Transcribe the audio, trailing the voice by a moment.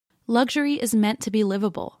Luxury is meant to be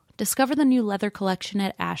livable. Discover the new leather collection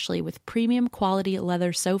at Ashley with premium quality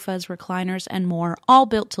leather sofas, recliners, and more, all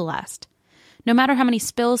built to last. No matter how many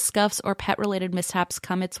spills, scuffs, or pet-related mishaps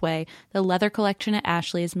come its way, the leather collection at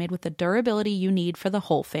Ashley is made with the durability you need for the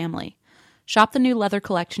whole family. Shop the new leather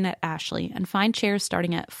collection at Ashley and find chairs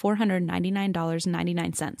starting at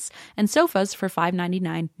 $499.99 and sofas for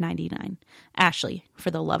 $599.99. Ashley,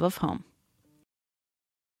 for the love of home.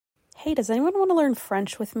 Hey, does anyone want to learn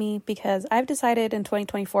French with me? Because I've decided in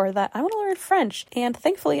 2024 that I want to learn French, and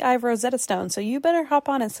thankfully I have Rosetta Stone, so you better hop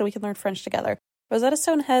on it so we can learn French together. Rosetta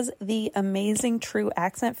Stone has the amazing True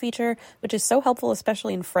Accent feature, which is so helpful,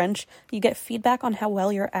 especially in French. You get feedback on how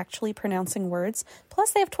well you're actually pronouncing words. Plus,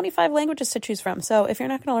 they have 25 languages to choose from. So if you're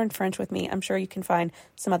not going to learn French with me, I'm sure you can find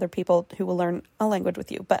some other people who will learn a language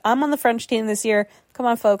with you. But I'm on the French team this year. Come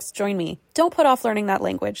on, folks, join me. Don't put off learning that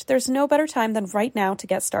language. There's no better time than right now to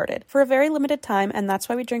get started. For a very limited time, and that's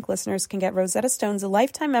why We Drink listeners can get Rosetta Stone's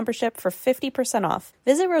lifetime membership for 50% off.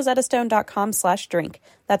 Visit rosettastone.com/drink.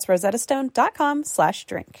 That's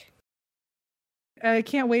rosettastone.com/drink. I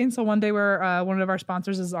can't wait until one day where one of our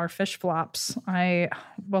sponsors is our fish flops.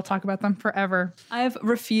 We'll talk about them forever. I have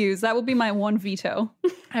refused. That will be my one veto.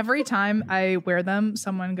 Every time I wear them,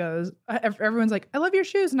 someone goes, everyone's like, I love your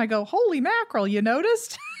shoes. And I go, holy mackerel, you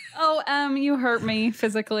noticed? Oh, you hurt me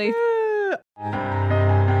physically.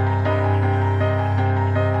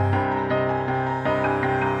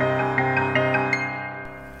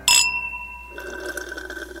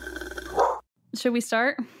 Should we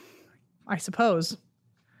start? I suppose.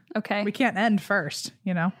 Okay. We can't end first,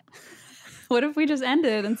 you know? What if we just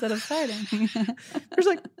ended instead of starting? There's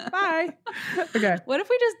like, bye. Okay. What if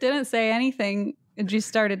we just didn't say anything and just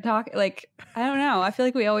started talking? Like, I don't know. I feel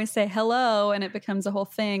like we always say hello and it becomes a whole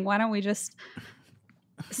thing. Why don't we just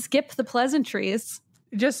skip the pleasantries?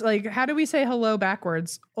 Just like, how do we say hello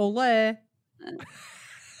backwards? Ole.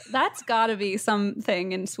 That's gotta be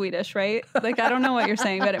something in Swedish, right? Like, I don't know what you're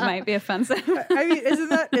saying, but it might be offensive. I mean,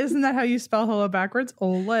 isn't that how you spell hello backwards?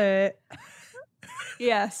 Ole.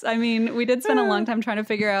 Yes. I mean, we did spend a long time trying to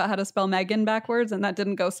figure out how to spell Megan backwards, and that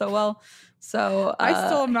didn't go so well. So I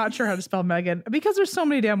still am not sure how to spell Megan because there's so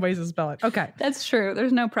many damn ways to spell it. Okay. That's true.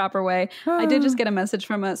 There's no proper way. I did just get a message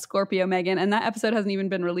from a Scorpio Megan, and that episode hasn't even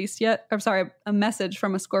been released yet. I'm sorry, a message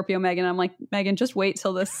from a Scorpio Megan. I'm like, Megan, just wait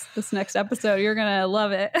till this next episode. You're going to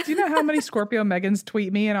love it. Do you know how many Scorpio Megans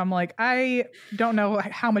tweet me? And I'm like, I don't know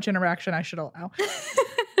how much interaction I should allow.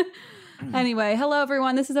 Anyway, hello,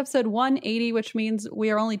 everyone. This is episode 180, which means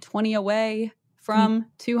we are only 20 away from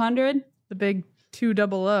 200. The big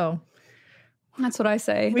 200. That's what I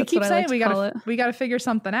say. We That's keep what saying I like we got to figure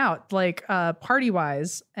something out, like party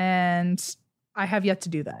wise, and I have yet to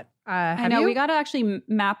do that. I know we got to actually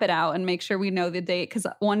map it out and make sure we know the date, because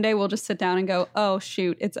one day we'll just sit down and go, oh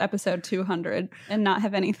shoot, it's episode 200, and not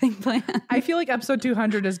have anything planned. I feel like episode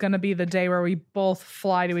 200 is going to be the day where we both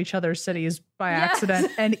fly to each other's cities by accident,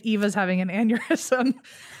 and Eva's having an aneurysm.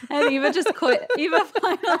 And Eva just quit. Eva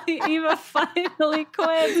finally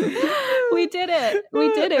quit. We did it.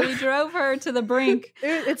 We drove her to the brink.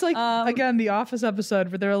 It's like, again, the Office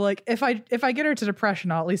episode where they're like, if I get her to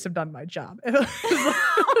depression, I'll at least have done my job.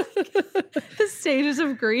 The stages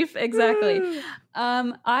of grief. Exactly.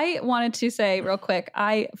 I wanted to say real quick,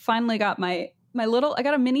 I finally got my little, I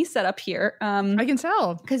got a mini setup here. I can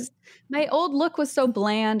tell. Because my old look was so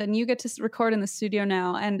bland, and you get to record in the studio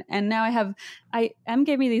now. And now Em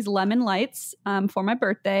gave me these lemon lights for my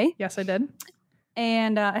birthday. Yes, I did.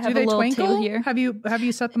 And I have a little twinkle? table here. Have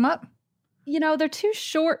you set them up? You know, they're too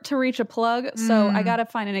short to reach a plug. So I got to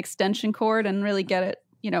find an extension cord and really get it,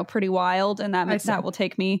 pretty wild, and that will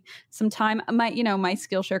take me some time. My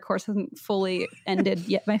Skillshare course hasn't fully ended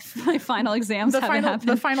yet. My final exams haven't happened.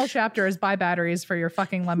 The final chapter is buy batteries for your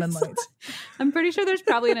fucking lemon lights. I'm pretty sure there's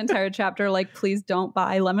probably an entire chapter like, please don't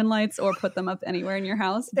buy lemon lights or put them up anywhere in your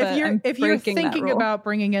house. But if you're thinking about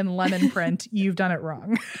bringing in lemon print, you've done it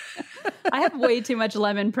wrong. I have way too much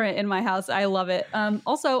lemon print in my house. I love it.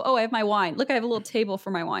 Also, I have my wine. Look, I have a little table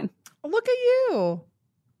for my wine. Look at you.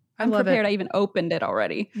 I'm prepared. I even opened it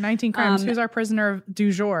already. 19 crimes. Who's our prisoner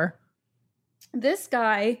du jour? This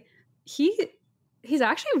guy, he's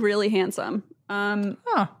actually really handsome. I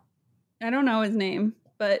don't know his name,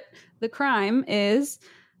 but the crime is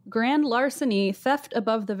grand larceny, theft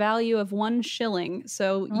above the value of 1 shilling.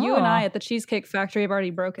 So you and I at the Cheesecake Factory have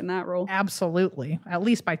already broken that rule. Absolutely. At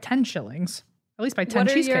least by 10 shillings. At least by 10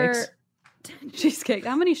 cheesecakes. 10 cheesecake.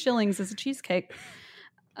 How many shillings is a cheesecake?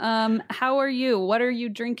 How are you? What are you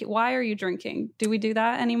drinking? Why are you drinking? Do we do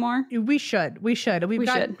that anymore? We should. We've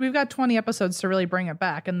got 20 episodes to really bring it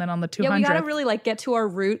back, and then on the 200th, yeah, we gotta really like get to our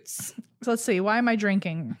roots. So let's see. Why am I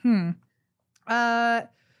drinking? I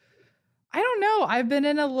don't know. I've been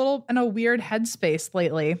in a weird headspace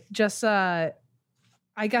lately. Just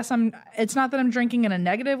I guess it's not that I'm drinking in a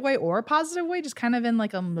negative way or a positive way, just kind of in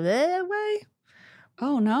like a bleh way.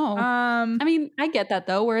 Oh no. I mean, I get that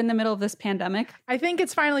though. We're in the middle of this pandemic. I think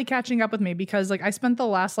it's finally catching up with me because like I spent the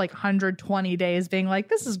last like 120 days being like,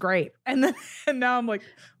 this is great. And now I'm like,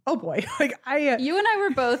 oh boy. Like you and I were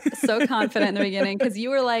both so confident in the beginning because you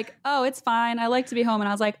were like, oh, it's fine. I like to be home. And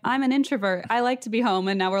I was like, I'm an introvert. I like to be home.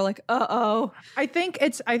 And now we're like, uh-oh. I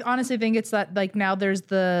honestly think it's that like now there's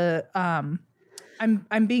the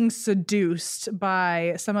I'm being seduced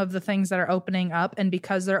by some of the things that are opening up, and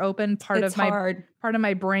because they're open, part of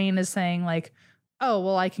my brain is saying like, oh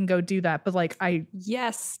well, I can go do that, but like I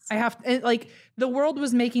have like the world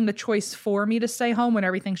was making the choice for me to stay home when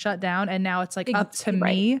everything shut down, and now it's like up to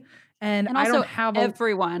me, and I don't have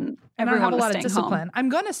everyone have a lot of discipline. Home. I'm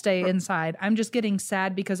gonna stay inside. I'm just getting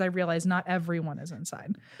sad because I realize not everyone is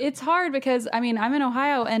inside. It's hard because I mean I'm in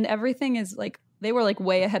Ohio and everything is like. They were like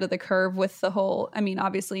way ahead of the curve with the whole, I mean,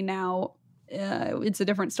 obviously now it's a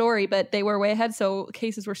different story, but they were way ahead. So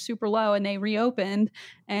cases were super low and they reopened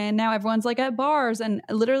and now everyone's like at bars and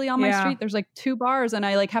literally on my street, there's like 2 bars and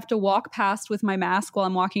I like have to walk past with my mask while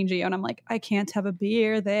I'm walking Geo. And I'm like, I can't have a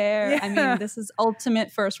beer there. Yeah. I mean, this is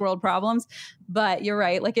ultimate first world problems, but you're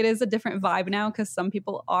right. Like it is a different vibe now because some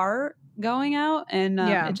people are going out and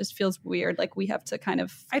it just feels weird. Like we have to kind of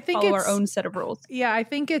follow our own set of rules. Yeah. I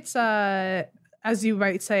think it's, as you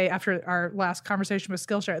might say after our last conversation with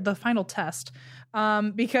Skillshare, the final test,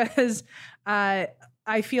 because I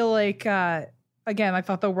feel like, again, I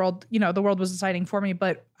thought the world was deciding for me,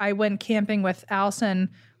 but I went camping with Allison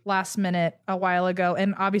last minute a while ago.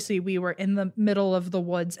 And obviously we were in the middle of the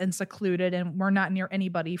woods and secluded and we're not near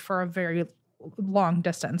anybody for a very long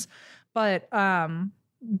distance. But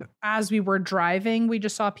as we were driving, we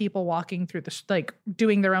just saw people walking through like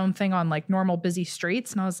doing their own thing on like normal busy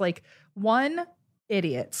streets. And I was like, 1,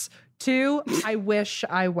 idiots. 2, I wish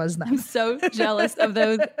I was them. I'm so jealous of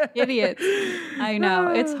those idiots. I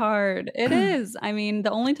know. It's hard. It is. I mean,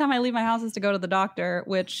 the only time I leave my house is to go to the doctor,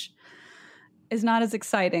 which is not as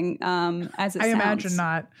exciting as it sounds. I imagine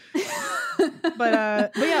not.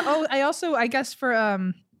 But yeah. Oh, I guess for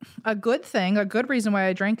a good reason why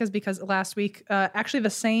I drank is because last week, actually the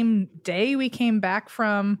same day we came back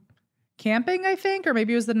from camping, I think, or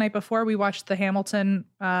maybe it was the night before, we watched the Hamilton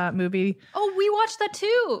movie. Oh, we watched that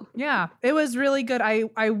too. Yeah, it was really good.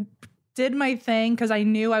 I did my thing because I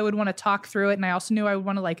knew I would want to talk through it, and I also knew I would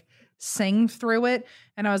want to like sing through it.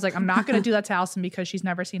 And I was like, I'm not going to do that to Allison because she's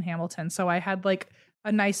never seen Hamilton. So I had like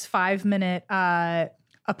a nice 5-minute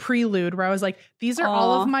a prelude where I was like, these are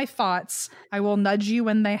all of my thoughts. I will nudge you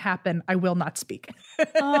when they happen. I will not speak.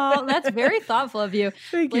 Oh, that's very thoughtful of you.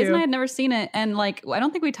 Thank Blaze you. and I had never seen it. And like, I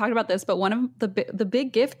don't think we talked about this, but one of the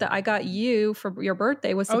big gift that I got you for your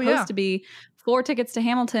birthday was supposed to be 4 tickets to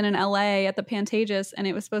Hamilton in LA at the Pantages. And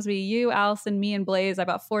it was supposed to be you, Allison, me, and Blaze. I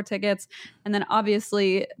bought 4 tickets. And then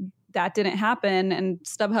obviously that didn't happen. And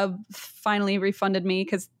StubHub finally refunded me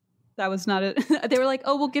because that was not it. They were like,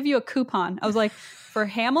 oh, we'll give you a coupon. I was like, for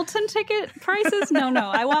Hamilton ticket prices? No,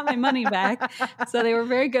 I want my money back. So they were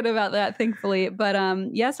very good about that, thankfully. But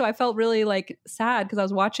so I felt really like sad because I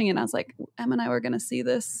was watching it and I was like, Em and I were going to see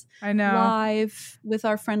this live with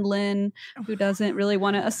our friend Lynn, who doesn't really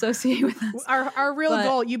want to associate with us. Our real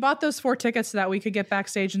goal, you bought those 4 tickets so that we could get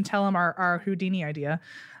backstage and tell them our Houdini idea.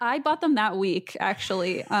 I bought them that week,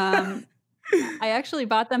 actually. I actually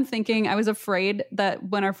bought them thinking I was afraid that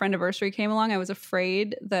when our friendiversary came along, I was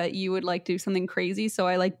afraid that you would like do something crazy. So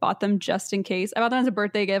I like bought them just in case. I bought them as a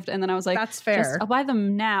birthday gift. And then I was like, that's fair. I'll buy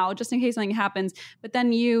them now just in case something happens. But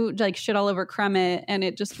then you like shit all over Kremet. And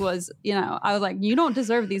it just was, I was like, you don't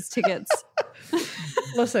deserve these tickets.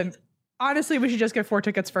 Listen, honestly, we should just get 4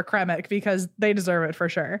 tickets for Kremet because they deserve it for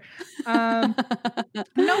sure. No,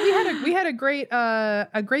 we had a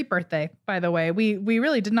great birthday, by the way. We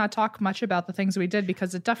really did not talk much about the things we did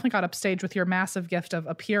because it definitely got upstaged with your massive gift of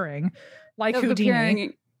appearing like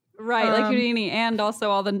Houdini. Right, like Houdini, and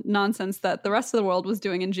also all the nonsense that the rest of the world was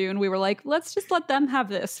doing in June. We were like, let's just let them have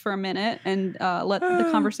this for a minute and let the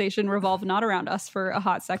conversation revolve not around us for a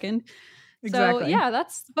hot second. Exactly. So yeah,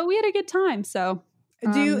 but we had a good time. So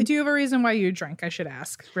do you have a reason why you drink? I should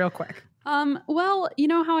ask real quick. Well, you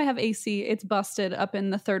know how I have AC? It's busted up in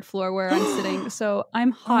the 3rd floor where I'm sitting. So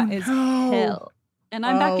I'm hot as hell. And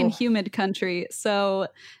I'm back in humid country. So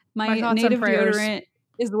my native deodorant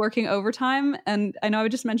is working overtime. And I know I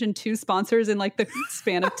just mentioned 2 sponsors in like the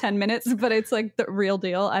span of 10 minutes, but it's like the real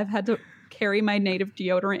deal. I've had to carry my native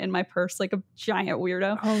deodorant in my purse like a giant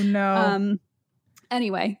weirdo. Oh no.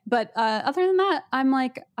 Anyway, but other than that, I'm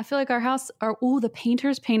like, I feel like our house the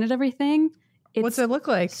painters painted everything. What's it look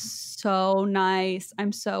like? So nice.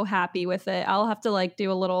 I'm so happy with it. I'll have to like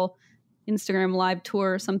do a little Instagram live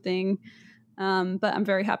tour or something. But I'm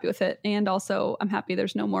very happy with it. And also I'm happy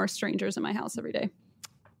there's no more strangers in my house every day.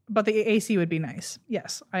 But the AC would be nice.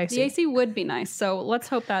 Yes, I see. The AC would be nice. So let's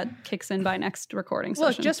hope that kicks in by next recording session.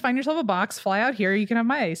 Look, just find yourself a box, fly out here. You can have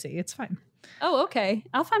my AC. It's fine. Oh, okay.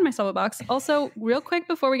 I'll find myself a box. Also, real quick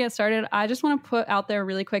before we get started, I just want to put out there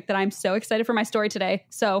really quick that I'm so excited for my story today.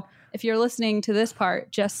 So if you're listening to this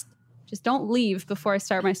part, just don't leave before I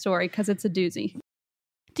start my story because it's a doozy.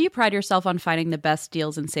 Do you pride yourself on finding the best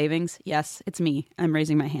deals and savings? Yes, it's me. I'm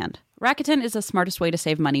raising my hand. Rakuten is the smartest way to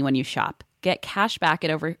save money when you shop. Get cash back at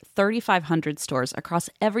over 3,500 stores across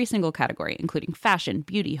every single category, including fashion,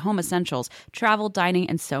 beauty, home essentials, travel, dining,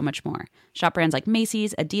 and so much more. Shop brands like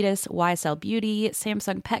Macy's, Adidas, YSL Beauty,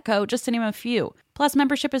 Samsung Petco, just to name a few. Plus,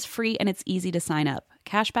 membership is free and it's easy to sign up.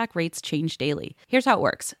 Cashback rates change daily. Here's how it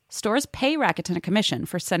works. Stores pay Rakuten a commission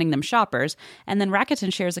for sending them shoppers, and then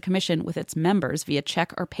Rakuten shares a commission with its members via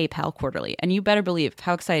check or PayPal quarterly. And you better believe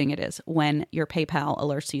how exciting it is when your PayPal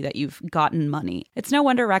alerts you that you've gotten money. It's no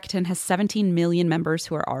wonder Rakuten has 17 million members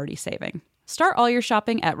who are already saving. Start all your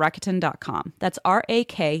shopping at Rakuten.com. That's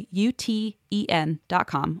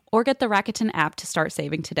RAKUTEN.com. Or get the Rakuten app to start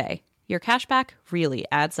saving today. Your cashback really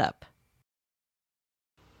adds up.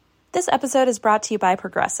 This episode is brought to you by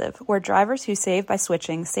Progressive, where drivers who save by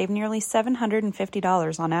switching save nearly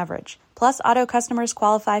 $750 on average. Plus, auto customers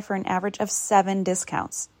qualify for an average of 7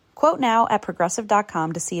 discounts. Quote now at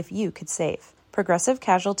Progressive.com to see if you could save. Progressive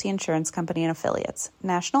Casualty Insurance Company and Affiliates.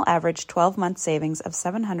 National average 12-month savings of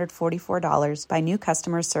 $744 by new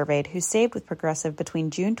customers surveyed who saved with Progressive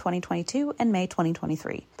between June 2022 and May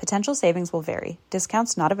 2023. Potential savings will vary.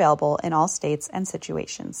 Discounts not available in all states and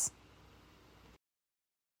situations.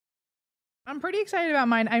 I'm pretty excited about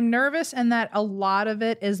mine. I'm nervous in that a lot of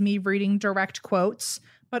it is me reading direct quotes,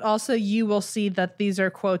 but also you will see that these are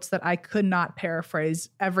quotes that I could not paraphrase.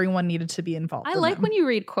 Everyone needed to be involved. I like when you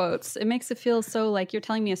read quotes. It makes it feel so like you're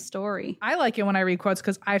telling me a story. I like it when I read quotes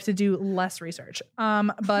because I have to do less research.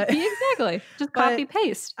 But exactly. Just copy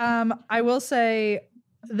paste. I will say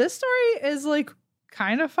this story is like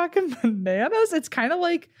kind of fucking bananas. It's kind of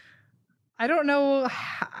like, I don't know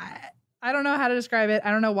how to describe it.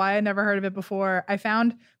 I don't know why I never heard of it before. I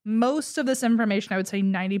found most of this information, I would say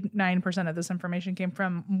 99% of this information came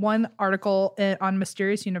from one article on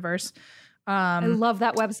Mysterious Universe. I love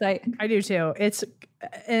that website. I do too.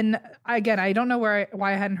 And again, I don't know why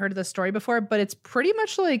I hadn't heard of this story before, but it's pretty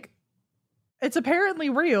much like, it's apparently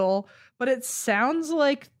real, but it sounds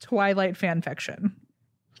like Twilight fan fiction.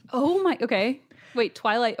 Oh my, okay. Wait,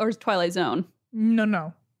 Twilight or Twilight Zone?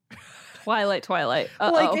 No. Twilight.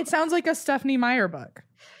 Uh-oh. Like, it sounds like a Stephanie Meyer book.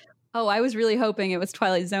 Oh, I was really hoping it was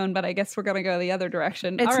Twilight Zone, but I guess we're going to go the other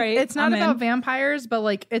direction. All right. It's not about vampires, but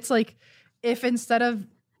like, it's like if instead of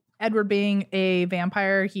Edward being a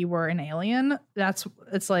vampire, he were an alien.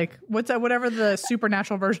 It's like, whatever the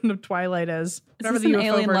supernatural version of Twilight is. Is this an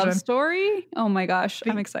alien version. Love story? Oh my gosh.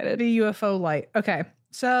 I'm excited. The UFO light. Okay.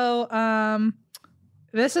 So,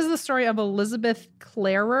 this is the story of Elizabeth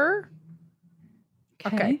Clarer.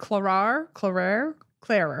 Okay. Clarer.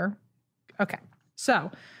 Okay. So.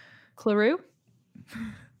 Clarew?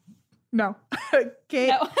 No.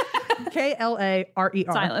 K-L-A-R-E-R.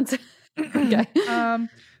 Silence. Okay.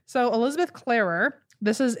 So Elizabeth Clarer,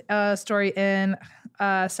 this is a story in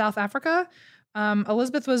South Africa.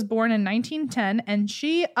 Elizabeth was born in 1910, and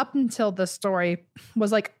she, up until this story,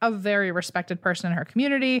 was like a very respected person in her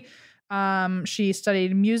community. She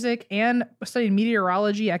studied music and studied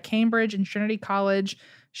meteorology at Cambridge and Trinity College.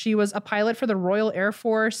 She was a pilot for the Royal Air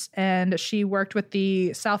Force, and she worked with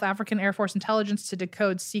the South African Air Force Intelligence to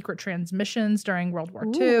decode secret transmissions during World War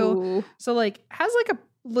II. So, like, has like a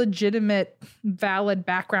legitimate, valid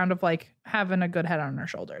background of like having a good head on her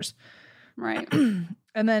shoulders. Right. And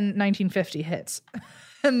then 1950 hits.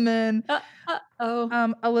 And then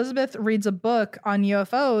Elizabeth reads a book on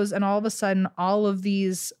UFOs, and all of a sudden, all of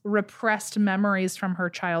these repressed memories from her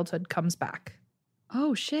childhood comes back.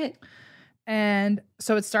 Oh, shit. And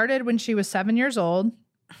so it started when she was 7 years old,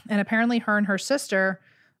 and apparently her and her sister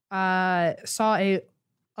saw a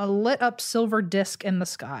lit up silver disc in the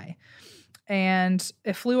sky. And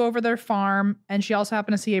it flew over their farm, and she also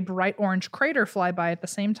happened to see a bright orange crater fly by at the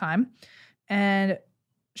same time. And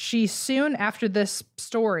she soon after this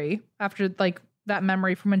story, after like that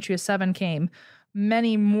memory from when she was 7 came,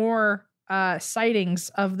 many more sightings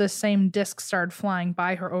of the same disc started flying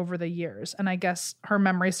by her over the years. And I guess her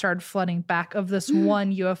memory started flooding back of this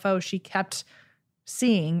one UFO she kept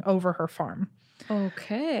seeing over her farm.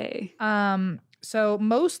 Okay. So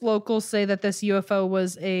most locals say that this UFO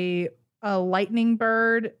was a lightning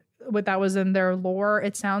bird. What that was in their lore.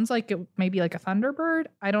 It sounds like it may be like a thunderbird.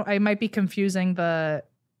 I might be confusing the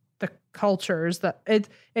cultures. That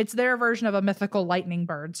it's their version of a mythical lightning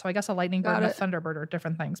bird. So I guess a lightning bird and a thunderbird are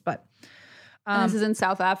different things. But this is in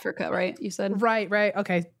South Africa, right? You said right.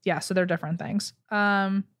 Okay, yeah. So they're different things.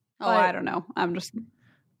 I don't know. I'm just.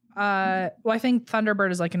 Well, I think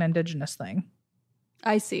thunderbird is like an indigenous thing.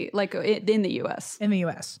 I see. Like in the U.S. In the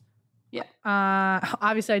U.S. Yeah.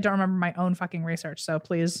 Obviously, I don't remember my own fucking research, so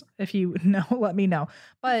please, if you know, let me know.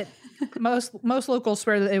 But most locals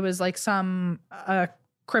swear that it was like some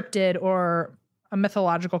cryptid or a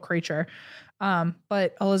mythological creature.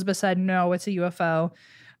 But Elizabeth said no, it's a UFO.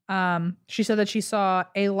 She said that she saw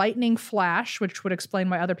a lightning flash, which would explain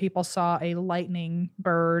why other people saw a lightning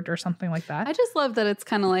bird or something like that. I just love that it's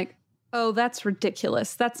kind of like, oh, that's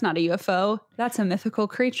ridiculous. That's not a UFO. That's a mythical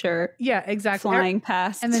creature. Yeah, exactly. Flying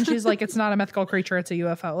past. And then she's like, it's not a mythical creature, it's a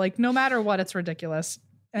UFO. Like, no matter what, it's ridiculous.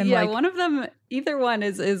 And yeah, like, one of them, either one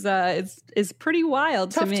is pretty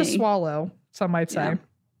wild to me. Tough to swallow, some might say.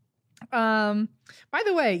 Yeah. By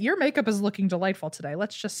the way, your makeup is looking delightful today.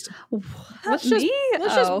 Let's just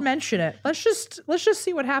mention it. Let's just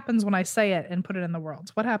see what happens when I say it and put it in the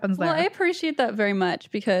world. What happens there? Well, I appreciate that very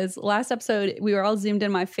much because last episode we were all zoomed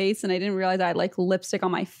in my face and I didn't realize I had like lipstick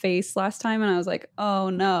on my face last time and I was like, oh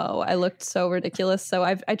no, I looked so ridiculous. So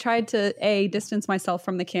I tried to distance myself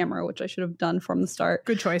from the camera, which I should have done from the start.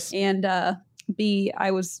 Good choice. And B,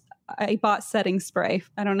 I bought setting spray.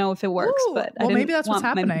 I don't know if it works, but maybe that's what's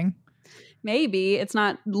happening. Maybe it's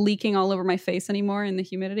not leaking all over my face anymore in the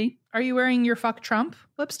humidity. Are you wearing your Fuck Trump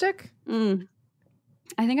lipstick? I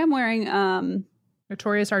think I'm wearing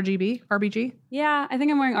Notorious RBG. Yeah, I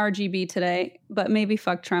think I'm wearing RGB today, but maybe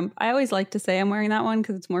Fuck Trump. I always like to say I'm wearing that one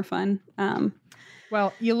because it's more fun.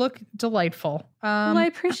 Well, you look delightful. Well, I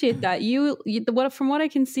appreciate that. From what I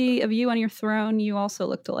can see of you on your throne, you also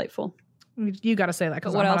look delightful. You got to say that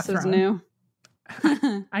because what else is new?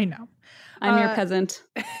 I know. I'm your peasant.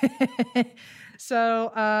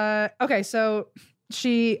 So, okay. So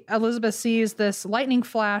Elizabeth sees this lightning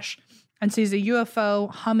flash and sees a UFO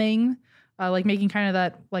humming, like making kind of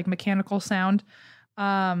that like mechanical sound.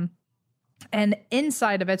 And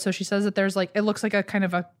inside of it, so she says that there's like, it looks like a kind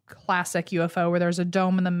of a classic UFO where there's a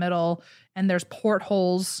dome in the middle and there's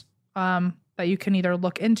portholes that you can either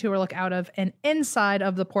look into or look out of. And inside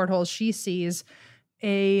of the portholes, she sees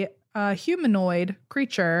a humanoid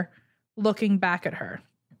creature looking back at her.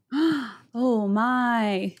 Oh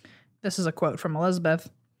my. This is a quote from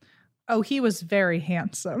Elizabeth. Oh, he was very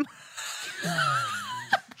handsome.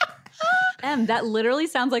 That literally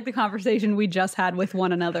sounds like the conversation we just had with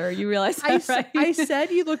one another. You realize that, right? I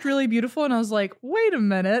said you looked really beautiful, and I was like, wait a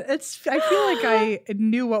minute. I feel like I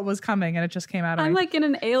knew what was coming, and it just came out of me. I'm like in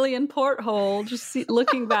an alien porthole, just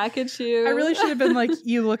looking back at you. I really should have been like,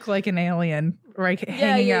 you look like an alien, right?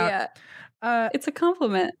 Hanging out. Yeah. It's a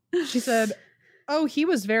compliment. She said, oh, he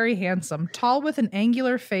was very handsome, tall with an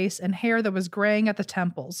angular face and hair that was graying at the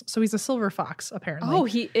temples. So he's a silver fox, apparently. Oh,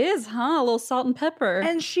 he is, huh? A little salt and pepper.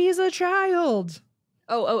 And she's a child.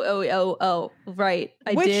 Oh. Right.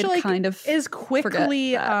 Which, did like, kind of is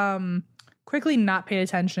quickly not paid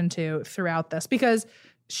attention to throughout this because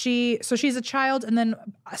she's a child, and then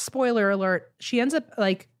spoiler alert, she ends up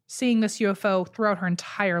like seeing this UFO throughout her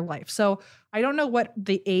entire life. So I don't know what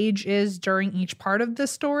the age is during each part of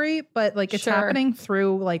this story, but like it's happening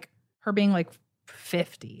through like her being like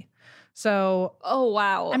 50. So oh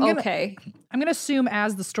wow. I'm gonna assume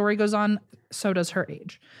as the story goes on, so does her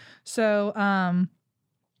age. So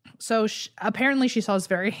apparently she saw this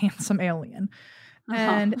very handsome alien.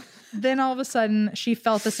 And then all of a sudden she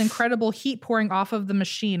felt this incredible heat pouring off of the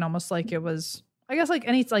machine, almost like it was, I guess, like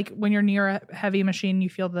any, like when you're near a heavy machine, you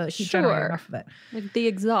feel the heat generating off of it. Like the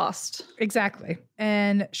exhaust. Exactly.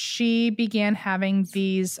 And she began having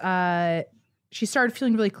these, she started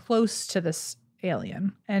feeling really close to this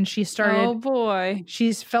alien. And she started. Oh boy.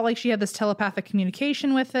 She felt like she had this telepathic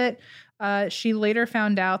communication with it. She later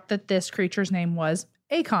found out that this creature's name was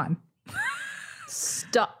Akon.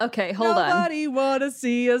 Stop. Okay, hold on. Nobody wanna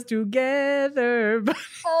see us together.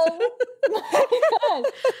 Oh my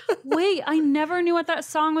God. Wait, I never knew what that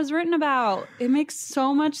song was written about. It makes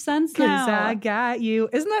so much sense now. 'Cause I got you.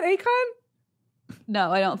 Isn't that Akon?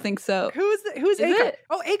 No, I don't think so. Who's Akon? It?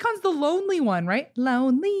 Oh, Akon's the lonely one, right?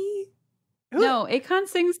 Lonely. No, Akon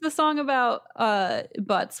sings the song about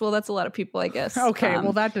butts. Well, that's a lot of people, I guess. Okay,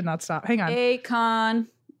 well, that did not stop. Hang on. Akon,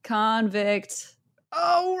 convict.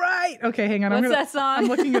 Oh, right. Okay, hang on. What's that song? I'm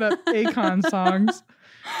looking at Akon songs.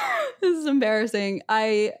 This is embarrassing.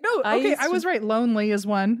 I was right. Lonely is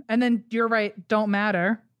one. And then you're right. Don't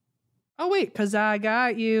matter. Oh, wait, because I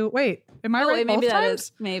got you. Wait, am I right? Maybe both that times?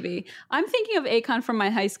 is. Maybe. I'm thinking of Akon from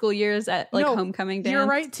my high school years at like homecoming dance. You're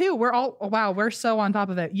right, too. We're all, wow, we're so on top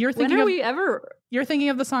of it. You're thinking You're thinking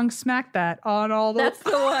of the song Smack That on all the. That's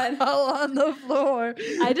the one. All on the floor.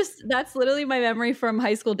 That's literally my memory from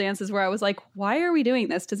high school dances where I was like, why are we doing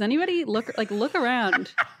this? Does anybody look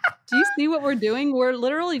around? Do you see what we're doing? We're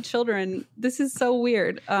literally children. This is so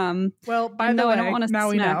weird. Well, by the way, I don't want to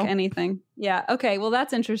smack know anything. Yeah. Okay. Well,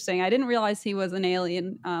 that's interesting. I didn't realize he was an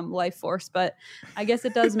alien life force, but I guess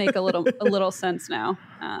it does make a little sense now.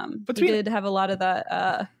 He did have a lot of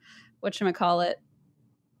that. Whatchamacallit?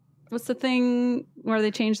 What's the thing where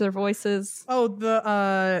they change their voices? Oh,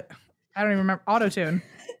 I don't even remember. Auto-tune.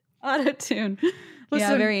 Auto-tune.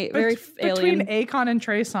 Listen, yeah, very alien. Between Akon and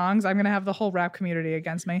Trey Songz, I'm going to have the whole rap community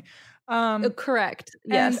against me. Correct.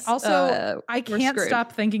 Yes. And also, I can't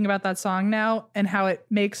stop thinking about that song now and how it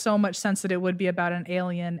makes so much sense that it would be about an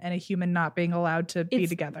alien and a human not being allowed to be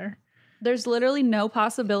together. There's literally no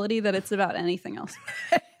possibility that it's about anything else.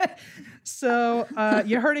 So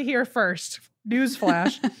you heard it here first.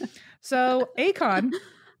 Newsflash. So Akon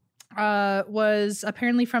was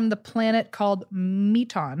apparently from the planet called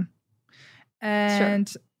Meton.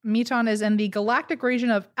 And Meton is in the galactic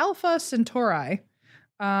region of Alpha Centauri.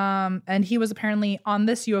 And he was apparently on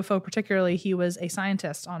this UFO particularly, he was a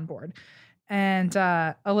scientist on board. And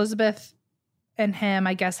Elizabeth and him,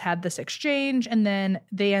 I guess, had this exchange, and then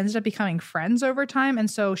they ended up becoming friends over time. And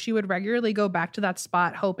so she would regularly go back to that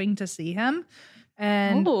spot hoping to see him.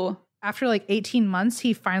 And after like 18 months,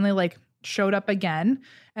 he finally showed up again.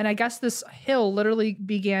 And I guess this hill literally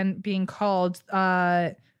began being called Flying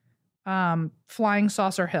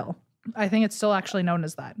Saucer Hill. I think it's still actually known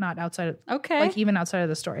as that, not outside of, even outside of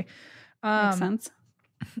the story. Makes sense.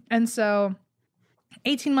 And so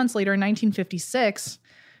 18 months later, in 1956,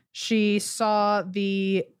 she saw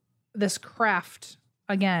this craft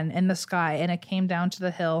again in the sky, and it came down to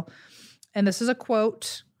the hill. And this is a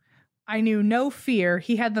quote: "I knew no fear.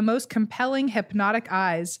 He had the most compelling hypnotic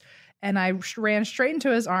eyes, and I ran straight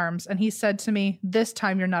into his arms, and he said to me, 'This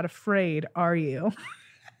time you're not afraid, are you?'"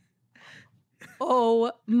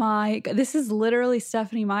 Oh my God. This is literally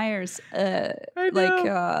Stephanie Meyer's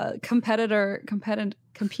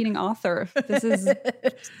competing author. This is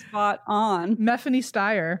spot on. Methany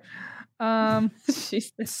Steyer.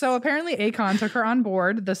 So apparently Akon took her on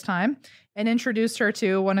board this time and introduced her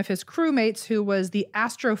to one of his crewmates who was the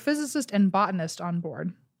astrophysicist and botanist on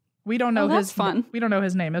board. We don't know we don't know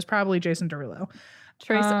his name. It's probably Jason Derulo.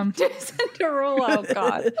 Jason Derulo,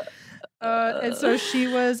 God. And so she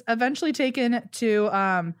was eventually taken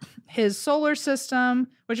to his solar system,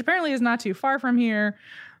 which apparently is not too far from here.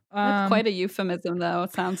 That's quite a euphemism, though,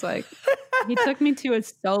 it sounds like. He took me to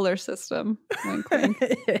his solar system. Wink, wink.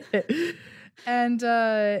 And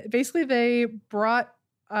basically they brought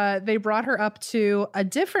her up to a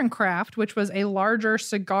different craft, which was a larger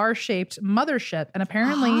cigar-shaped mothership. And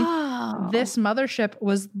apparently this mothership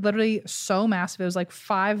was literally so massive. It was like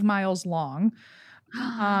 5 miles long.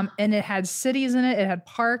 And it had cities in it. It had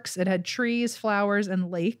parks. It had trees, flowers, and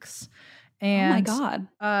lakes. And, oh my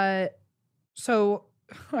God. So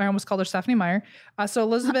I almost called her Stephanie Meyer. So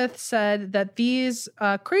Elizabeth said that these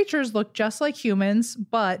creatures look just like humans,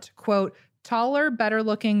 but, quote, taller, better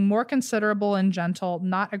looking, more considerable and gentle,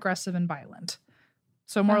 not aggressive and violent.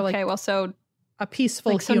 So more so a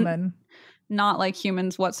peaceful human. Not like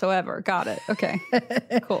humans whatsoever. Got it. Okay.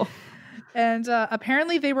 Cool. And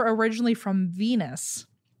apparently they were originally from Venus.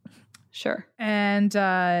 Sure. And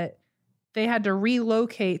they had to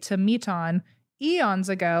relocate to Meton eons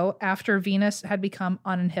ago after Venus had become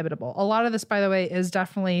uninhabitable. A lot of this, by the way, is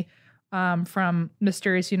definitely from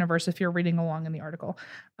Mysterious Universe if you're reading along in the article.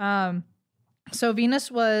 So Venus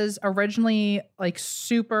was originally like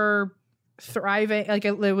super thriving. Like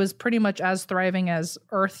it was pretty much as thriving as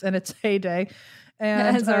Earth in its heyday.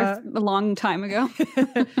 And as Earth a long time ago.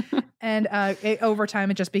 And over time,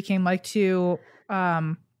 it just became like too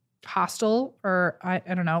hostile, or I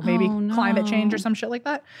don't know, maybe climate change or some shit like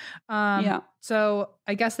that. So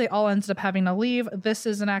I guess they all ended up having to leave. This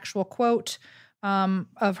is an actual quote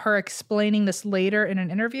of her explaining this later in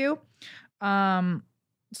an interview.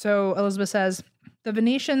 So Elizabeth says, "The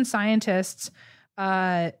Venetian scientists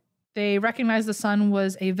They recognized the sun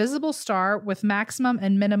was a visible star with maximum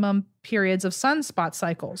and minimum periods of sunspot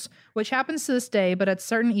cycles, which happens to this day, but at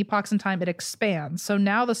certain epochs in time, it expands. So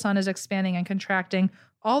now the sun is expanding and contracting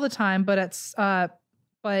all the time, but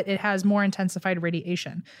it has more intensified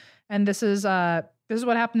radiation. And this is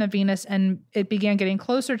what happened to Venus, and it began getting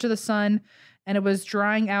closer to the sun, and it was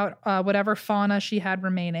drying out whatever fauna she had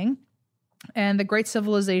remaining. And the great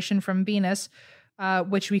civilization from Venus,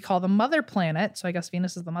 which we call the mother planet, so I guess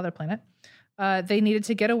Venus is the mother planet, they needed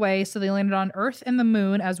to get away, so they landed on Earth and the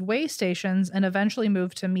Moon as way stations and eventually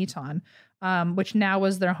moved to Meton, which now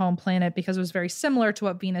was their home planet because it was very similar to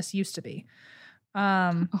what Venus used to be.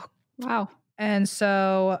 Wow. And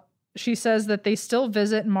so she says that they still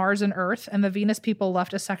visit Mars and Earth, and the Venus people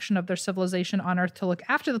left a section of their civilization on Earth to look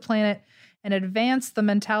after the planet and advance the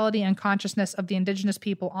mentality and consciousness of the indigenous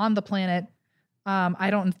people on the planet. I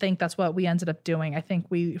don't think that's what we ended up doing. I think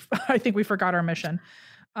we forgot our mission.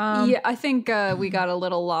 I think we got a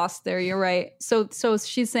little lost there. You're right. So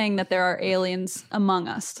she's saying that there are aliens among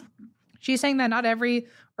us. She's saying that not every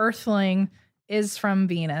Earthling is from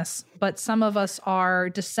Venus, but some of us are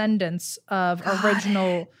descendants of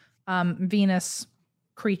original Venus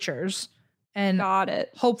creatures. And got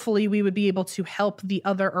it. Hopefully we would be able to help the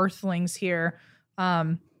other Earthlings here,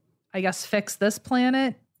 I guess, fix this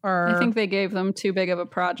planet. Or I think they gave them too big of a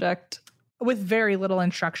project. With very little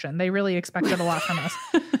instruction. They really expected a lot from us.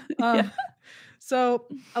 Yeah. So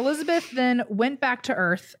Elizabeth then went back to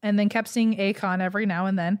Earth and then kept seeing Akon every now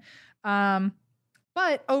and then.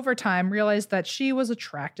 But over time realized that she was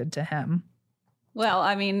attracted to him. Well,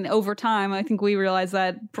 I mean, over time, I think we realized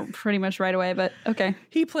that pretty much right away, but okay.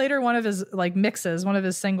 He played her one of his mixes, one of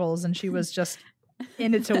his singles, and she was just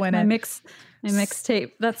in it to win it. My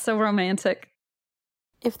mixtape. That's so romantic.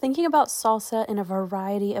 If thinking about salsa in a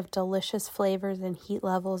variety of delicious flavors and heat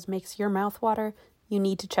levels makes your mouth water, you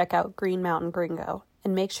need to check out Green Mountain Gringo.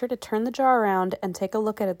 And make sure to turn the jar around and take a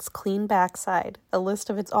look at its clean backside, a list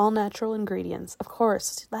of its all-natural ingredients. Of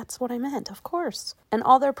course, that's what I meant, of course. And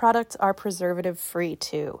all their products are preservative-free,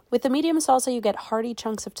 too. With the medium salsa, you get hearty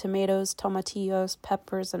chunks of tomatoes, tomatillos,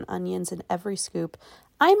 peppers, and onions in every scoop.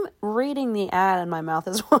 I'm reading the ad and my mouth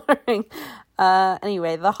is watering.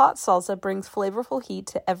 Anyway, the hot salsa brings flavorful heat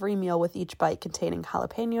to every meal with each bite, containing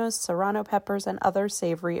jalapenos, serrano peppers, and other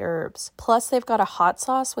savory herbs. Plus, they've got a hot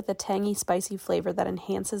sauce with a tangy, spicy flavor that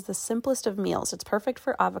enhances the simplest of meals. It's perfect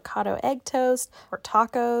for avocado egg toast or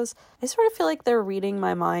tacos. I sort of feel like they're reading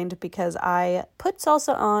my mind because I put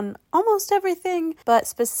salsa on almost everything, but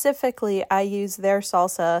specifically I use their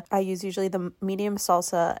salsa. I use usually the medium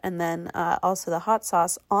salsa and then also the hot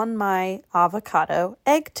sauce on my avocado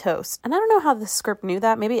egg toast. And I don't know how the script knew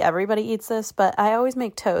that. Maybe everybody eats this, but I always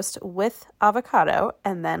make toast with avocado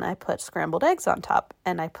and then I put scrambled eggs on top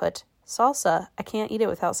and I put salsa. I can't eat it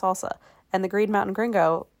without salsa. And the Green Mountain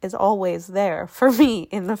Gringo is always there for me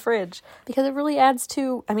in the fridge because it really adds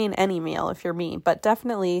to, any meal if you're me, but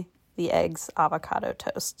definitely the eggs avocado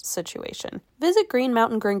toast situation. Visit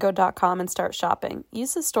greenmountaingringo.com and start shopping.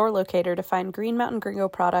 Use the store locator to find Green Mountain Gringo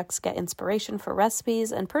products, get inspiration for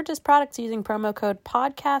recipes, and purchase products using promo code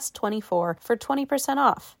PODCAST24 for 20%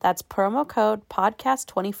 off. That's promo code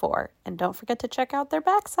PODCAST24. And don't forget to check out their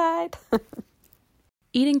backside.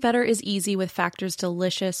 Eating better is easy with Factor's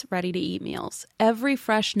delicious, ready-to-eat meals. Every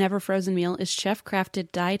fresh, never-frozen meal is chef-crafted,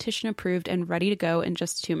 dietitian-approved, and ready to go in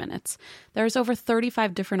just 2 minutes. There's over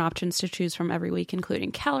 35 different options to choose from every week,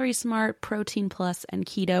 including Calorie Smart, Protein Plus, and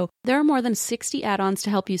Keto. There are more than 60 add-ons to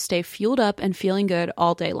help you stay fueled up and feeling good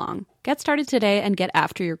all day long. Get started today and get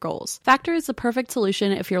after your goals. Factor is the perfect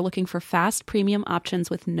solution if you're looking for fast, premium options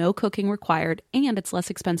with no cooking required, and it's less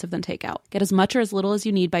expensive than takeout. Get as much or as little as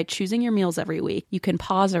you need by choosing your meals every week. You can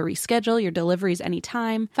pause or reschedule your deliveries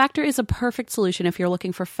anytime. Factor is a perfect solution if you're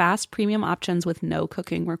looking for fast, premium options with no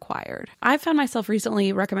cooking required. I've found myself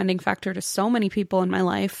recently recommending Factor to so many people in my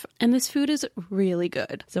life, and this food is really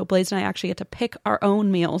good. So Blaze and I actually get to pick our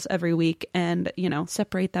own meals every week and,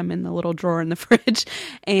 separate them in the little drawer in the fridge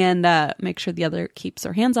and make sure the other keeps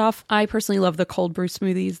their hands off. I personally love the cold brew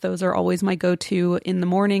smoothies. Those are always my go-to in the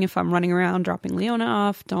morning if I'm running around dropping Leona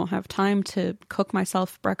off, don't have time to cook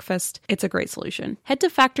myself breakfast. It's a great solution. Head to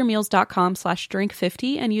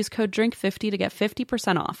factormeals.com/drink50 and use code drink50 to get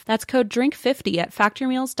 50% off. That's code drink50 at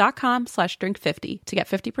factormeals.com/drink50 to get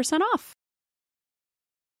 50% off.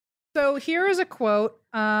 So here is a quote.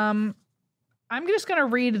 I'm just going to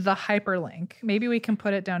read the hyperlink. Maybe we can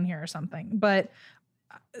put it down here or something. But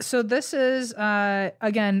so this is,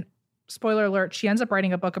 again, spoiler alert, she ends up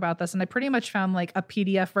writing a book about this. And I pretty much found like a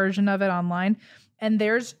PDF version of it online. And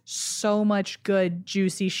there's so much good,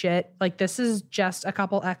 juicy shit. Like, this is just a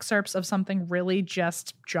couple excerpts of something really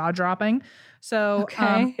just jaw-dropping. So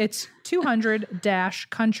it's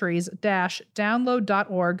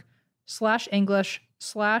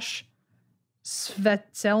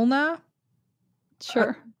 200-countries-download.org/English/Svetselna.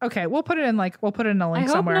 Sure. Okay, we'll put it in a link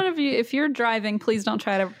somewhere. None of you, if you're driving, please don't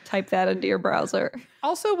try to type that into your browser.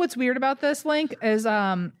 Also, what's weird about this link is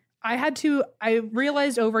I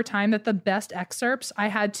realized over time that the best excerpts I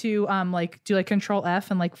had to do Control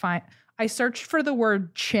F and find. I searched for the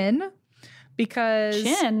word chin because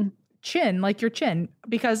chin, like your chin,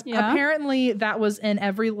 because apparently that was in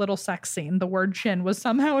every little sex scene. The word chin was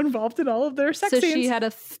somehow involved in all of their sex scenes. So she had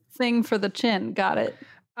a thing for the chin. Got it.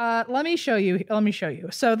 Let me show you.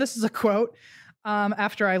 So this is a quote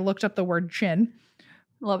after I looked up the word chin.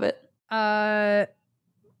 Love it.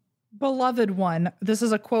 Beloved one. This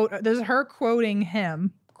is a quote. This is her quoting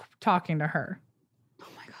him talking to her. Oh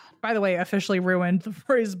my God. By the way, officially ruined the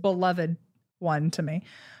phrase beloved one to me.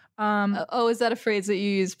 Is that a phrase that you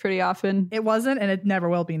use pretty often? It wasn't, and it never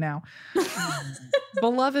will be now.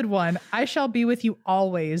 Beloved one, I shall be with you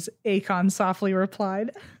always, Akon softly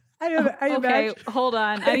replied. Okay, hold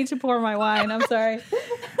on. I need to pour my wine. I'm sorry.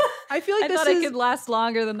 I feel like I could last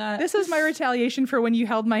longer than that. This is my retaliation for when you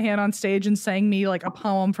held my hand on stage and sang me a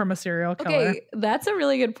poem from a serial killer. Okay, that's a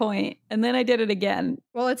really good point. And then I did it again.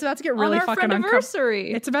 Well, it's about to get really fucking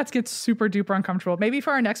uncomfortable. It's about to get super duper uncomfortable. Maybe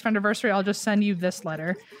for our next friendiversary, I'll just send you this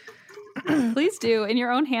letter. Please do. In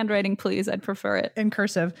your own handwriting, please. I'd prefer it. In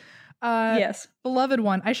cursive. Yes. Beloved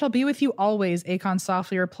one, I shall be with you always, Akon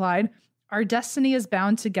softly replied. Our destiny is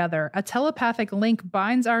bound together. A telepathic link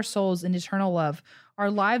binds our souls in eternal love. Our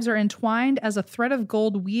lives are entwined as a thread of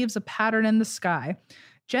gold weaves a pattern in the sky.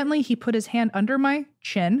 Gently, he put his hand under my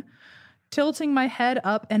chin, tilting my head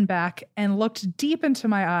up and back, and looked deep into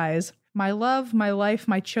my eyes. My love, my life,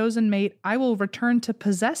 my chosen mate, I will return to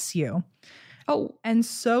possess you. Oh. And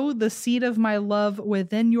sow the seed of my love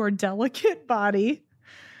within your delicate body.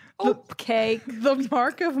 Okay. The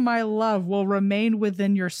mark of my love will remain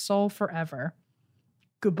within your soul forever.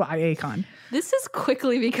 Goodbye, Akon. This has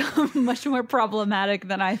quickly become much more problematic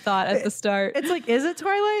than I thought at the start. It's is it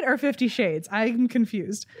Twilight or 50 Shades? I'm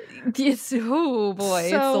confused. It's, oh boy,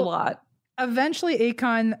 it's a lot. Eventually,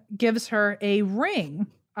 Akon gives her a ring.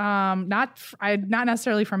 Not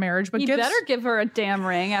necessarily for marriage, but better give her a damn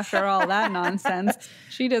ring after all that nonsense.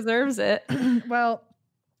 She deserves it. Well,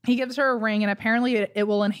 he gives her a ring, and apparently it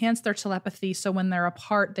will enhance their telepathy. So when they're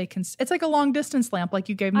apart, they can. It's like a long distance lamp, like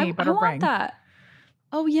you gave me, but a ring. I want that.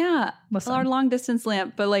 Oh yeah, listen, our long distance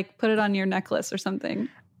lamp, but put it on your necklace or something.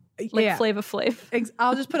 Flava Flav.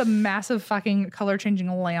 I'll just put a massive fucking color changing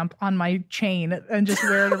lamp on my chain and just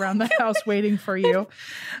wear it around the house waiting for you.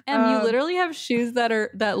 And you literally have shoes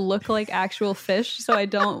that look like actual fish. So I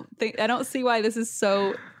don't see why this is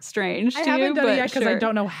so strange. I haven't done it yet because I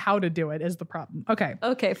don't know how to do it is the problem. Okay.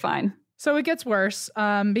 Okay, fine. So it gets worse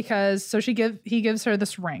because he gives her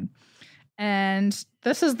this ring. And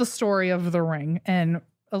this is the story of the ring in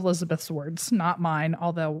Elizabeth's words, not mine,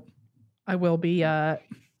 although I will be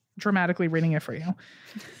dramatically reading it for you.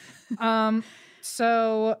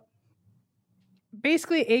 So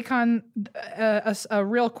basically Akon, a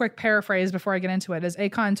real quick paraphrase before I get into it, is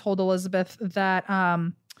Akon told Elizabeth that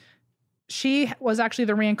she was actually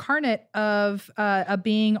the reincarnate of a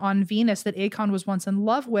being on Venus that Akon was once in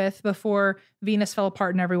love with before Venus fell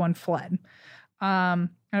apart and everyone fled.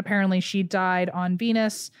 And apparently she died on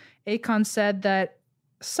Venus. Akon said that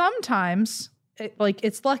sometimes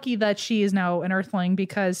it's lucky that she is now an Earthling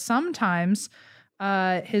because sometimes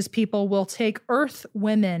his people will take Earth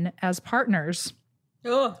women as partners.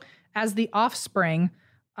 Ugh. As the offspring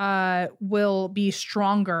will be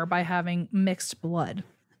stronger by having mixed blood.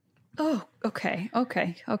 Oh, okay. Oh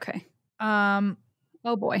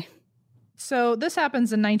boy. So this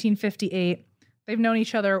happens in 1958. They've known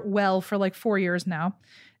each other well for 4 years now.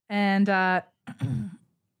 And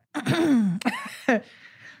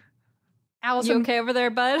Allison, you okay over there,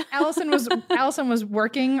 bud? Allison was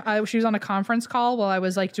working. She was on a conference call while I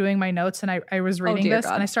was doing my notes, and I was reading this,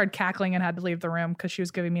 God. And I started cackling and had to leave the room because she was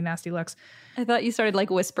giving me nasty looks. I thought you started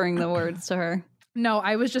whispering the words to her. No,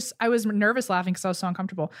 I was nervous laughing because I was so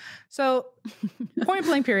uncomfortable. So, point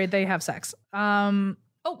blank period, they have sex. Oh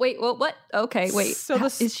wait, well, what? Okay, wait. So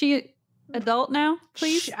is she adult now?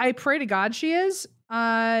 Please. I pray to God she is.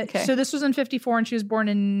 Okay. So this was in 54 and she was born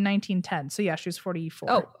in 1910. So yeah, she was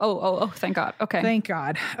 44. Oh, thank God. Okay. Thank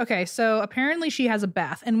God. Okay. So apparently she has a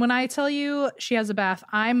bath. And when I tell you she has a bath,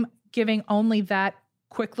 I'm giving only that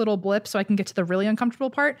quick little blip so I can get to the really uncomfortable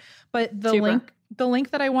part. But the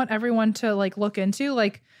link that I want everyone to look into,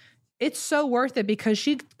 it's so worth it because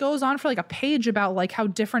she goes on for like a page about like how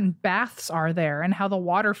different baths are there and how the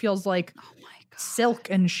water feels like silk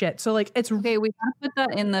and shit. So like it's okay. We gotta put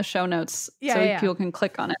that in the show notes so people can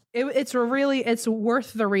click on it. It's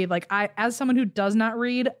worth the read. Like as someone who does not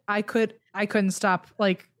read, I couldn't stop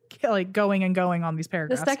like going and going on these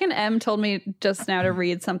paragraphs. The second M told me just now to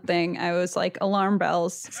read something, I was like, alarm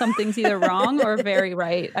bells. Something's either wrong or very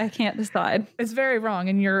right. I can't decide. It's very wrong,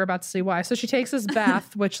 and you're about to see why. So she takes this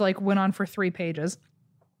bath, which like went on for 3 pages.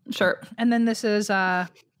 Sure. And then this is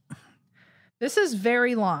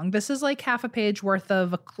very long. This is like half a page worth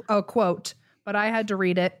of a quote, but I had to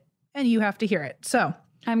read it, and you have to hear it. So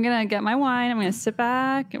I'm gonna get my wine. I'm gonna sit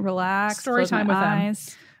back and relax. Story time with them.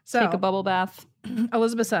 So take a bubble bath.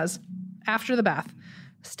 Elizabeth says, after the bath,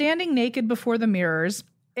 standing naked before the mirrors,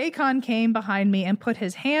 Akon came behind me and put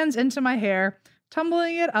his hands into my hair,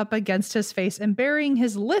 tumbling it up against his face and burying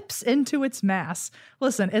his lips into its mass.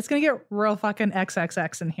 Listen, it's going to get real fucking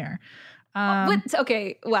XXX in here.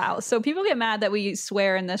 Okay, wow. So people get mad that we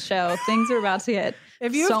swear in this show. Things are about to get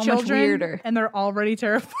if you so have children much weirder. And they're already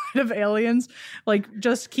terrified of aliens, like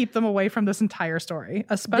just keep them away from this entire story,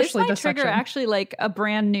 especially this trigger section. Actually like a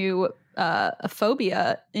brand new a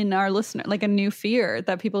phobia in our listener, like a new fear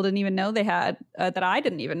that people didn't even know they had, that I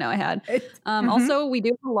didn't even know I had. Also, we do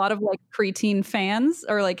have a lot of like preteen fans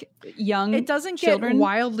or like young. It doesn't children. Get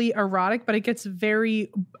wildly erotic, but it gets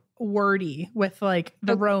very wordy with like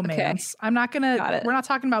the romance. Okay. I'm not gonna. We're not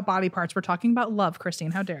talking about body parts. We're talking about love,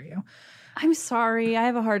 Christine. How dare you? I'm sorry. I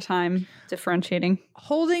have a hard time differentiating.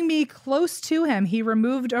 Holding me close to him, he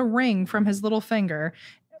removed a ring from his little finger,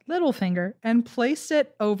 and placed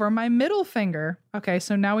it over my middle finger. Okay,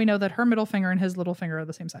 so now we know that her middle finger and his little finger are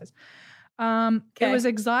the same size. It was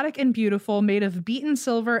exotic and beautiful, made of beaten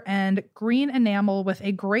silver and green enamel with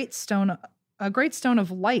a great stone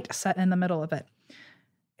of light set in the middle of it.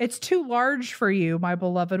 It's too large for you, my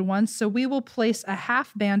beloved one, so we will place a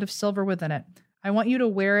half band of silver within it. I want you to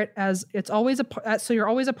wear it as it's always so you're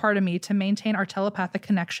always a part of me, to maintain our telepathic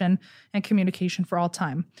connection and communication for all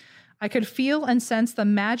time. I could feel and sense the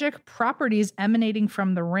magic properties emanating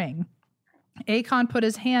from the ring. Akon put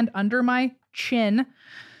his hand under my chin,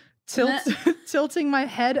 tilting my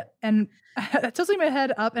head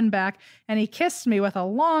up and back, and he kissed me with a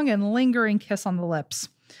long and lingering kiss on the lips.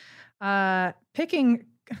 Picking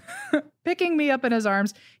me up in his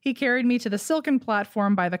arms, he carried me to the silken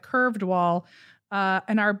platform by the curved wall,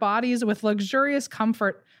 and our bodies with luxurious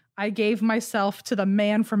comfort, I gave myself to the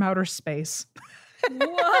man from outer space.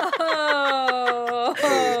 Whoa!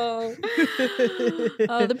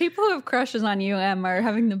 The people who have crushes on you, Em, are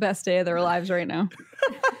having the best day of their lives right now.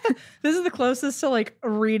 This is the closest to like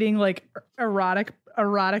reading like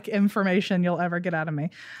erotic information you'll ever get out of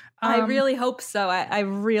me. I really hope so. I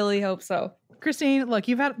really hope so. Christine, look,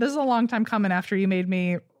 this is a long time coming after you made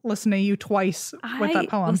me listen to you twice with that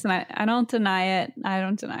poem. Listen, I don't deny it. I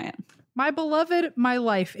don't deny it. My beloved, my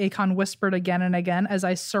life, Akon whispered again and again as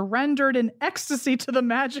I surrendered in ecstasy to the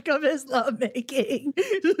magic of his lovemaking.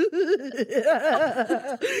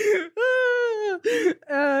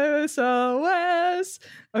 SOS.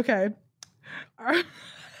 Okay. I'm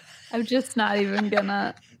not even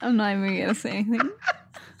gonna say anything.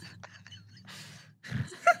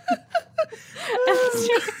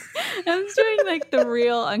 I'm doing like the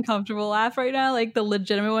real uncomfortable laugh right now, like the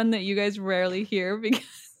legitimate one that you guys rarely hear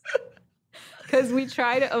because we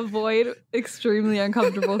try to avoid extremely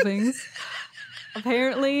uncomfortable things.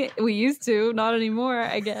 Apparently, we used to, not anymore,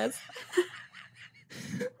 I guess.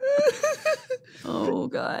 Oh,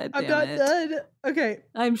 God damn I'm not done. Okay.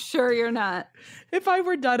 I'm sure you're not. If I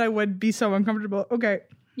were done, I would be so uncomfortable. Okay.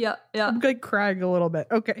 Yeah. I'm like crying a little bit.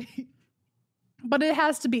 Okay. But it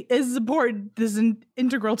has to be. Is important. This is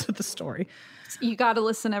integral to the story. You got to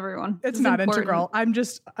listen, everyone. It's not integral. I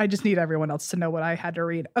just need everyone else to know what I had to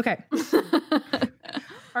read. Okay.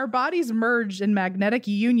 Our bodies merged in magnetic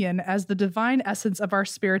union as the divine essence of our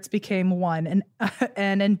spirits became one,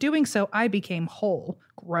 and in doing so, I became whole.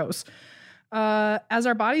 Gross. As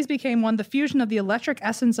our bodies became one, the fusion of the electric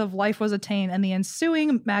essence of life was attained, and the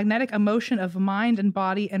ensuing magnetic emotion of mind and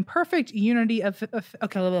body and perfect unity of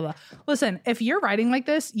okay, blah, blah, blah. Listen, if you're writing like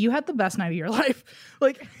this, you had the best night of your life.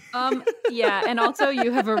 Like, yeah, and also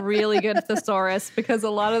you have a really good thesaurus because a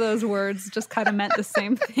lot of those words just kind of meant the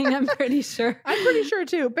same thing. I'm pretty sure. I'm pretty sure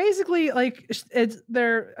too. Basically, like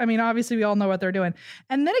obviously we all know what they're doing,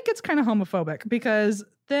 and then it gets kind of homophobic because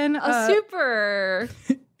then super.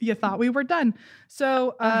 You thought we were done.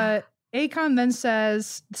 So Akon then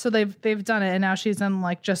says, so they've done it, and now she's in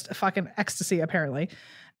like just a fucking ecstasy apparently.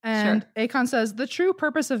 And Akon says, the true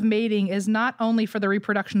purpose of mating is not only for the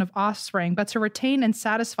reproduction of offspring, but to retain and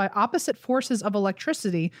satisfy opposite forces of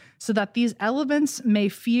electricity so that these elements may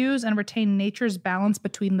fuse and retain nature's balance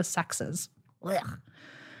between the sexes. Ugh.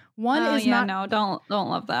 Don't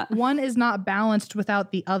love that. One is not balanced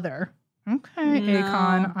without the other. Okay, no.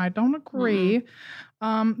 Akon, I don't agree.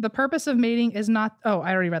 The purpose of mating is not... Oh,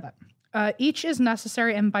 I already read that. Each is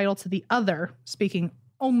necessary and vital to the other, speaking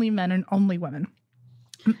only men and only women.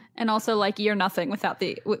 And also, like, you're nothing without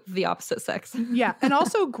the opposite sex. Yeah, and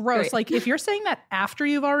also gross. Like, if you're saying that after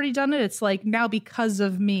you've already done it, it's like, now because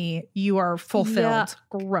of me, you are fulfilled. Yeah.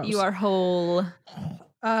 Gross. You are whole.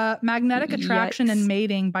 Magnetic attraction and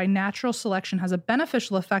mating by natural selection has a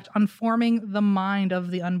beneficial effect on forming the mind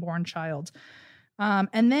of the unborn child.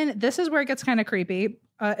 And then this is where it gets kind of creepy.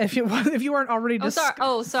 If you weren't already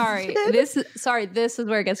sorry. This is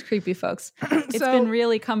where it gets creepy, folks. It's been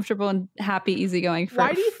really comfortable and happy, easygoing.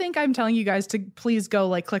 Why do you think I'm telling you guys to please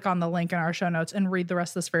go click on the link in our show notes and read the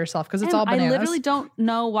rest of this for yourself? Because it's all bananas. I literally don't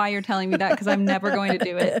know why you're telling me that because I'm never going to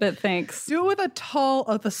do it. But thanks. Do it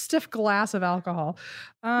with a stiff glass of alcohol.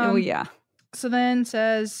 Oh yeah. So then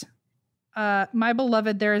says, my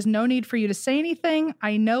beloved, there is no need for you to say anything.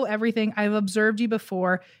 I know everything. I've observed you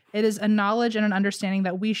before. It is a knowledge and an understanding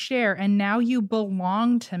that we share, and now you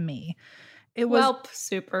belong to me.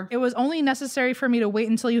 Super. It was only necessary for me to wait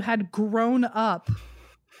until you had grown up.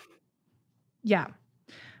 Yeah.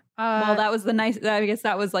 That was I guess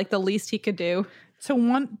that was like the least he could do.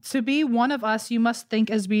 To be one of us, you must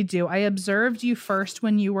think as we do. I observed you first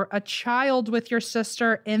when you were a child with your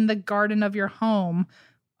sister in the garden of your home,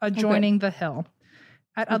 adjoining the hill.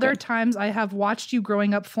 At other times, I have watched you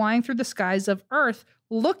growing up, flying through the skies of Earth,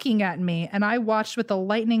 looking at me, and I watched with the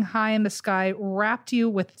lightning high in the sky, wrapped you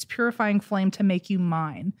with its purifying flame to make you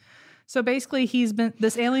mine. So basically,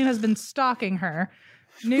 this alien has been stalking her,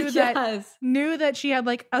 knew that she had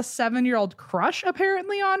like a 7-year-old crush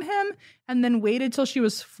apparently on him, and then waited till she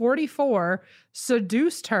was 44,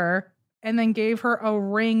 seduced her, and then gave her a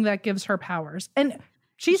ring that gives her powers. And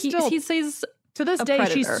he says to this day,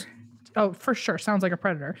 predator. For sure, sounds like a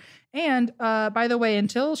predator. And by the way,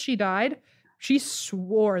 until she died, she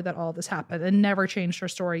swore that all this happened and never changed her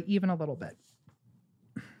story even a little bit.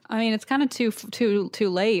 I mean, it's kind of too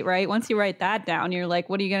late, right? Once you write that down, you're like,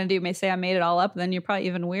 what are you going to do? You may say I made it all up, then you're probably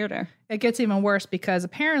even weirder. It gets even worse because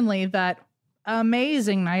apparently that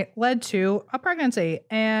amazing night led to a pregnancy.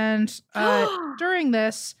 And during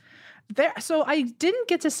this, so I didn't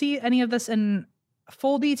get to see any of this in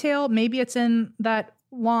full detail. Maybe it's in that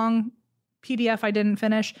long PDF I didn't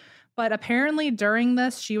finish. But apparently during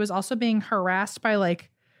this, she was also being harassed by like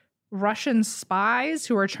Russian spies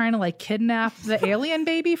who were trying to like kidnap the alien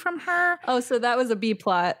baby from her. Oh, so that was a B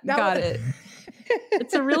plot. Got it.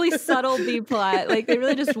 It's a really subtle B plot. Like they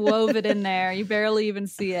really just wove it in there. You barely even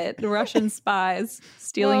see it. The Russian spies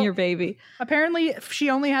stealing your baby. Apparently she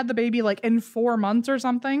only had the baby like in 4 months or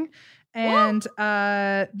something. And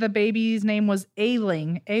the baby's name was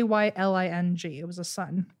Ayling, Ayling. It was a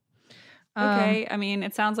son. Okay, I mean,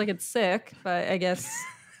 it sounds like it's sick, but I guess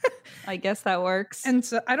that works. And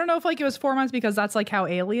so I don't know if like it was 4 months because that's like how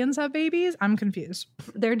aliens have babies. I'm confused.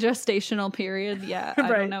 Their gestational period, yeah, I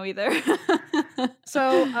don't know either.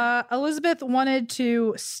 So Elizabeth wanted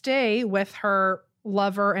to stay with her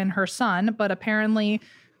lover and her son, but apparently,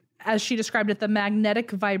 as she described it, the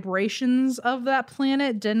magnetic vibrations of that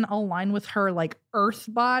planet didn't align with her like Earth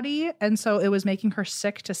body, and so it was making her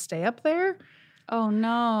sick to stay up there. Oh,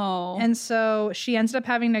 no. And so she ended up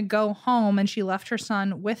having to go home, and she left her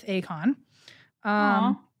son with Akon.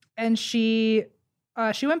 And she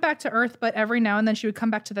went back to Earth, but every now and then she would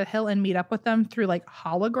come back to the hill and meet up with them through like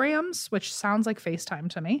holograms, which sounds like FaceTime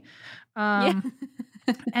to me.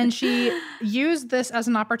 And she used this as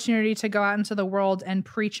an opportunity to go out into the world and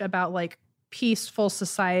preach about like peaceful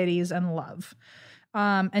societies and love.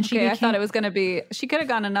 And I thought it was going to be, she could have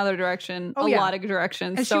gone another direction, lot of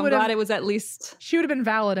directions. And so I'm glad it was at least. She would have been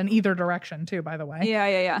valid in either direction too, by the way.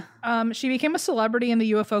 Yeah. She became a celebrity in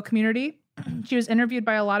the UFO community. She was interviewed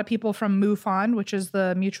by a lot of people from MUFON, which is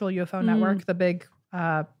the Mutual UFO Network, the big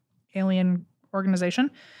alien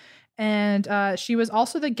organization. And she was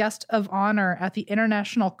also the guest of honor at the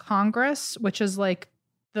International Congress, which is like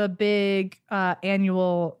the big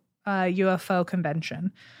annual UFO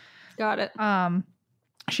convention. Got it.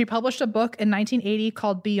 She published a book in 1980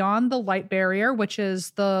 called Beyond the Light Barrier, which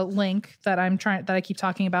is the link that I keep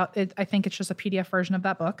talking about. I think it's just a PDF version of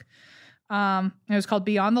that book. It was called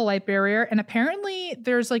Beyond the Light Barrier. And apparently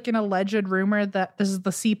there's like an alleged rumor that this is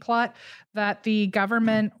the C plot, that the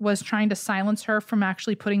government was trying to silence her from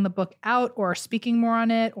actually putting the book out or speaking more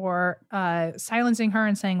on it, or silencing her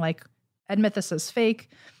and saying like, admit this is fake.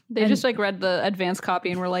 They just like read the advanced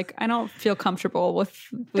copy and were like, I don't feel comfortable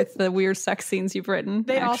with the weird sex scenes you've written.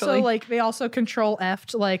 They also control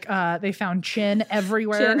F'd, like they found chin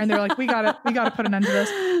everywhere and they're like, we gotta put an end to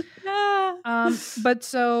this. But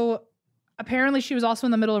so apparently she was also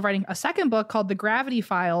in the middle of writing a second book called The Gravity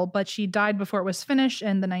File, but she died before it was finished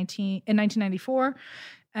in 1994.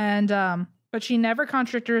 And but she never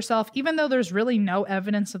contradicted herself, even though there's really no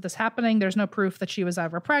evidence of this happening. There's no proof that she was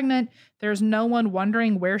ever pregnant. There's no one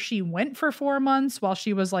wondering where she went for 4 months while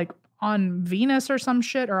she was like on Venus or some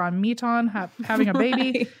shit, or on Meton having a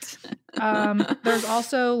baby. There's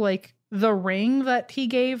also like the ring that he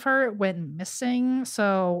gave her went missing,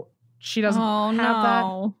 so she doesn't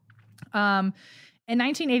have that. In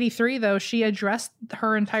 1983, though, she addressed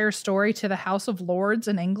her entire story to the House of Lords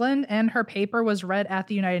in England, and her paper was read at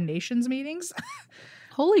the United Nations meetings.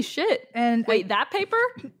 Holy shit. And wait, that paper?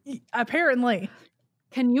 Apparently.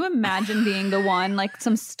 Can you imagine being the one, like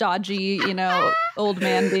some stodgy, old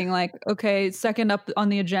man being like, okay, second up on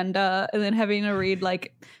the agenda, and then having to read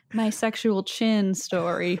like my sexual chin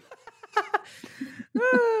story?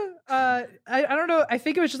 I don't know. I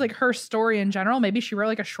think it was just like her story in general. Maybe she wrote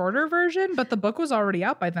like a shorter version, but the book was already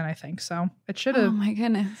out by then, I think. So it should have. Oh my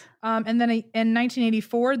goodness. And then in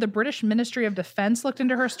 1984, the British Ministry of Defense looked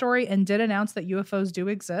into her story and did announce that UFOs do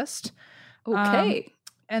exist. Okay.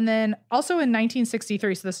 And then also in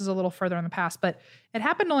 1963, so this is a little further in the past, but it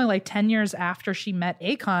happened only like 10 years after she met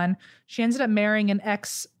Akon. She ended up marrying an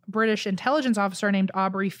ex-British intelligence officer named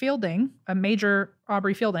Aubrey Fielding, a Major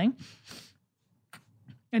Aubrey Fielding.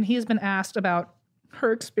 And he has been asked about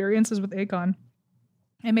her experiences with Akon.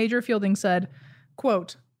 And Major Fielding said,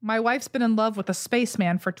 quote, "My wife's been in love with a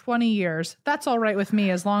spaceman for 20 years. That's all right with me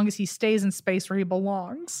as long as he stays in space where he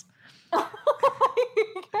belongs." Oh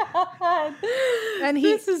my God. And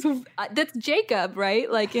that's Jacob,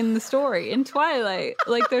 right? Like in the story in Twilight.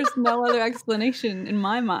 Like there's no other explanation in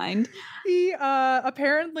my mind. He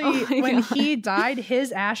apparently when he died,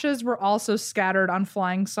 his ashes were also scattered on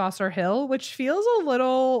Flying Saucer Hill, which feels a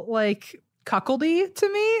little like cuckoldy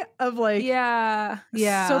to me, of like, yeah.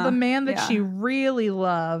 So the man that she really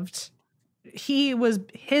loved,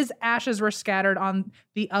 his ashes were scattered on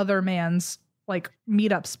the other man's like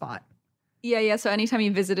meetup spot. Yeah. So anytime he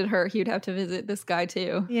visited her, he would have to visit this guy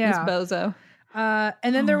too. Yeah. This bozo.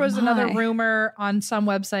 And then there was another rumor on some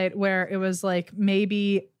website where it was like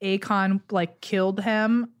maybe Akon like killed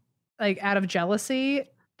him like out of jealousy.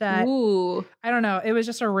 That Ooh. I don't know. It was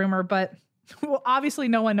just a rumor, but well, obviously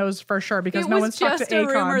no one knows for sure because no one's talked to Akon. It was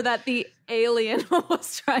just a rumor that the alien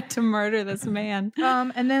was trying to murder this man.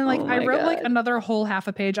 And then like I wrote like another whole half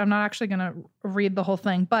a page. I'm not actually gonna read the whole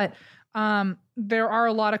thing, but there are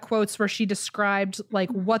a lot of quotes where she described like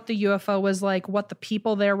what the UFO was like, what the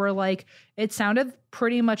people there were like. It sounded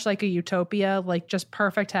pretty much like a utopia, like just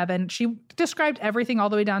perfect heaven. She described everything all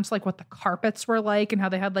the way down to like what the carpets were like and how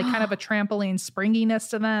they had like kind of a trampoline springiness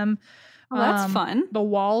to them. Well, that's fun. The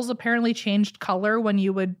walls apparently changed color when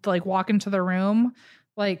you would like walk into the room.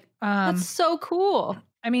 Like that's so cool.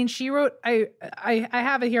 I mean, she wrote I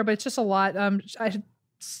have it here, but it's just a lot.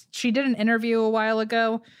 She did an interview a while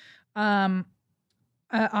ago on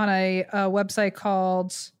a website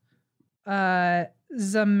called Zamanda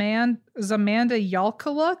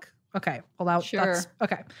Yalkaluk. Okay, well that's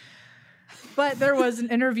okay. But there was an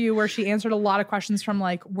interview where she answered a lot of questions from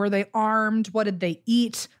like, were they armed? What did they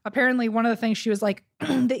eat? Apparently one of the things she was like,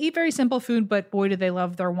 they eat very simple food, but boy, did they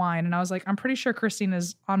love their wine. And I was like, I'm pretty sure Christine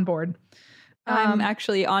is on board. I'm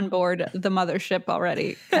actually on board the mothership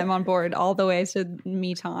already. I'm on board all the way to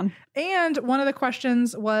Meton. And one of the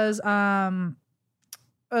questions was,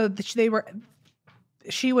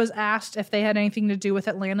 she was asked if they had anything to do with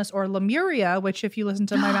Atlantis or Lemuria, which if you listen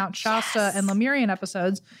to my Mount Shasta and Lemurian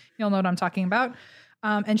episodes, you'll know what I'm talking about.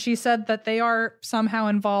 And she said that they are somehow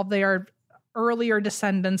involved. They are earlier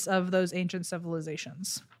descendants of those ancient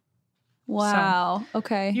civilizations. Wow. So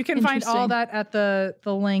okay. You can find all that at the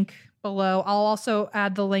link below. I'll also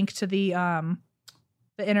add the link to the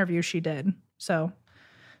interview she did. So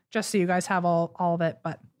just so you guys have all of it.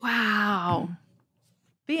 But wow.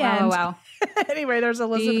 The end. Wow. Anyway, there's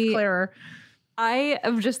Elizabeth Clarer. I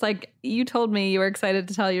am just like, you told me you were excited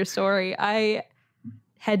to tell your story. I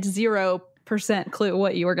had 0% clue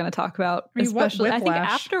what you were going to talk about. I mean, especially, I think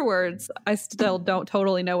afterwards, I still don't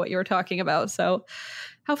totally know what you were talking about. So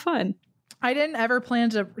how fun. I didn't ever plan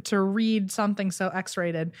to read something so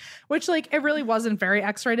X-rated, which like it really wasn't very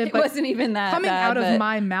X-rated. It wasn't even that coming bad, out of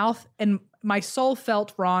my mouth, and my soul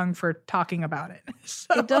felt wrong for talking about it.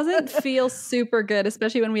 So. It doesn't feel super good,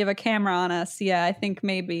 especially when we have a camera on us. Yeah, I think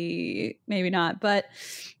maybe not, but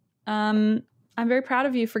I'm very proud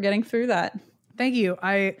of you for getting through that. Thank you.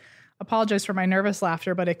 I apologize for my nervous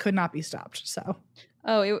laughter, but it could not be stopped. So,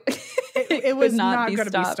 it was not going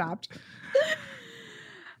to be stopped.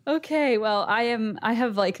 Okay, well, I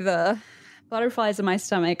have like the butterflies in my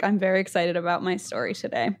stomach. I'm very excited about my story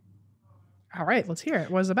today. All right, let's hear it.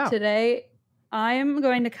 What is it about? Today, I am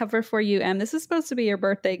going to cover for you, Em. This is supposed to be your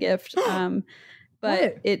birthday gift,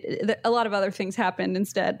 but a lot of other things happened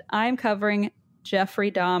instead. I'm covering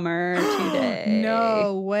Jeffrey Dahmer today.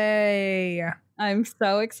 No way. I'm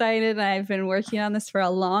so excited. I've been working on this for a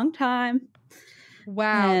long time.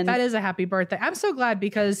 Wow, that is a happy birthday. I'm so glad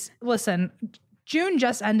because, listen, June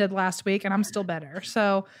just ended last week and I'm still better.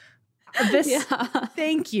 So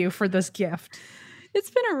thank you for this gift. It's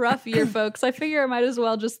been a rough year, folks. I figure I might as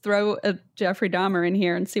well just throw a Jeffrey Dahmer in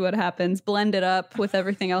here and see what happens. Blend it up with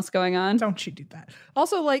everything else going on. Don't you do that.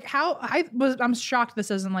 Also, like I'm shocked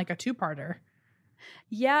this isn't like a two-parter.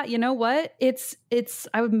 Yeah, you know what?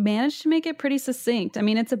 I would manage to make it pretty succinct. I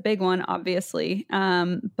mean, it's a big one, obviously.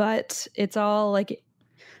 But it's all like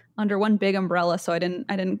under one big umbrella. So I didn't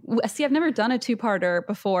see, I've never done a two-parter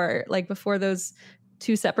before, like before those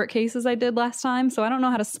two separate cases I did last time. So I don't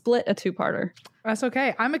know how to split a two-parter. That's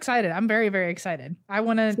okay. I'm excited. I'm very, very excited.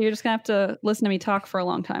 So you're just gonna have to listen to me talk for a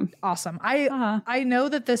long time. Awesome. I know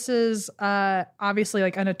that this is obviously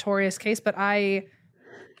like a notorious case, but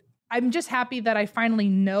I'm just happy that I finally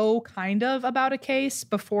know kind of about a case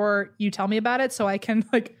before you tell me about it, so I can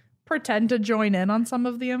like pretend to join in on some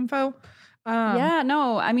of the info. Yeah,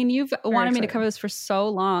 no, I mean, you've wanted me to cover this for so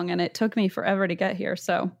long, and it took me forever to get here.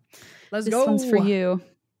 So let's go. This one's for you.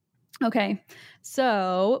 Okay,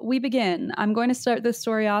 so we begin. I'm going to start this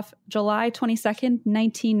story off July 22nd,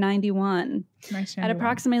 1991. At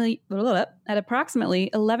approximately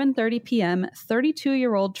 11:30 p.m.,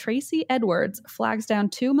 32-year-old Tracy Edwards flags down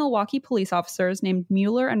two Milwaukee police officers named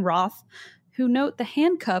Mueller and Roth, who note the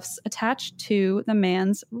handcuffs attached to the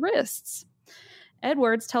man's wrists.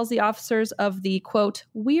 Edwards tells the officers of the, quote,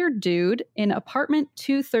 weird dude in apartment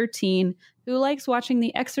 213 who likes watching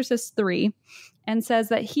The Exorcist 3 and says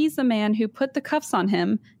that he's the man who put the cuffs on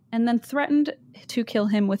him and then threatened to kill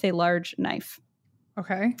him with a large knife.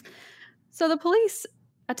 Okay. So the police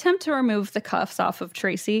attempt to remove the cuffs off of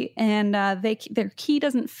Tracy, and their key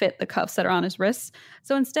doesn't fit the cuffs that are on his wrists.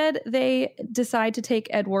 So instead, they decide to take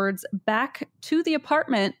Edwards back to the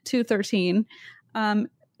apartment 213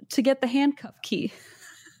 to get the handcuff key.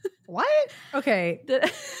 What? Okay.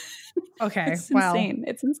 Okay. It's insane.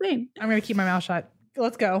 It's insane. I'm going to keep my mouth shut.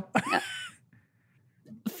 Let's go.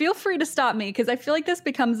 Feel free to stop me because I feel like this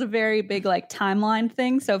becomes a very big like timeline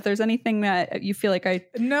thing. So if there's anything that you feel like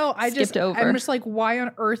skipped over. I'm just like, why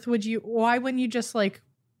on earth wouldn't you just like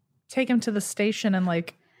take him to the station and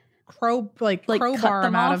like crowbar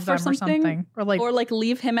him out of them or something? Or like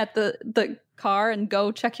leave him at the car and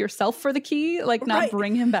go check yourself for the key, like not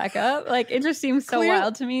bring him back up. Like it just seems so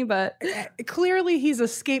wild to me, but clearly he's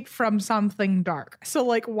escaped from something dark. So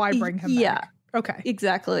like why bring him back? Okay.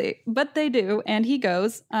 Exactly. But they do, and he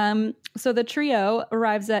goes. So the trio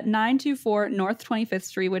arrives at 924 North 25th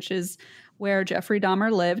Street, which is where Jeffrey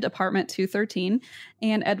Dahmer lived, apartment 213,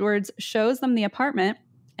 and Edwards shows them the apartment,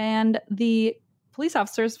 and the police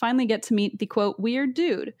officers finally get to meet the, quote, weird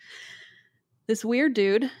dude. This weird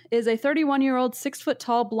dude is a 31-year-old,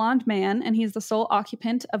 6-foot-tall blonde man, and he's the sole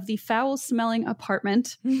occupant of the foul-smelling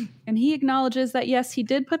apartment. And he acknowledges that, yes, he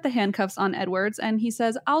did put the handcuffs on Edwards, and he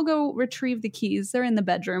says, I'll go retrieve the keys. They're in the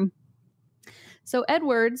bedroom. So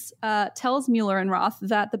Edwards tells Mueller and Roth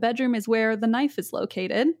that the bedroom is where the knife is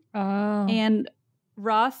located. Oh. And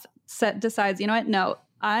Roth decides, you know what, no,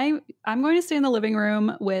 I'm going to stay in the living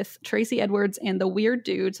room with Tracy Edwards and the weird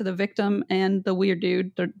dude, so the victim and the weird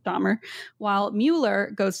dude, Dahmer, while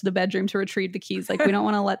Mueller goes to the bedroom to retrieve the keys. Like, we don't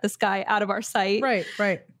want to let this guy out of our sight.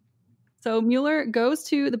 Right. So Mueller goes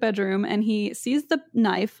to the bedroom and he sees the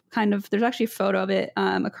knife, there's actually a photo of it,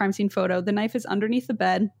 a crime scene photo. The knife is underneath the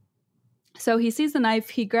bed. So he sees the knife,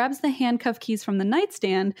 he grabs the handcuff keys from the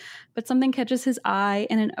nightstand, but something catches his eye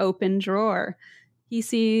in an open drawer. He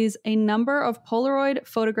sees a number of Polaroid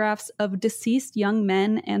photographs of deceased young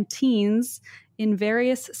men and teens in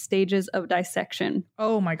various stages of dissection.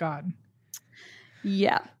 Oh my God.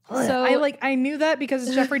 Yeah. So I knew that because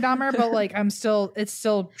it's Jeffrey Dahmer, but like it's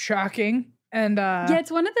still shocking. And yeah,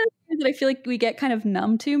 it's one of those that I feel like we get kind of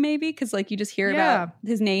numb to, maybe because like you just hear about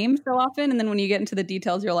his name so often, and then when you get into the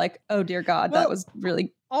details, you're like, oh dear God, that was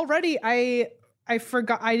really already. I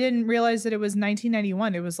forgot. I didn't realize that it was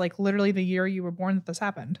 1991. It was like literally the year you were born that this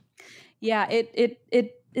happened. Yeah,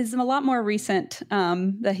 it is a lot more recent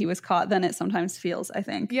that he was caught than it sometimes feels, I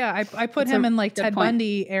think. Yeah, I put him in like Ted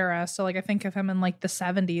Bundy era. So like I think of him in like the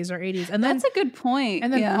 70s or 80s. And then that's a good point.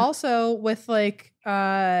 And then also with like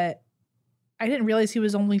I didn't realize he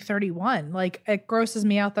was only 31. Like it grosses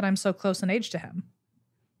me out that I'm so close in age to him.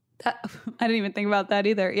 I didn't even think about that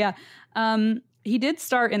either. Yeah. He did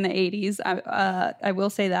start in the 80s. I will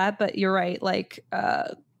say that, but you're right. Like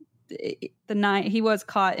he was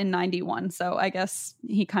caught in 91. So I guess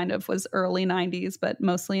he kind of was early 90s, but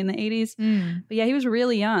mostly in the 80s. But yeah, he was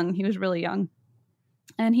really young.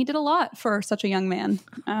 And he did a lot for such a young man.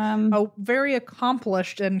 Very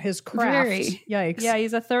accomplished in his craft. Yikes. Yeah,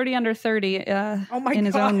 he's a 30 under 30 in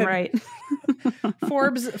his own right.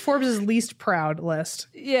 Forbes's least proud list.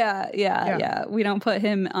 Yeah. We don't put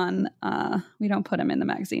him on, we don't put him in the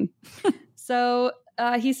magazine. So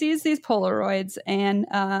he sees these Polaroids and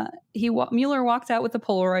Mueller walks out with the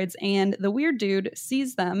Polaroids and the weird dude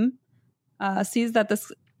sees them, sees that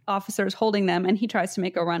this officer is holding them and he tries to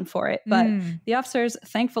make a run for it. But the officers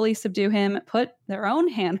thankfully subdue him, put their own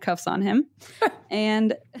handcuffs on him,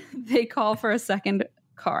 and they call for a second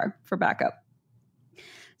car for backup.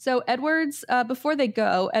 So Edwards, before they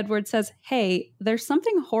go, Edwards says, hey, there's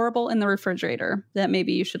something horrible in the refrigerator that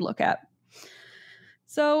maybe you should look at.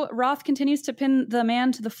 So Roth continues to pin the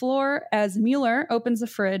man to the floor as Mueller opens the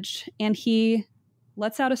fridge and he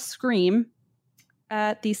lets out a scream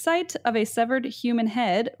at the sight of a severed human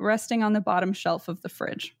head resting on the bottom shelf of the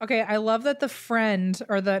fridge. Okay, I love that the friend,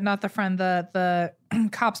 or the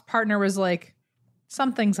cop's partner was like,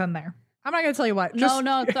 something's in there. I'm not going to tell you what.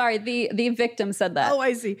 No, sorry. The victim said that. Oh,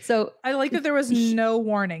 I see. So I like that there was no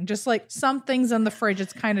warning. Just like something's in the fridge.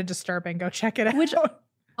 It's kind of disturbing. Go check it out. Which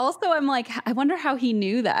also I'm like, I wonder how he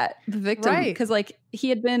knew that, the victim. Right. Because like he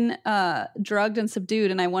had been drugged and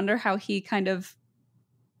subdued, and I wonder how he kind of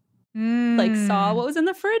like saw what was in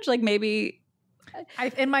the fridge. Like maybe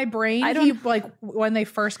in my brain, he like when they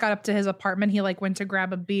first got up to his apartment, he like went to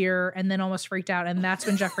grab a beer and then almost freaked out, and that's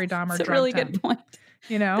when Jeffrey Dahmer drugged him. That's a really good point.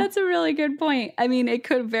 You know, that's a really good point. I mean, it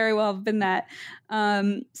could very well have been that.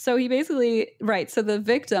 So he basically, right. So the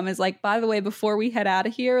victim is like, by the way, before we head out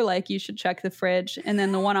of here, like you should check the fridge. And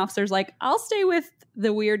then the one officer's like, I'll stay with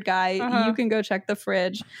the weird guy. You can go check the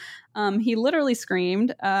fridge. He literally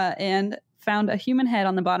screamed and found a human head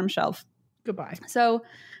on the bottom shelf. Goodbye. So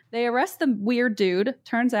they arrest the weird dude.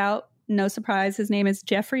 Turns out, no surprise, his name is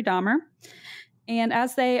Jeffrey Dahmer. And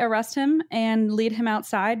as they arrest him and lead him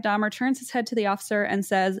outside, Dahmer turns his head to the officer and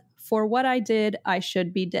says, for what I did, I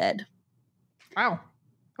should be dead. Wow.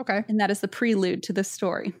 Okay. And that is the prelude to this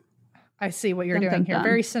story. I see what you're doing here.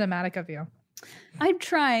 Very cinematic of you. I'm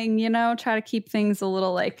trying, try to keep things a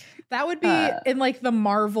little like... That would be in like the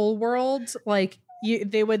Marvel world, like...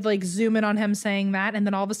 they would like zoom in on him saying that, and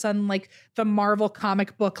then all of a sudden, like the Marvel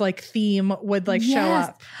comic book like theme would like show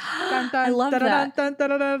up. Dun, dun, I love that. Dun, dun,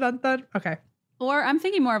 dun, dun, dun, dun. Okay. Or I'm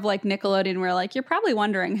thinking more of like Nickelodeon, where like you're probably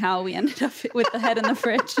wondering how we ended up with the head in the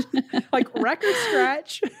fridge, like record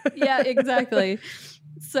scratch. Yeah, exactly.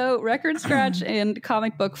 So record scratch and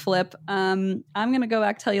comic book flip. I'm going to go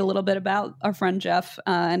back, tell you a little bit about our friend Jeff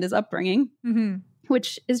and his upbringing.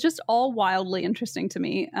 Which is just all wildly interesting to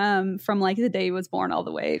me, from like the day he was born all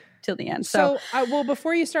the way till the end. So well,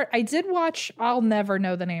 before you start, I did watch, I'll never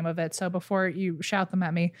know the name of it. So before you shout them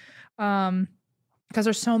at me, because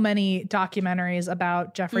there's so many documentaries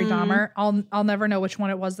about Jeffrey Dahmer, I'll never know which one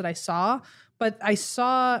it was that I saw, but I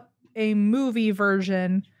saw a movie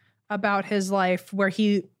version about his life where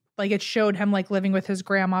he like, it showed him like living with his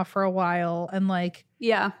grandma for a while. And like,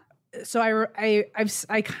 yeah. So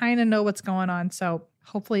I kind of know what's going on. So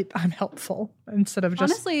hopefully I'm helpful instead of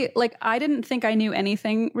just... Honestly, like I didn't think I knew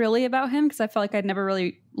anything really about him because I felt like I'd never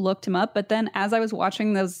really looked him up. But then as I was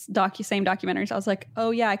watching those same documentaries, I was like,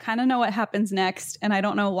 oh yeah, I kind of know what happens next. And I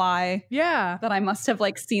don't know why. Yeah. But I must have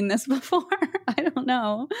like seen this before. I don't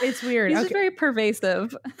know. It's weird. He's just very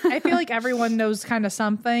pervasive. I feel like everyone knows kind of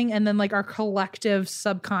something. And then like our collective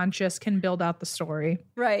subconscious can build out the story.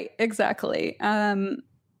 Right. Exactly.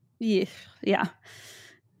 Yeah.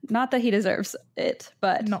 Not that he deserves it,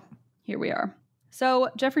 but no. Here we are. So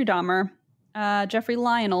Jeffrey Dahmer, Jeffrey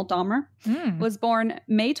Lionel Dahmer, was born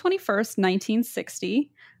May 21st,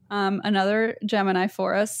 1960. Another Gemini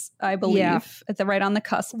for us, I believe, at the right on the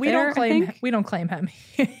cusp. We don't claim him.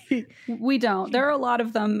 We don't. There are a lot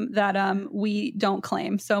of them that we don't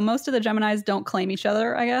claim. So most of the Geminis don't claim each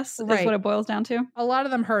other, I guess, is what it boils down to. A lot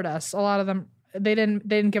of them hurt us. A lot of them, they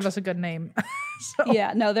didn't give us a good name. So.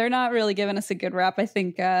 Yeah, no, they're not really giving us a good rap. I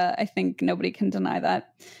think nobody can deny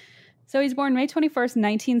that. So he's born May 21st,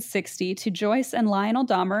 1960 to Joyce and Lionel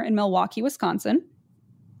Dahmer in Milwaukee, Wisconsin.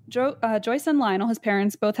 Joyce and Lionel, his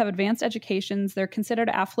parents, both have advanced educations. They're considered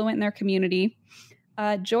affluent in their community.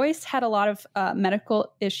 Joyce had a lot of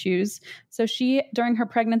medical issues. So she, during her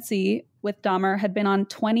pregnancy with Dahmer, had been on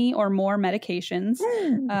 20 or more medications.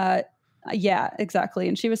 Yeah, exactly.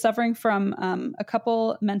 And she was suffering from a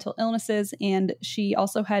couple mental illnesses, and she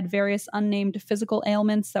also had various unnamed physical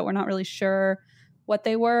ailments that we're not really sure what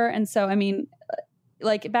they were. And so, I mean,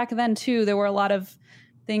 like back then too, there were a lot of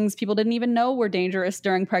things people didn't even know were dangerous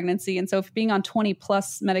during pregnancy. And so if being on 20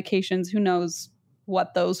 plus medications, who knows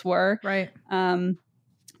what those were. Right.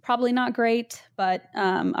 Probably not great, but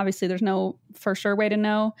obviously there's no for sure way to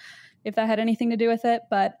know if that had anything to do with it.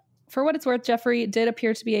 But for what it's worth, Jeffrey did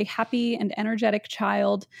appear to be a happy and energetic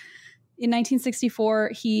child. In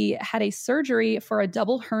 1964, he had a surgery for a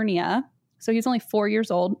double hernia. So he's only 4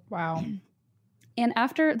 years old. Wow. And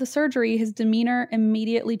after the surgery, his demeanor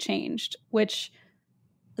immediately changed, which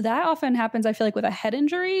that often happens, I feel like, with a head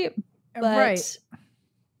injury. But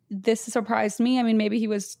this surprised me. I mean, maybe he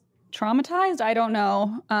was traumatized. I don't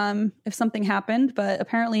know if something happened, but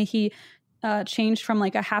apparently he changed from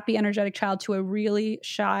like a happy, energetic child to a really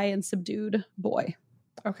shy and subdued boy.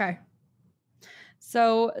 Okay.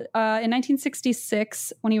 So in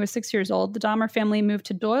 1966, when he was 6 years old, the Dahmer family moved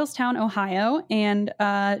to Doylestown, Ohio, and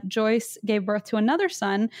Joyce gave birth to another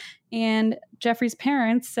son. And Jeffrey's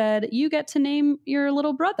parents said, "You get to name your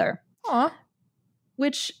little brother." Aww.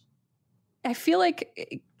 Which I feel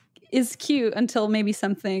like is cute until your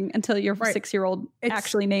 6-year-old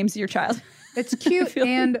actually names your child. It's cute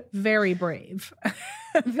and very brave.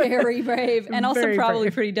 Very brave. And also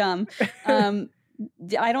probably pretty dumb.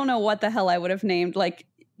 I don't know what the hell I would have named, like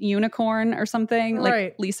Unicorn or something,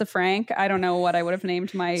 like Lisa Frank. I don't know what I would have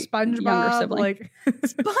named my younger sibling.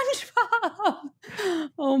 SpongeBob.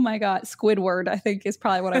 Oh my God. Squidward, I think, is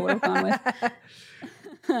probably what I would have gone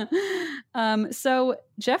with. So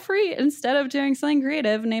Jeffrey, instead of doing something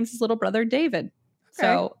creative, names his little brother David. Okay.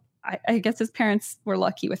 So I guess his parents were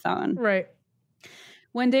lucky with that one. Right.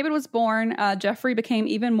 When David was born, Jeffrey became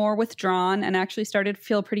even more withdrawn and actually started to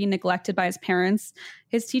feel pretty neglected by his parents.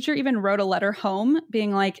 His teacher even wrote a letter home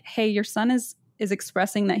being like, "Hey, your son is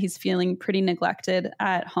expressing that he's feeling pretty neglected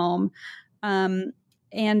at home."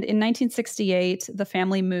 And in 1968, the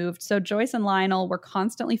family moved. So Joyce and Lionel were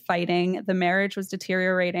constantly fighting. The marriage was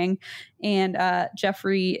deteriorating. And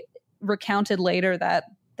Jeffrey recounted later that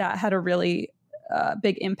had a really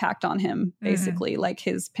big impact on him, basically, like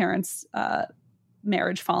his parents'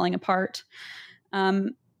 marriage falling apart.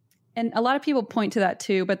 And a lot of people point to that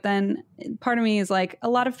too, but then part of me is like, a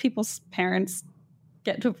lot of people's parents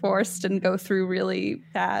get divorced and go through really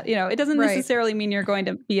bad, it doesn't necessarily mean you're going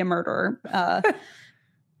to be a murderer.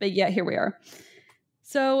 But yeah, here we are.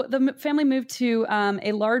 So the family moved to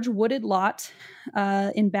a large wooded lot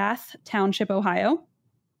in Bath Township, Ohio.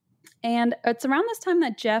 And it's around this time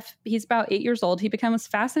that he's about 8 years old. He becomes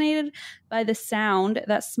fascinated by the sound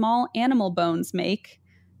that small animal bones make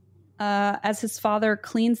as his father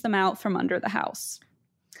cleans them out from under the house.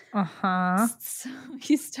 Uh-huh. So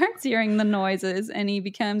he starts hearing the noises, and he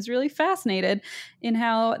becomes really fascinated in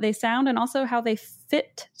how they sound and also how they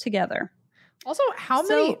fit together. Also, how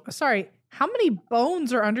many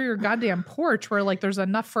bones are under your goddamn porch where like there's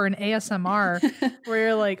enough for an ASMR where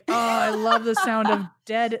you're like, oh, I love the sound of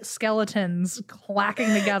dead skeletons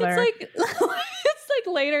clacking together. It's like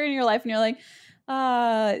later in your life and you're like,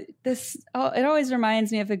 it always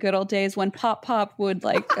reminds me of the good old days when Pop would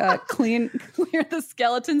like clear the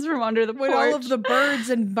skeletons from under the porch. When all of the birds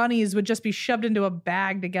and bunnies would just be shoved into a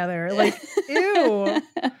bag together. Like, ew.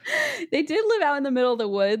 They did live out in the middle of the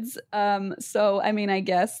woods. So, I mean, I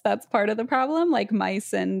guess that's part of the problem, like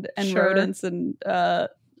mice and rodents and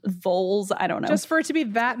voles. I don't know. Just for it to be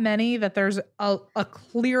that many that there's a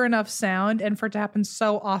clear enough sound and for it to happen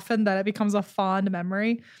so often that it becomes a fond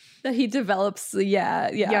memory. That he develops,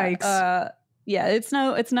 yeah. Yikes. It's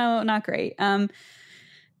not great.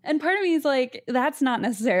 And part of me is like, that's not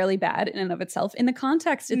necessarily bad in and of itself. In the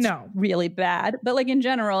context, it's really bad. But like in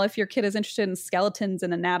general, if your kid is interested in skeletons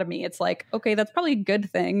and anatomy, it's like, okay, that's probably a good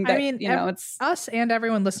thing. That, it's us and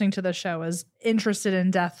everyone listening to the show is interested in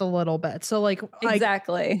death a little bit. So like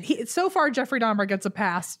exactly. So far, Jeffrey Dahmer gets a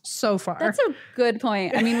pass so far. That's a good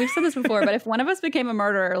point. I mean, we've said this before, but if one of us became a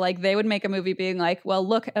murderer, like they would make a movie being like, well,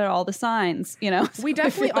 look at all the signs, So we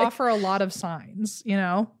definitely offer a lot of signs,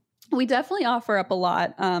 We definitely offer up a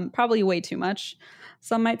lot, probably way too much,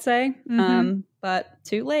 some might say. But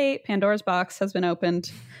too late. Pandora's box has been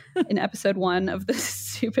opened in episode 1 of this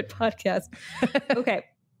stupid podcast. Okay.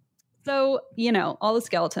 So, all the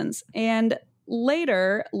skeletons. And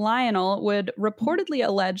later, Lionel would reportedly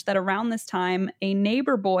allege that around this time, a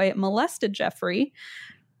neighbor boy molested Jeffrey.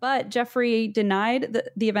 But Jeffrey denied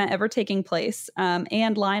the event ever taking place.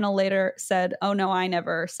 And Lionel later said, oh, no, I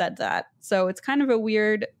never said that. So it's kind of a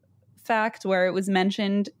weird fact where it was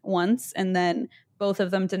mentioned once and then both of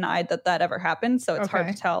them denied that ever happened. So it's hard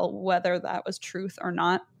to tell whether that was truth or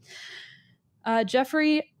not.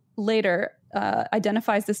 Jeffrey later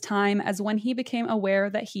identifies this time as when he became aware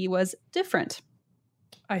that he was different.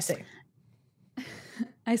 I see.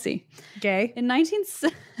 Gay?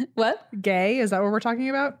 What? Gay? Is that what we're talking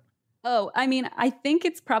about? Oh, I mean, I think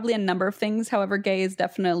it's probably a number of things. However, gay is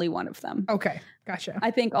definitely one of them. Okay, gotcha. I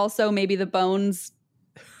think also maybe the bones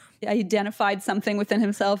identified something within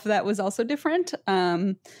himself that was also different.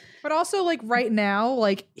 But also like right now,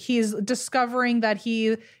 like he's discovering that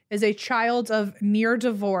he is a child of near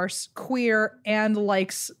divorce, queer, and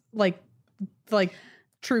likes like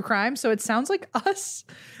true crime. So it sounds like us.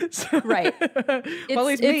 Right. Well, at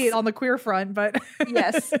least me on the queer front, but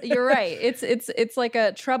yes, you're right. It's like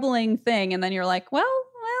a troubling thing. And then you're like, well,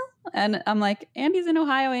 and I'm like, Andy's in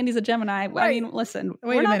Ohio, Andy's a Gemini. Right. I mean, listen,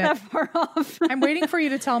 we're not that far off. I'm waiting for you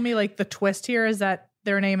to tell me like the twist here is that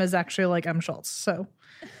their name is actually like M. Schultz. So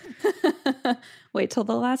wait till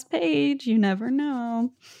the last page. You never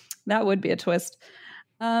know. That would be a twist.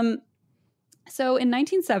 So in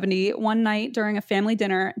 1970, one night during a family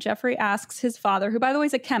dinner, Jeffrey asks his father, who by the way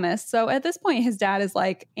is a chemist. So at this point, his dad is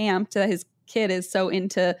like amped that his kid is so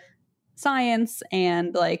into science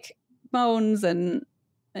and like bones and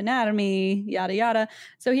anatomy, yada, yada.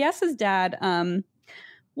 So he asks his dad,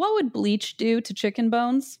 what would bleach do to chicken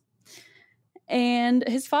bones? And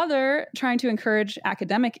his father, trying to encourage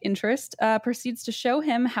academic interest, proceeds to show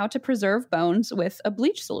him how to preserve bones with a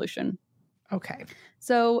bleach solution. Okay.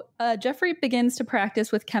 So Jeffrey begins to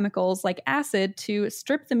practice with chemicals like acid to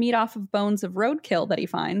strip the meat off of bones of roadkill that he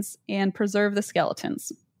finds and preserve the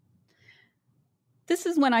skeletons. This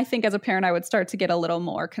is when I think as a parent I would start to get a little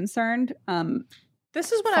more concerned.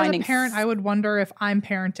 This is when as a parent I would wonder if I'm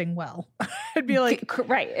parenting well. I'd be like,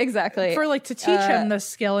 right, exactly. For like to teach him this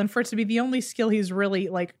skill and for it to be the only skill he's really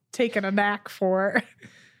like taken a knack for.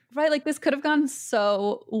 Right, like this could have gone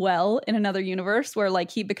so well in another universe where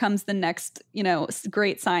like he becomes the next,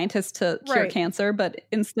 great scientist to cure cancer, but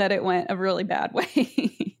instead it went a really bad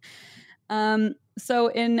way. So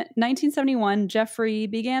in 1971, Jeffrey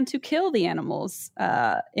began to kill the animals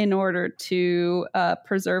in order to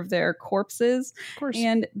preserve their corpses. Of course.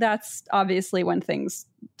 And that's obviously when things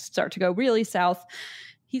start to go really south.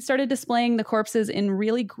 He started displaying the corpses in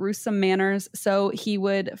really gruesome manners. So he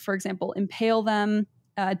would, for example, impale them,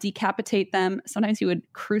 decapitate them. Sometimes he would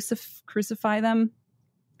crucify them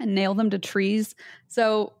and nail them to trees.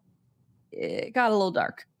 So it got a little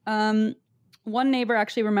dark. One neighbor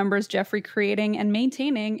actually remembers Jeffrey creating and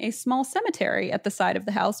maintaining a small cemetery at the side of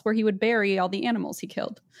the house where he would bury all the animals he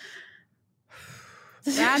killed.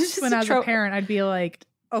 That's when as a parent I'd be like,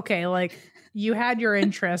 okay, like you had your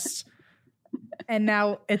interest and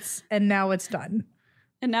now it's done.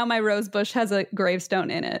 And now my rose bush has a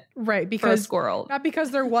gravestone in it. Right. Because for a squirrel. Not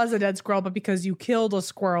because there was a dead squirrel, but because you killed a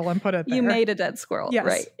squirrel and put it there. You made a dead squirrel. Yes.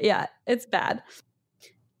 Right. Yeah. It's bad.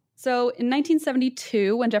 So in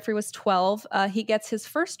 1972, when Jeffrey was 12, he gets his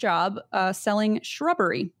first job selling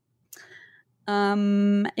shrubbery.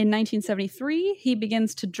 In 1973, he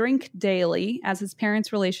begins to drink daily as his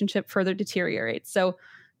parents' relationship further deteriorates. So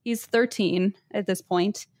he's 13 at this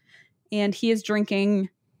point, and he is drinking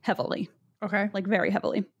heavily. Okay. Like very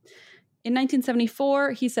heavily. In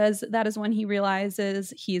 1974, he says that is when he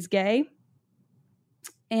realizes he's gay.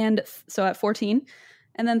 And so at 14.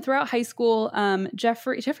 And then throughout high school,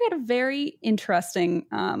 Jeffrey had a very interesting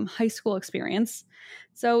high school experience.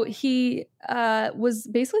 So he was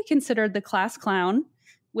basically considered the class clown,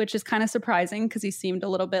 which is kind of surprising because he seemed a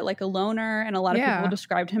little bit like a loner, and a lot of people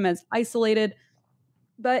described him as isolated.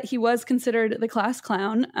 But he was considered the class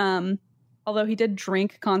clown, although he did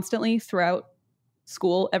drink constantly throughout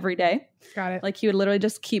school every day. Got it. Like he would literally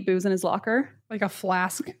just keep booze in his locker. Like a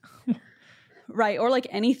flask. Right. Or like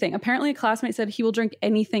anything. Apparently a classmate said he will drink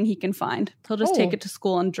anything he can find. He'll just take it to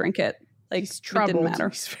school and drink it. Like he's troubled. It didn't matter.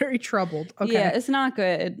 He's very troubled. Okay. Yeah, it's not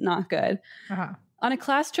good. Not good. Uh-huh. On a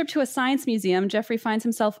class trip to a science museum, Jeffrey finds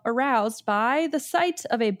himself aroused by the sight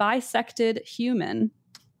of a bisected human.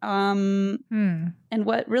 And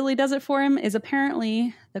what really does it for him is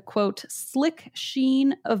apparently the, quote, slick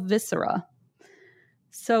sheen of viscera.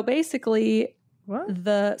 So basically,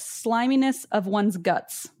 the sliminess of one's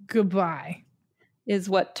guts. Goodbye. Is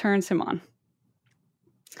what turns him on.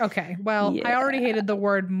 Okay. Well, I already hated the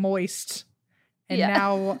word moist.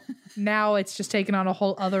 And now it's just taken on a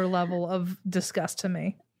whole other level of disgust to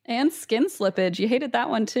me. And skin slippage. You hated that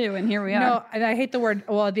one too. And here we are. No, and I hate the word.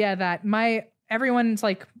 Well, yeah, that. Everyone's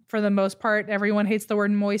like, for the most part, everyone hates the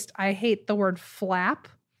word moist. I hate the word flap.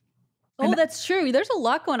 Oh, that's true. There's a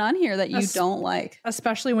lot going on here that you don't like.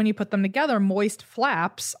 Especially when you put them together. Moist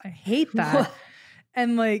flaps. I hate that.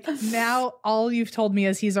 And like now all you've told me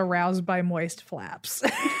is he's aroused by moist flaps.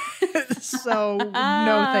 So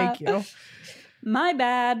no, thank you. My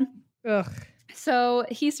bad. Ugh. So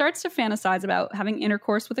he starts to fantasize about having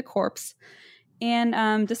intercourse with a corpse.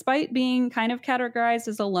 And despite being kind of categorized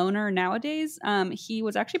as a loner nowadays, he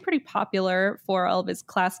was actually pretty popular for all of his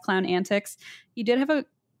class clown antics. He did have a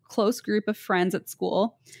close group of friends at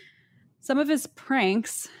school. Some of his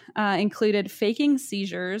pranks included faking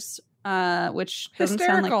seizures, which doesn't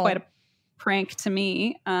sound like quite a prank to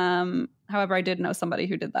me. However, I did know somebody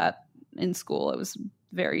who did that in school. It was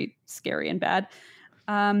very scary and bad.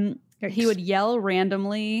 He would yell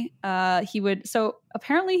randomly. So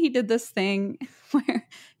apparently he did this thing where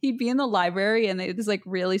he'd be in the library and this like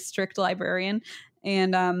really strict librarian.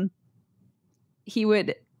 And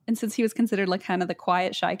since he was considered like kind of the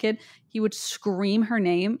quiet, shy kid, he would scream her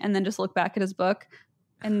name and then just look back at his book.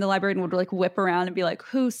 And the librarian would like whip around and be like,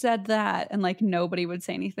 who said that? And like nobody would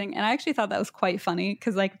say anything. And I actually thought that was quite funny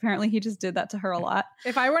because like apparently he just did that to her a lot.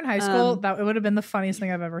 If I were in high school, that would have been the funniest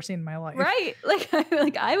thing I've ever seen in my life. Right.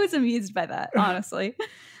 Like I was amused by that, honestly.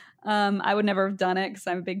 I would never have done it because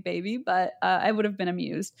I'm a big baby, but I would have been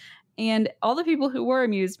amused. And all the people who were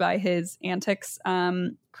amused by his antics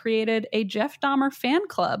created a Jeff Dahmer fan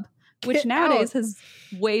club, which nowadays has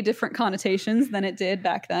way different connotations than it did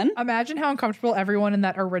back then. Imagine how uncomfortable everyone in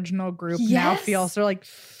that original group now feels. They're like,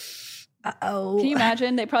 uh-oh. Can you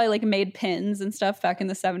imagine? They probably like made pins and stuff back in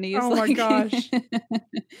the 70s. Oh my gosh.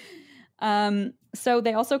 So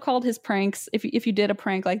they also called his pranks, if you did a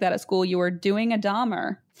prank like that at school, you were doing a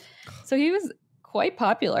Dahmer. So he was quite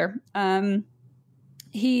popular.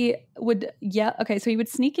 He would, so he would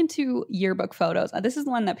sneak into yearbook photos. This is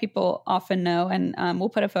one that people often know, and we'll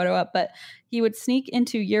put a photo up, but he would sneak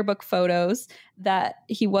into yearbook photos that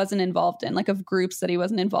he wasn't involved in, like of groups that he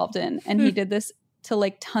wasn't involved in. And he did this to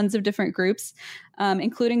like tons of different groups,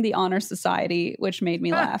 including the Honor Society, which made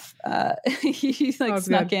me laugh. He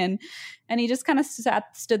snuck in and he just kind of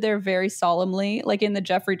stood there very solemnly, like in the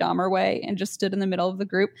Jeffrey Dahmer way, and just stood in the middle of the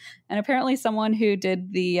group. And apparently someone who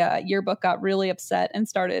did the yearbook got really upset and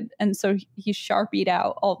so he Sharpied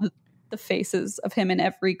out all the faces of him in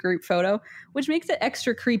every group photo, which makes it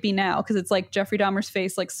extra creepy now because it's like Jeffrey Dahmer's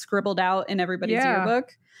face like scribbled out in everybody's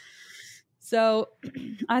yearbook. So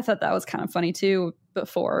I thought that was kind of funny too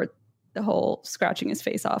before the whole scratching his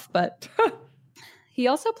face off. But he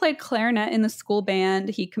also played clarinet in the school band.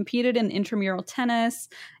 He competed in intramural tennis.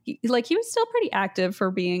 He was still pretty active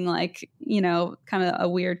for being like, kind of a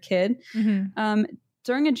weird kid. Mm-hmm.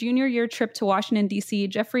 During a junior year trip to Washington, D.C.,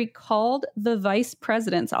 Jeffrey called the vice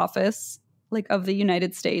president's office of the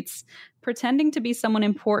United States, pretending to be someone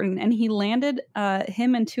important. And he landed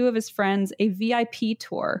him and two of his friends a VIP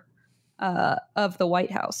tour of the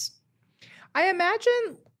White House. I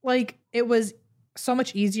imagine it was so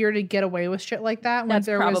much easier to get away with shit like that when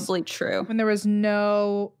probably true. When there was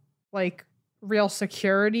no real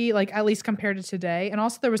security, at least compared to today. And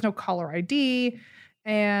also there was no caller ID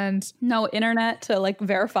and no internet to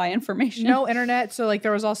verify information. No internet. So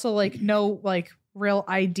there was also no real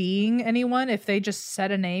IDing anyone. If they just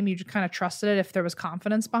said a name, you just kind of trusted it if there was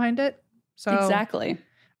confidence behind it. So exactly.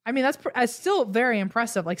 I mean, that's still very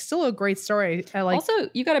impressive. Still a great story. Also,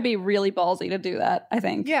 you got to be really ballsy to do that, I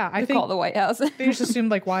think. Yeah, I think call the White House. They just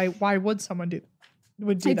assumed why would someone do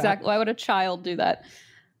that? Exactly. Why would a child do that?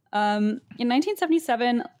 In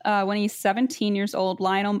 1977, when he's 17 years old,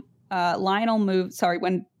 when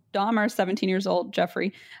Dahmer, 17 years old,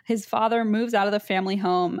 Jeffrey, his father moves out of the family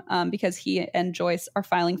home because he and Joyce are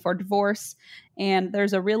filing for divorce. And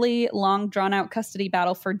there's a really long, drawn-out custody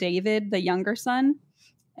battle for David, the younger son.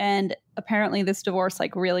 And apparently this divorce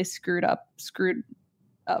really screwed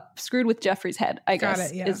screwed with Jeffrey's head, I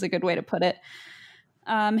guess is a good way to put it.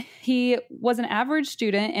 He was an average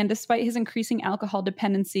student, and despite his increasing alcohol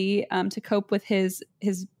dependency to cope with his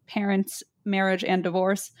parents' marriage and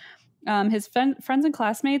divorce, his friends and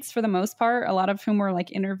classmates, for the most part, a lot of whom were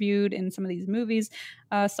like interviewed in some of these movies,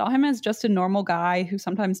 saw him as just a normal guy who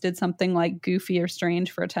sometimes did something like goofy or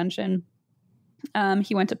strange for attention.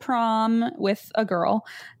 He went to prom with a girl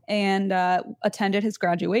and attended his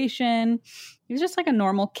graduation. He was just like a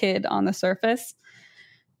normal kid on the surface,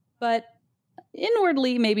 but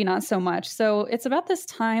inwardly, maybe not so much. So it's about this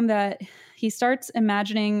time that he starts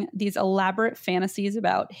imagining these elaborate fantasies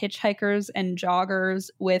about hitchhikers and joggers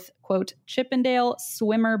with, quote, Chippendale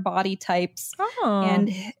swimmer body types. Oh. And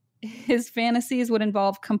his fantasies would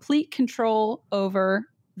involve complete control over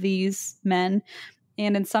these men,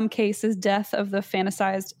 and in some cases, death of the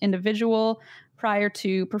fantasized individual prior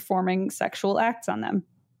to performing sexual acts on them.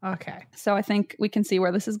 Okay. So I think we can see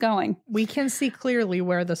where this is going. We can see clearly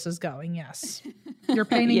where this is going, yes. You're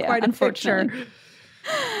painting quite a picture.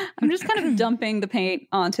 I'm just kind of dumping the paint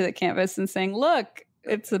onto the canvas and saying, look,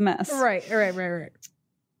 it's a mess. Right.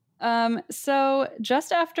 So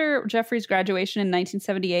just after Jeffrey's graduation in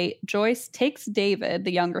 1978, Joyce takes David,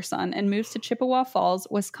 the younger son, and moves to Chippewa Falls,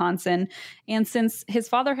 Wisconsin. And since his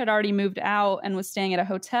father had already moved out and was staying at a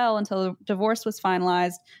hotel until the divorce was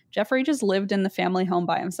finalized, Jeffrey just lived in the family home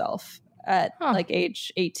by himself at like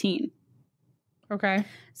age 18. Okay.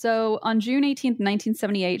 So on June 18th,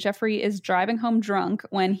 1978, Jeffrey is driving home drunk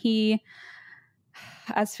when he,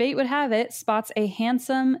 as fate would have it, spots a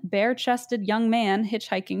handsome, bare-chested young man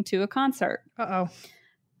hitchhiking to a concert. Uh-oh.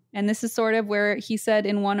 And this is sort of where he said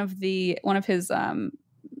in one of his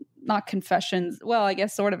not confessions, well, I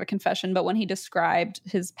guess sort of a confession, but when he described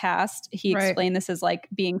his past, he explained this as like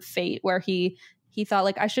being fate, where he thought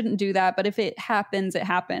like, I shouldn't do that, but if it happens, it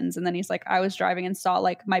happens. And then he's like, I was driving and saw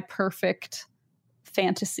like my perfect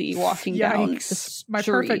fantasy walking down the street. My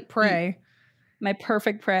perfect prey. My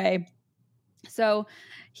perfect prey. So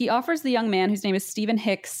he offers the young man, whose name is Stephen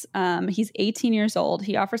Hicks, he's 18 years old.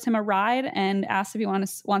 He offers him a ride and asks if he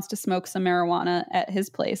wants to smoke some marijuana at his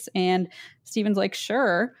place. And Stephen's like,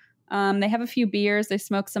 sure. They have a few beers, they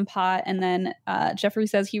smoke some pot. And then Jeffrey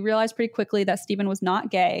says he realized pretty quickly that Stephen was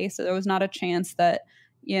not gay. So there was not a chance that,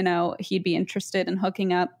 he'd be interested in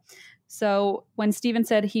hooking up. So when Stephen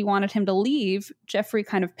said he wanted him to leave, Jeffrey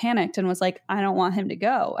kind of panicked and was like, I don't want him to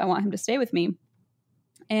go. I want him to stay with me.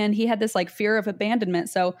 And he had this like fear of abandonment.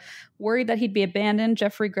 So worried that he'd be abandoned,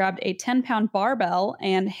 Jeffrey grabbed a 10-pound barbell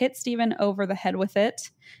and hit Stephen over the head with it,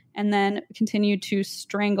 and then continued to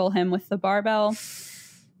strangle him with the barbell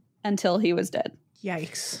until he was dead.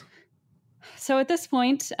 Yikes. So at this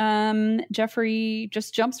point, Jeffrey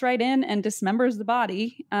just jumps right in and dismembers the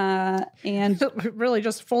body. And really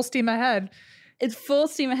just full steam ahead. It's full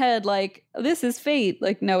steam ahead. Like, this is fate.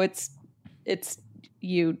 Like, no, it's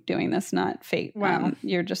you doing this, not fate. Wow.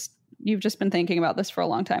 You've just been thinking about this for a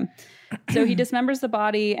long time. So he dismembers the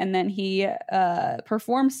body, and then he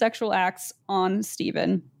performs sexual acts on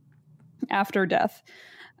Stephen after death.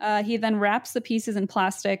 He then wraps the pieces in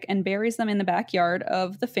plastic and buries them in the backyard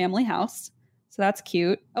of the family house. So that's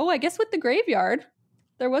cute. Oh, I guess with the graveyard,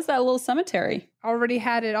 there was that little cemetery. Already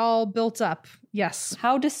had it all built up. Yes.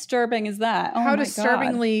 How disturbing is that? Oh, how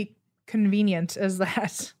disturbingly convenient is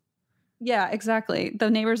that? Yeah, exactly. The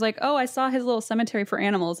neighbor's like, oh, I saw his little cemetery for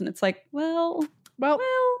animals. And it's like, well,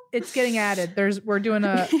 it's getting added.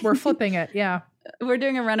 We're flipping it. Yeah. We're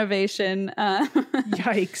doing a renovation.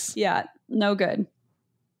 Yikes. Yeah, no good.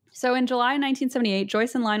 So in July 1978,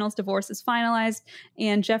 Joyce and Lionel's divorce is finalized,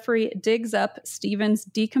 and Jeffrey digs up Stephen's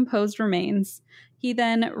decomposed remains. He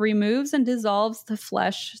then removes and dissolves the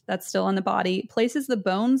flesh that's still in the body, places the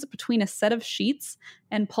bones between a set of sheets,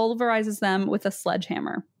 and pulverizes them with a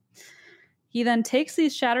sledgehammer. He then takes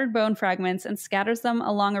these shattered bone fragments and scatters them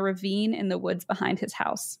along a ravine in the woods behind his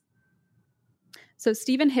house. So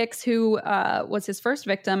Stephen Hicks, who was his first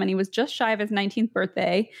victim, and he was just shy of his 19th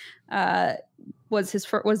birthday,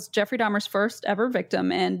 was Jeffrey Dahmer's first ever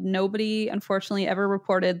victim, and nobody, unfortunately, ever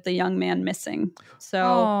reported the young man missing.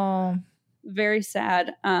 So very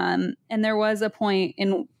sad. And there was a point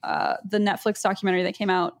in the Netflix documentary that came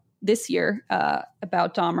out this year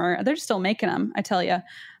about Dahmer. They're still making them, I tell you.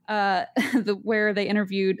 Where they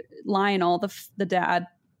interviewed Lionel, the dad,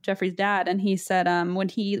 Jeffrey's dad, and he said when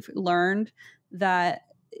he learned that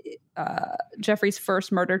Jeffrey's first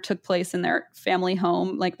murder took place in their family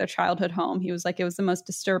home, like their childhood home, he was like, it was the most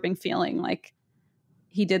disturbing feeling. Like,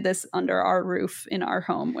 he did this under our roof in our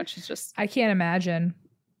home, which is just, I can't imagine.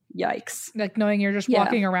 Yikes. Like knowing you're just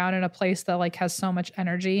walking around in a place that like has so much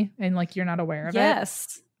energy and like you're not aware of it.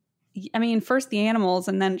 Yes. I mean, first the animals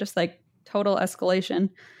and then just like total escalation.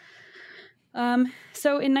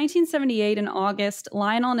 So in 1978, in August,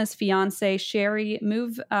 Lionel and his fiancee, Sherry,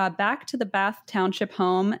 move back to the Bath Township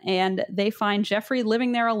home, and they find Jeffrey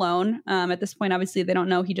living there alone. At this point, obviously, they don't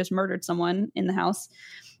know he just murdered someone in the house.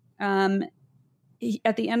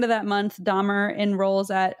 At the end of that month, Dahmer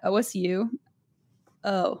enrolls at OSU,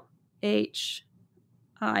 OHIO,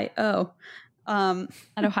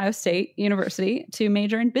 at Ohio State University to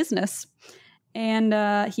major in business.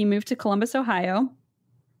 And he moved to Columbus, Ohio.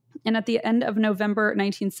 And at the end of November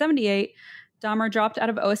 1978, Dahmer dropped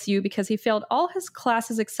out of OSU because he failed all his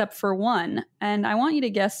classes except for one. And I want you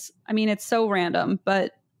to guess, I mean, it's so random,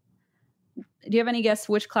 but do you have any guess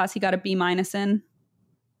which class he got a B- in?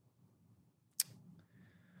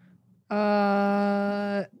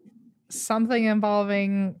 Something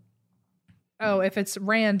involving, if it's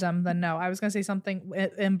random, then no. I was going to say something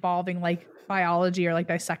involving like biology or like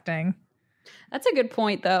dissecting. That's a good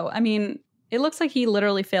point, though. I mean, it looks like he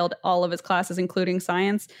literally failed all of his classes, including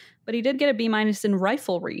science, but he did get a B- in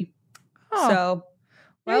riflery. Oh. So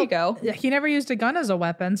there you go. He never used a gun as a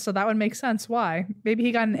weapon, so that would make sense. Why? Maybe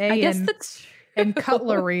he got an A in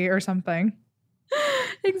cutlery or something.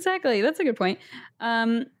 Exactly. That's a good point.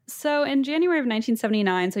 So in January of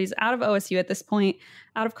 1979, so he's out of OSU at this point,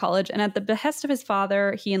 out of college, and at the behest of his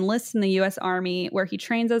father, he enlists in the U.S. Army, where he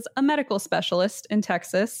trains as a medical specialist in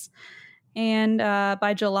Texas. And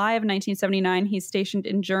by July of 1979, he's stationed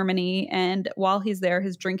in Germany. And while he's there,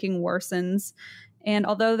 his drinking worsens. And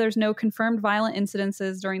although there's no confirmed violent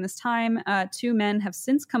incidences during this time, 2 men have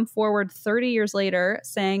since come forward 30 years later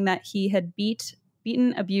saying that he had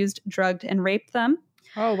beaten, abused, drugged, and raped them.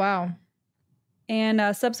 Oh, wow.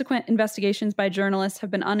 And subsequent investigations by journalists have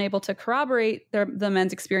been unable to corroborate the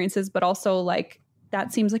men's experiences, but also like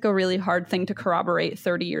that seems like a really hard thing to corroborate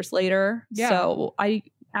 30 years later. Yeah. So I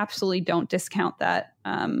absolutely don't discount that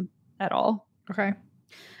at all. Okay.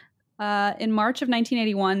 In March of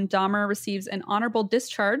 1981, Dahmer receives an honorable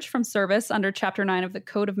discharge from service under Chapter 9 of the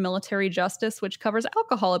Code of Military Justice, which covers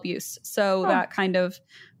alcohol abuse. So that kind of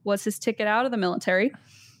was his ticket out of the military.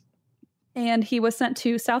 And he was sent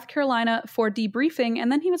to South Carolina for debriefing, and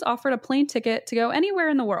then he was offered a plane ticket to go anywhere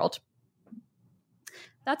in the world.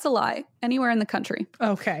 That's a lie. Anywhere in the country.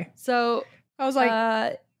 Okay. So I was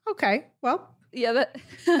like, okay, well. Yeah,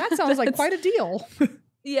 that sounds like quite a deal.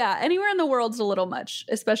 Yeah, anywhere in the world's a little much,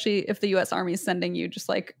 especially if the U.S. Army is sending you just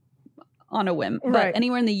like on a whim. Right. But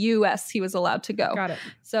anywhere in the U.S., he was allowed to go. Got it.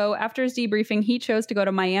 So after his debriefing, he chose to go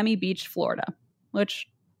to Miami Beach, Florida, which,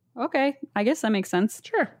 okay, I guess that makes sense.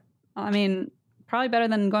 Sure. I mean, probably better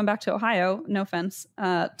than going back to Ohio. No offense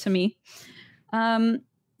to me.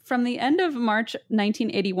 From the end of March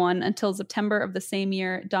 1981 until September of the same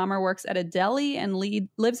year, Dahmer works at a deli and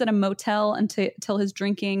lives at a motel until his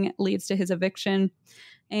drinking leads to his eviction.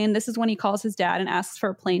 And this is when he calls his dad and asks for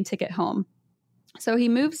a plane ticket home. So he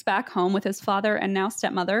moves back home with his father and now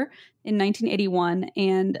stepmother in 1981.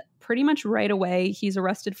 And pretty much right away, he's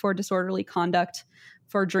arrested for disorderly conduct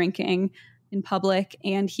for drinking in public.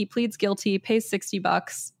 And he pleads guilty, pays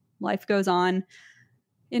 $60. Life goes on.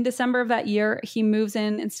 In December of that year, he moves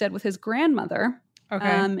in instead with his grandmother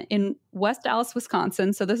in West Allis,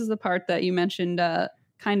 Wisconsin. So this is the part that you mentioned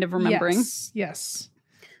kind of remembering. Yes.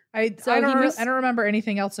 I don't remember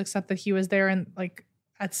anything else except that he was there and like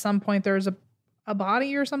at some point there was a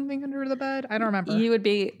body or something under the bed. I don't remember. You would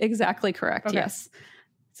be exactly correct. Okay. Yes.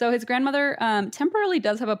 So his grandmother temporarily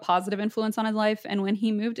does have a positive influence on his life. And when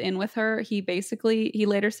he moved in with her, he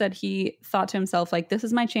later said he thought to himself, like, this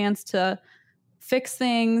is my chance to fix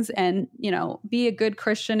things and, be a good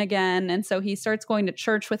Christian again. And so he starts going to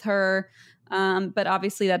church with her. But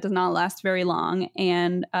obviously that does not last very long.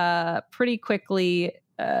 And pretty quickly,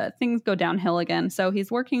 things go downhill again. So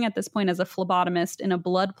he's working at this point as a phlebotomist in a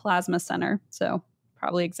blood plasma center. So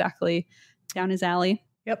probably exactly down his alley.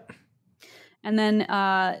 Yep. And then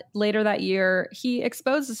later that year, he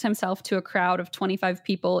exposes himself to a crowd of 25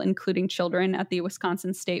 people, including children, at the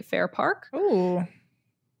Wisconsin State Fair Park. Ooh.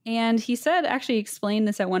 And he explained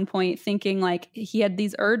this at one point, thinking like he had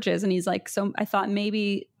these urges. And he's like, so I thought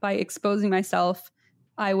maybe by exposing myself,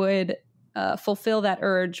 I would fulfill that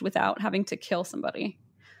urge without having to kill somebody.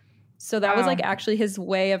 So that was like actually his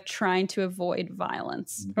way of trying to avoid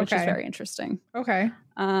violence, which is very interesting. Okay.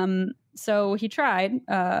 So he tried,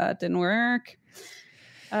 didn't work.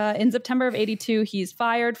 In September of 82, he's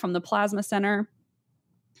fired from the plasma center.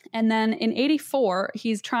 And then in 84,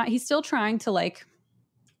 he's still trying to like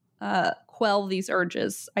quell these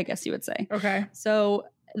urges, I guess you would say. Okay. So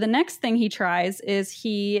the next thing he tries is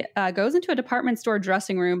he goes into a department store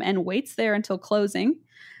dressing room and waits there until closing.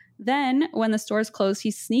 Then, when the store's closed,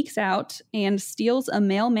 he sneaks out and steals a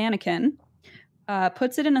male mannequin,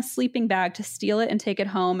 puts it in a sleeping bag to steal it and take it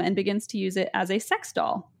home, and begins to use it as a sex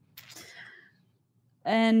doll.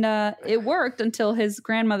 And it worked until his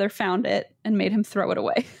grandmother found it and made him throw it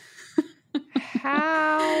away.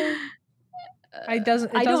 How? It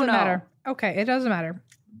doesn't matter. Okay, it doesn't matter.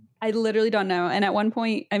 I literally don't know. And at one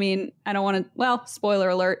point, I mean, I don't want to, well, spoiler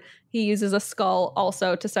alert, he uses a skull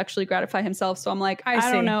also to sexually gratify himself. So I'm like,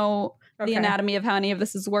 I don't know the anatomy of how any of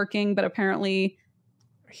this is working, but apparently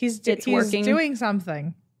he's working. Doing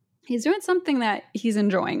something. He's doing something that he's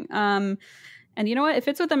enjoying. And you know what? If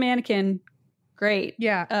it's with a mannequin, great.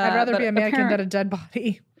 Yeah, I'd rather be a mannequin than a dead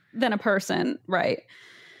body. Than a person, right.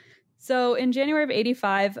 So in January of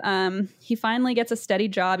 85, he finally gets a steady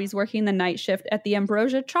job. He's working the night shift at the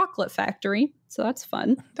Ambrosia Chocolate Factory. So that's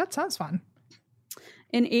fun. That sounds fun.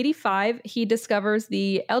 In 85, he discovers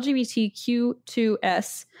the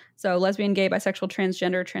LGBTQ2S, so lesbian, gay, bisexual,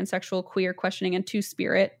 transgender, transsexual, queer, questioning, and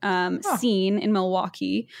two-spirit scene in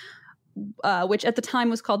Milwaukee, which at the time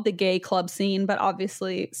was called the gay club scene, but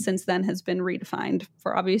obviously since then has been redefined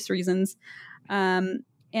for obvious reasons.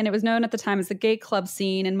 And it was known at the time as the gay club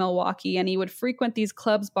scene in Milwaukee. And he would frequent these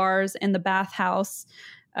clubs, bars, and the bathhouse.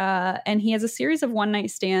 And he has a series of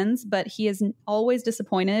one-night stands, but he is always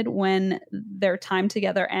disappointed when their time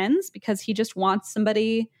together ends because he just wants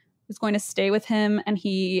somebody who's going to stay with him. And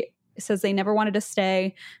he says they never wanted to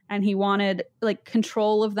stay. And he wanted like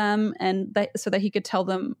control of them and so that he could tell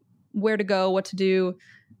them where to go, what to do,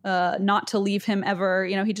 not to leave him ever.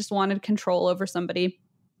 You know, he just wanted control over somebody.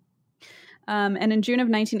 And in June of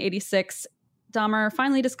 1986, Dahmer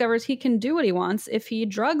finally discovers he can do what he wants if he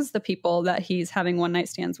drugs the people that he's having one-night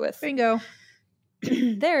stands with. Bingo.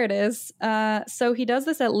 There it is. So he does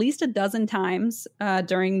this at least a dozen times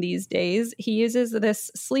during these days. He uses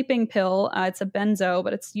this sleeping pill. It's a benzo,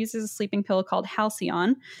 but it uses a sleeping pill called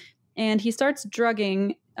Halcyon. And he starts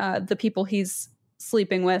drugging the people he's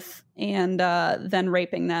sleeping with and then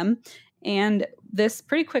raping them. And this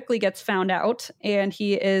pretty quickly gets found out, and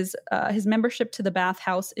he is his membership to the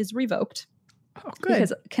bathhouse is revoked. Oh, good.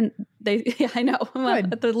 Because yeah, I know.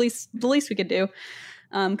 Good. The least we could do,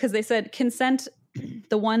 because they said consent.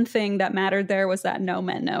 The one thing that mattered there was that no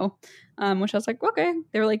meant no, which I was like, okay.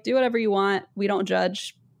 They were like, do whatever you want. We don't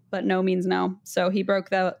judge, but no means no. So he broke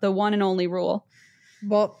the one and only rule.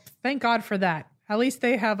 Well, thank God for that. At least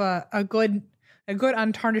they have a good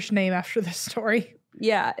untarnished name after this story.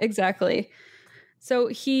 Yeah, exactly. So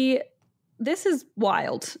this is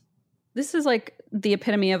wild. This is like the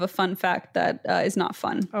epitome of a fun fact that is not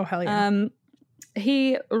fun. Oh, hell yeah.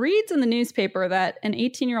 He reads in the newspaper that an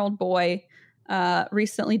 18-year-old boy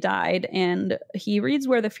recently died, and he reads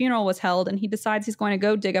where the funeral was held, and he decides he's going to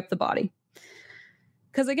go dig up the body.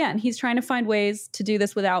 Because again, he's trying to find ways to do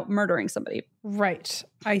this without murdering somebody. Right.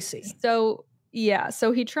 I see. So yeah,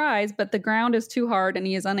 so he tries, but the ground is too hard and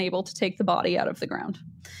he is unable to take the body out of the ground,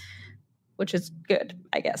 which is good,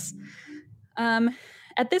 I guess.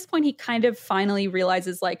 At this point, he kind of finally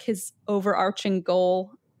realizes like his overarching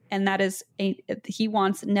goal, and that is he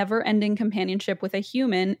wants never-ending companionship with a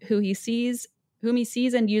human whom he sees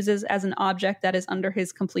and uses as an object that is under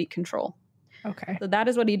his complete control. Okay. So that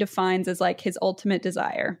is what he defines as like his ultimate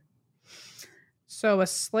desire. So a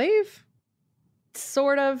slave?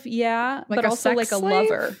 Sort of, yeah. Like but also like a slave?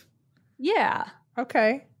 lover. Yeah.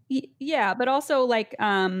 Okay. Yeah, but also like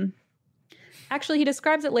actually he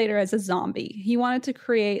describes it later as a zombie. He wanted to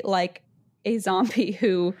create like a zombie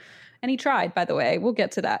who, and he tried, by the way, we'll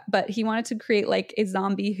get to that, but he wanted to create like a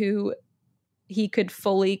zombie who he could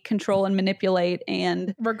fully control and manipulate,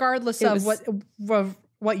 and regardless of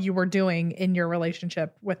what you were doing in your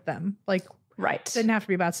relationship with them. Like, right. Didn't have to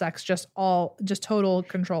be about sex, just total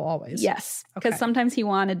control always. Yes. Because sometimes he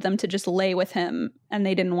wanted them to just lay with him and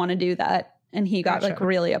they didn't want to do that. And he got like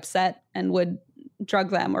really upset and would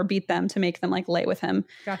drug them or beat them to make them like lay with him.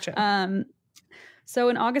 Gotcha. So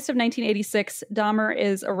in August of 1986, Dahmer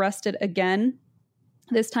is arrested again,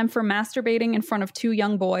 this time for masturbating in front of two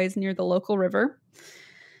young boys near the local river.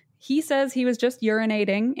 He says he was just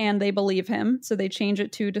urinating and they believe him. So they change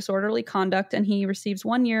it to disorderly conduct, and he receives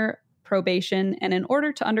 1 year probation and an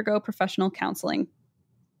order to undergo professional counseling.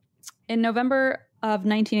 In November of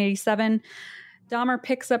 1987, Dahmer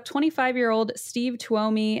picks up 25-year-old Steve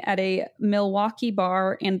Tuomi at a Milwaukee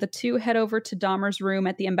bar, and the two head over to Dahmer's room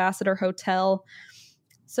at the Ambassador Hotel.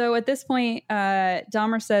 So at this point,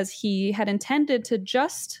 Dahmer says he had intended to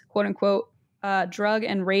just, quote unquote, drug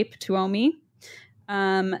and rape Tuomi,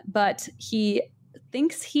 but he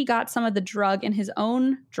thinks he got some of the drug in his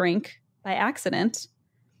own drink by accident.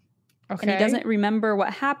 Okay. And he doesn't remember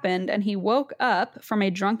what happened. And he woke up from a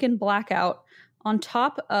drunken blackout on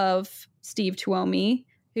top of Steve Tuomi,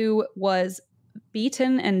 who was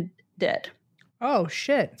beaten and dead. Oh,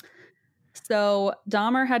 shit. So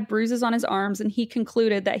Dahmer had bruises on his arms, and he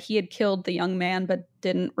concluded that he had killed the young man, but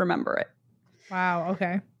didn't remember it. Wow.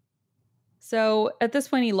 Okay. So at this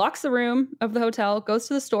point, he locks the room of the hotel, goes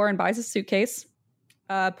to the store and buys a suitcase,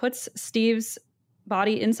 puts Steve's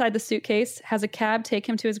body inside the suitcase, has a cab take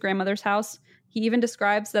him to his grandmother's house. He even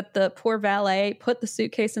describes that the poor valet put the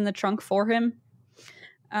suitcase in the trunk for him.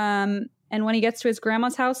 And when he gets to his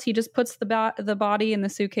grandma's house, he just puts the body in the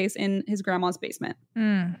suitcase in his grandma's basement.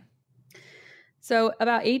 So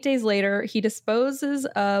about 8 days later, he disposes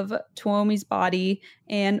of Tuomi's body.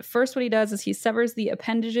 And first what he does is he severs the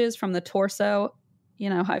appendages from the torso. You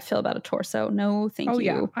know how I feel about a torso. No, thank you. Oh,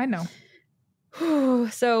 yeah, I know.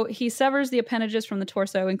 So he severs the appendages from the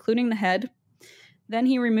torso, including the head. Then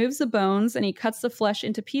he removes the bones and he cuts the flesh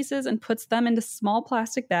into pieces and puts them into small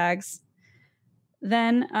plastic bags.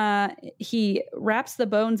 Then he wraps the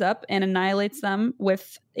bones up and annihilates them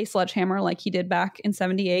with a sledgehammer like he did back in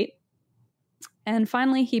 1978. And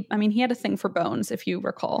finally, he had a thing for bones, if you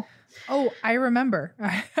recall. Oh, I remember.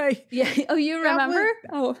 Yeah. Oh, you remember?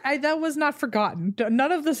 That was not forgotten.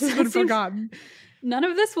 None of this has been forgotten. None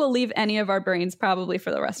of this will leave any of our brains probably for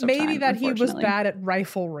the rest of time. Maybe that he was bad at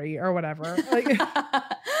riflery or whatever.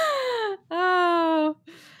 Oh.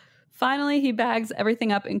 Finally, he bags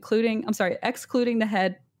everything up, excluding the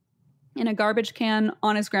head, in a garbage can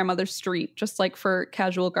on his grandmother's street, just like for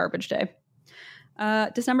casual garbage day.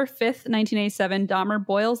 December 5th, 1987, Dahmer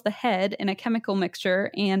boils the head in a chemical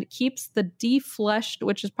mixture and keeps the defleshed,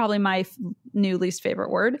 which is probably my new least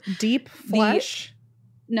favorite word. Deep flesh?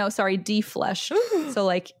 Defleshed.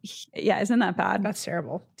 So isn't that bad? That's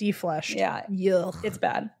terrible. Defleshed. Yeah. Yuck. It's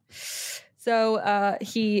bad. So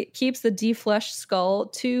he keeps the defleshed skull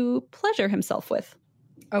to pleasure himself with.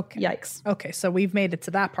 Okay. Yikes. Okay, so we've made it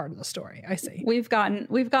to that part of the story. I see. We've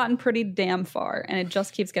gotten pretty damn far, and it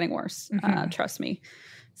just keeps getting worse. Trust me.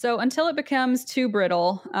 So until it becomes too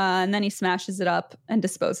brittle, and then he smashes it up and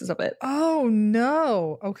disposes of it. Oh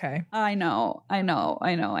no. Okay. I know.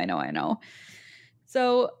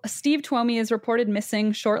 So Steve Tuomi is reported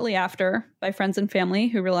missing shortly after by friends and family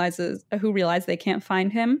who realize they can't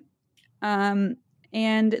find him. And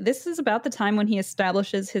this is about the time when he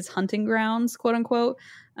establishes his hunting grounds, quote unquote,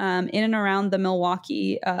 in and around the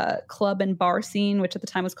Milwaukee club and bar scene, which at the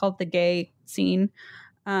time was called the gay scene.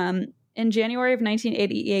 In January of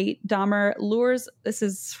 1988, Dahmer lures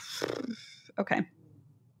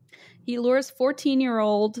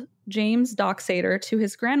 14-year-old James Docksader to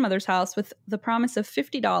his grandmother's house with the promise of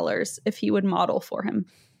 $50 if he would model for him.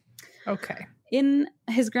 Okay. In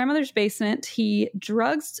his grandmother's basement, he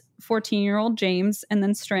drugs 14-year-old James and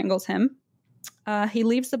then strangles him. He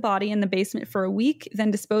leaves the body in the basement for a week,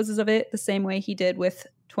 then disposes of it the same way he did with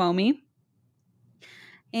Tuomi.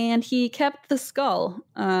 And he kept the skull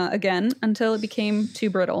again until it became too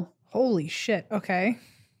brittle. Holy shit. Okay.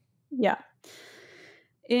 Yeah.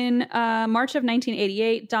 In March of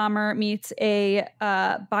 1988, Dahmer meets a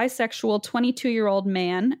bisexual 22-year-old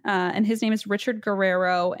man, and his name is Richard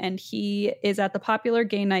Guerrero, and he is at the popular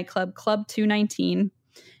gay nightclub Club 219,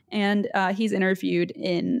 and he's interviewed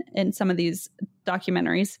in some of these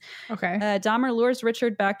documentaries. Okay. Dahmer lures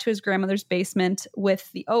Richard back to his grandmother's basement with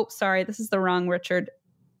this is the wrong Richard.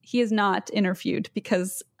 He is not interviewed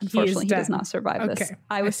because, unfortunately, he does not survive this.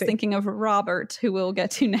 I was thinking of Robert, who we'll get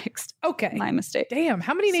to next. Okay. My mistake. Damn,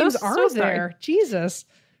 how many names are there? Sorry. Jesus.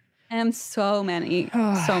 And so many.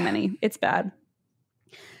 So many. It's bad.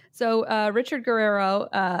 So Richard Guerrero,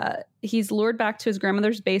 he's lured back to his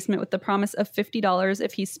grandmother's basement with the promise of $50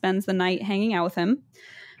 if he spends the night hanging out with him.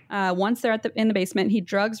 Once they're in the basement, he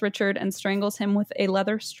drugs Richard and strangles him with a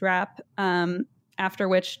leather strap, after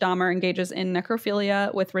which Dahmer engages in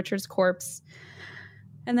necrophilia with Richard's corpse.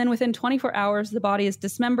 And then within 24 hours, the body is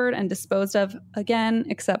dismembered and disposed of again,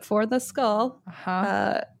 except for the skull,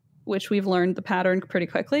 which we've learned the pattern pretty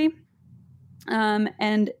quickly.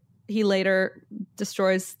 And he later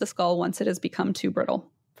destroys the skull once it has become too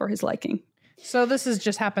brittle for his liking. So this has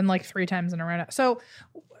just happened like 3 times in a row now. So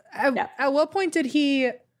at what point did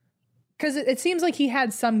he... Because it seems like he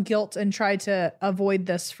had some guilt and tried to avoid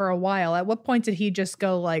this for a while. At what point did he just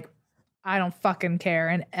go like, I don't fucking care?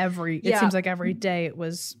 And it seems like every day it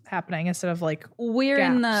was happening instead of like we're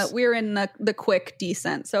in the quick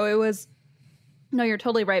descent. So it was, no, you're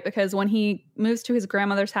totally right, because when he moves to his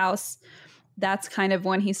grandmother's house, that's kind of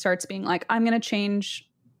when he starts being like, I'm going to change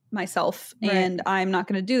myself and I'm not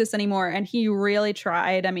going to do this anymore. And he really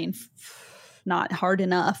tried. I mean, not hard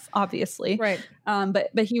enough, obviously. Right.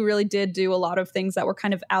 But he really did do a lot of things that were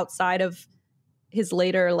kind of outside of his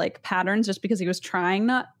later like patterns, just because he was trying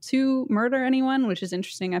not to murder anyone, which is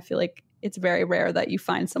interesting. I feel like it's very rare that you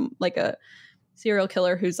find some like a serial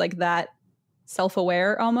killer who's like that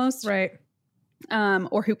self-aware almost. Right.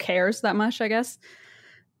 Or who cares that much, I guess.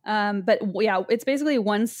 But yeah, it's basically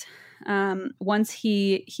once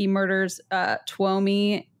he murders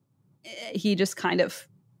Tuomi, he just kind of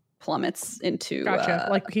plummets into gotcha.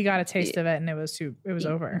 Like he got a taste of it and it was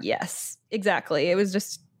over. Yes, exactly. It was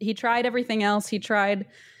just, he tried everything else. He tried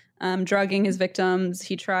drugging his victims.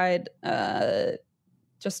 He tried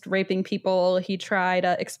just raping people. He tried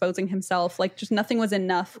exposing himself. Like just nothing was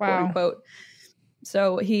enough, quote unquote.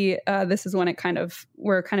 So this is when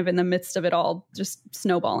we're kind of in the midst of it all, just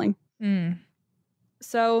snowballing.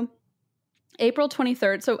 So April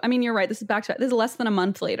 23rd. So, I mean, you're right. This is less than a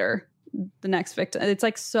month later, the next victim. It's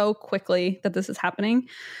like so quickly that this is happening.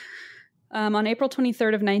 On April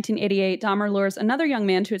 23rd of 1988, Dahmer lures another young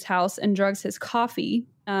man to his house and drugs his coffee.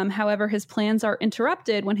 However, his plans are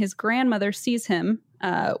interrupted when his grandmother sees him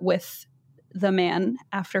with the man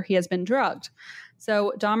after he has been drugged.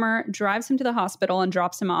 So Dahmer drives him to the hospital and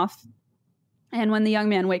drops him off. And when the young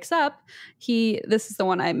man wakes up, this is the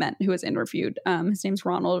one I meant who was interviewed. His name's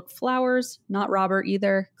Ronald Flowers, not Robert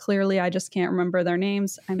either. Clearly, I just can't remember their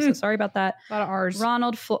names. I'm so sorry about that. A lot of R's.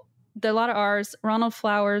 A lot of R's. Ronald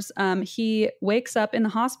Flowers, he wakes up in the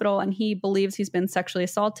hospital and he believes he's been sexually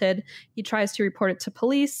assaulted. He tries to report it to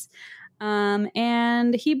police.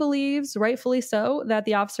 And he believes, rightfully so, that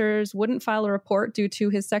the officers wouldn't file a report due to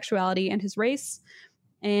his sexuality and his race.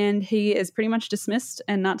 And he is pretty much dismissed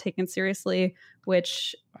and not taken seriously,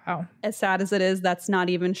 which, as sad as it is, that's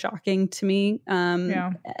not even shocking to me.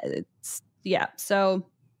 So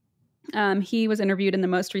he was interviewed in the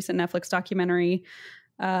most recent Netflix documentary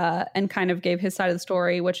and kind of gave his side of the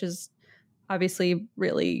story, which is obviously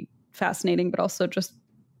really fascinating, but also just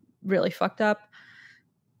really fucked up.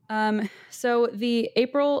 So the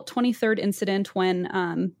April 23rd incident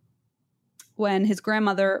when his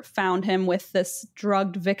grandmother found him with this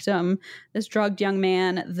drugged victim, this drugged young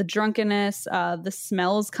man, the drunkenness, the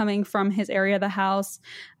smells coming from his area of the house,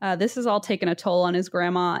 this has all taken a toll on his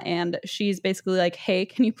grandma. And she's basically like, hey,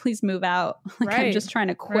 can you please move out? I'm just trying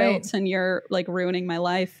to quilt and you're like ruining my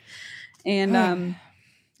life. And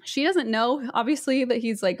she doesn't know, obviously, that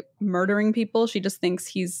he's like murdering people. She just thinks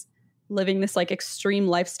he's living this like extreme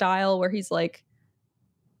lifestyle where he's like,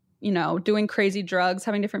 doing crazy drugs,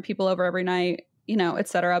 having different people over every night,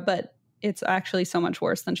 etc. But it's actually so much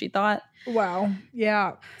worse than she thought. Wow.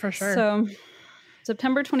 Yeah, for sure. So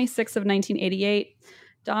September 26th of 1988,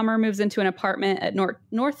 Dahmer moves into an apartment at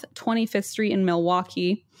North 25th Street in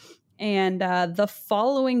Milwaukee. And the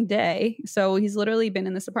following day, so he's literally been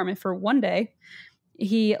in this apartment for one day,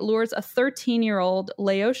 he lures a 13-year-old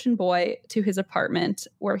Laotian boy to his apartment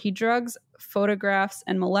where he drugs, photographs,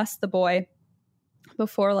 and molests the boy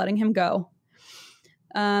before letting him go.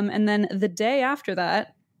 And then the day after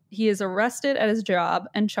that, he is arrested at his job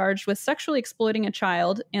and charged with sexually exploiting a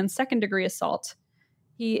child and second-degree assault.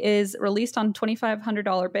 He is released on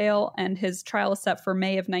 $2,500 bail, and his trial is set for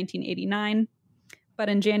May of 1989. But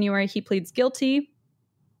in January, he pleads guilty.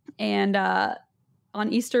 And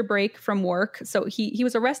on Easter break from work, so he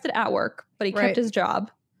was arrested at work, but he kept his job.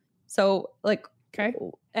 So,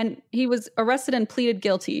 and he was arrested and pleaded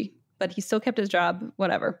guilty, but he still kept his job,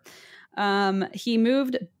 whatever. He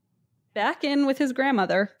moved back in with his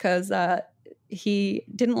grandmother because he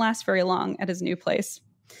didn't last very long at his new place.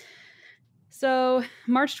 So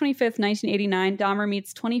March 25th, 1989, Dahmer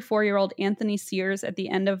meets 24-year-old Anthony Sears at the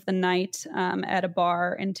end of the night at a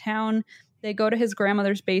bar in town. They go to his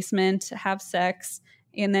grandmother's basement, have sex,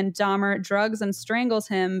 and then Dahmer drugs and strangles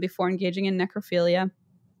him before engaging in necrophilia.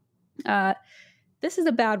 This is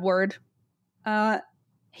a bad word.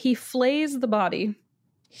 He flays the body.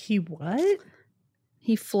 He what?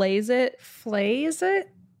 He flays it. Flays it?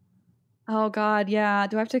 Oh, God, yeah.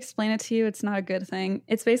 Do I have to explain it to you? It's not a good thing.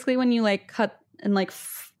 It's basically when you, like, cut and, like,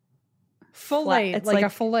 fillet. It's like a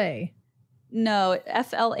fillet. No,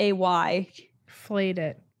 Flay. Flayed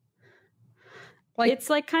it. Like, it's,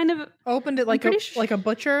 like, kind of... Opened it like a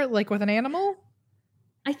butcher, like with an animal?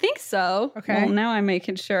 I think so. Okay. Well, now I'm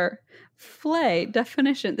making sure. Flay,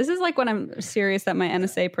 definition. This is like when I'm serious that my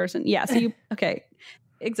NSA person... Yeah, so you... Okay.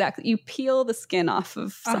 Exactly. You peel the skin off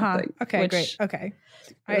of something. Okay, great. Okay.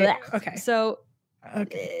 Okay. So I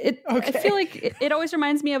feel like it always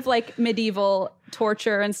reminds me of like medieval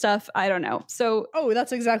torture and stuff. I don't know. So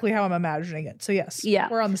that's exactly how I'm imagining it. So yes,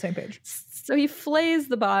 we're on the same page. So he flays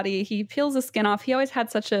the body. He peels the skin off. He always had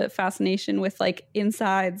such a fascination with like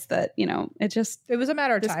insides that, you know, it was a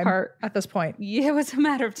matter of time at this point. Yeah, it was a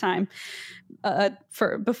matter of time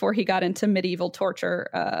before he got into medieval torture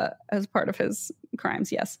as part of his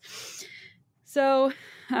crimes. Yes. So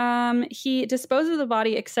he disposes of the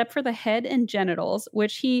body except for the head and genitals,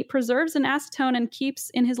 which he preserves in acetone and keeps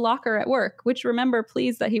in his locker at work, which remember,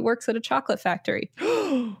 please, that he works at a chocolate factory.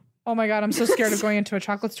 Oh my God, I'm so scared of going into a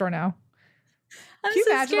chocolate store now. Can you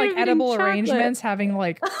imagine like edible arrangements having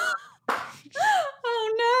like...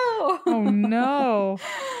 Oh no. Oh no.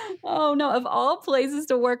 Oh no. Of all places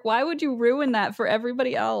to work, why would you ruin that for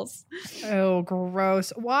everybody else? Oh,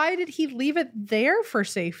 gross. Why did he leave it there for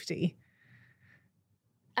safety?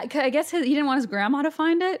 I guess he didn't want his grandma to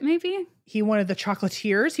find it, maybe? He wanted the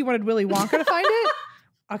chocolatiers? He wanted Willy Wonka to find it?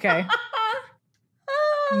 Okay.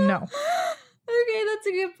 No. Okay, that's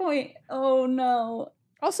a good point. Oh, no.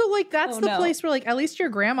 Also, like, that's the place where, like, at least your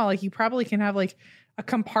grandma, like, you probably can have, like, a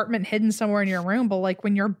compartment hidden somewhere in your room. But, like,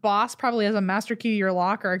 when your boss probably has a master key to your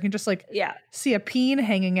locker, I can just, like, see a peen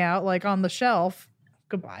hanging out, like, on the shelf.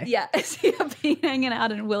 Goodbye. Yeah, I see a peen hanging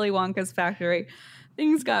out in Willy Wonka's factory.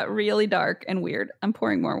 Things got really dark and weird. I'm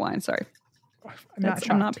pouring more wine. Sorry. I'm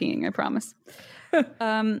not peeing, I promise.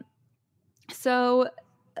 So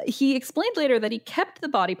he explained later that he kept the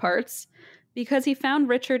body parts because he found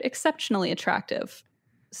Richard exceptionally attractive.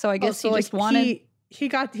 So I guess he just wanted...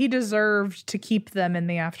 He deserved to keep them in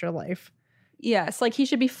the afterlife. Yes, like he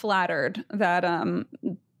should be flattered that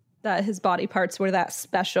that his body parts were that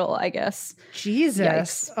special, I guess.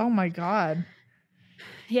 Jesus. Yikes. Oh my God.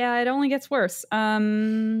 Yeah, it only gets worse. May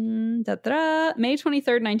 23rd,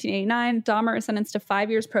 1989, Dahmer is sentenced to 5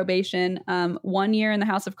 years probation, 1 year in the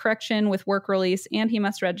House of Correction with work release, and he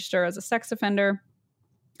must register as a sex offender.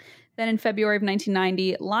 Then in February of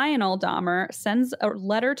 1990, Lionel Dahmer sends a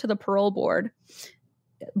letter to the parole board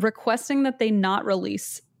requesting that they not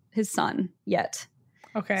release his son yet.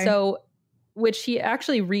 Okay. So, which he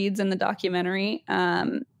actually reads in the documentary.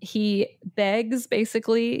 He begs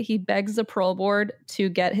the parole board to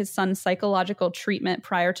get his son psychological treatment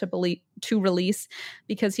prior to release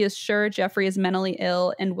because he is sure Jeffrey is mentally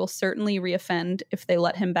ill and will certainly reoffend if they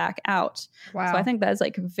let him back out. Wow. So I think that is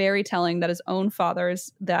like very telling that his own father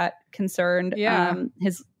is that concerned. Yeah.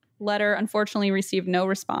 His letter unfortunately received no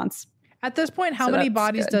response. At this point, how many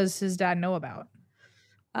bodies does his dad know about?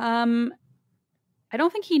 I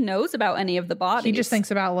don't think he knows about any of the bodies. He just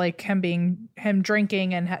thinks about like him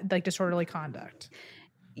drinking and like disorderly conduct.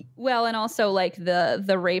 Well, and also like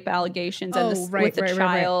the rape allegations with the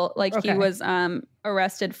child. Right. Like he was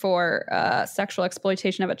arrested for sexual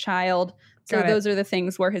exploitation of a child. So those are the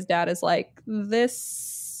things where his dad is like,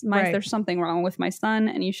 there's something wrong with my son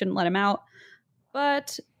and you shouldn't let him out.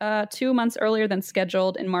 But 2 months earlier than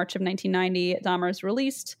scheduled, in March of 1990, Dahmer is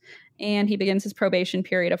released and he begins his probation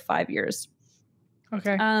period of 5 years.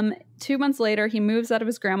 Okay. 2 months later, he moves out of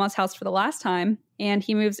his grandma's house for the last time, and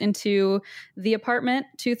he moves into the apartment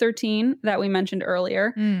 213 that we mentioned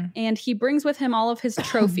earlier, and he brings with him all of his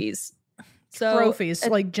trophies. Trophies,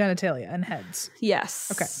 like genitalia and heads.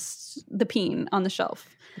 Yes. Okay. The peen on the shelf.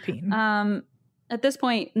 The peen. At this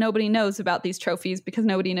point, nobody knows about these trophies because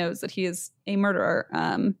nobody knows that he is a murderer.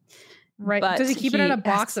 Right. But does he keep it in a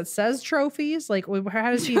box that says trophies? Like,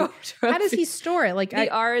 how does he? How does he store it? Like,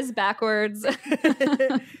 the R is backwards.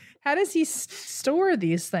 How does he store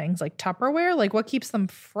these things? Like Tupperware? Like, what keeps them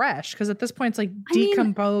fresh? Because at this point, it's like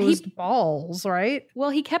decomposed balls, right? Well,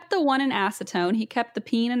 he kept the one in acetone. He kept the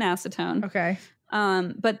peen in acetone. Okay.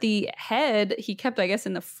 But the head he kept, I guess,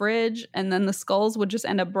 in the fridge, and then the skulls would just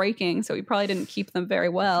end up breaking. So he probably didn't keep them very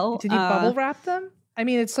well. Did he bubble wrap them? I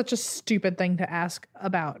mean, it's such a stupid thing to ask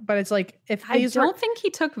about, but it's like if these I don't think he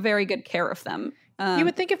took very good care of them. You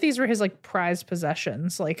would think if these were his like prized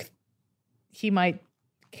possessions, like he might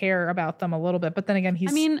care about them a little bit. But then again,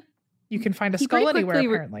 you can find a skull anywhere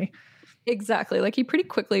apparently. Exactly. Like he pretty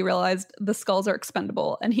quickly realized the skulls are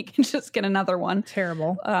expendable and he can just get another one.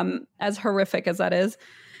 Terrible. As horrific as that is.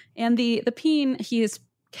 And the peen he is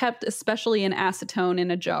kept especially in acetone in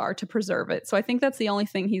a jar to preserve it. So I think that's the only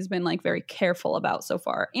thing he's been like very careful about so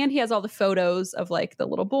far. And he has all the photos of like the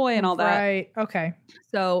little boy and all that. Right. Okay.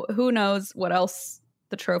 So who knows what else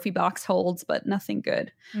the trophy box holds, but nothing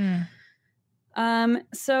good.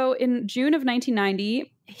 So in June of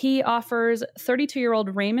 1990, he offers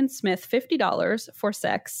 32-year-old Raymond Smith $50 for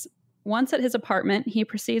sex. Once at his apartment, he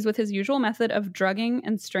proceeds with his usual method of drugging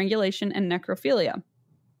and strangulation and necrophilia.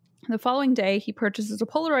 The following day, he purchases a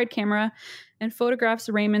Polaroid camera and photographs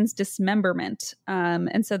Raymond's dismemberment.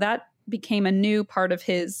 And so that became a new part of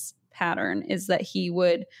his pattern, is that he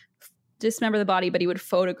would dismember the body, but he would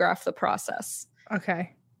photograph the process.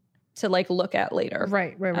 Okay. To like look at later.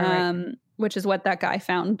 Right. Which is what that guy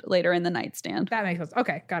found later in the nightstand. That makes sense.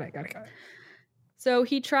 Okay. Got it. So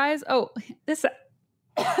he tries, this,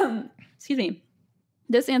 excuse me.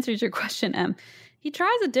 This answers your question, Em. He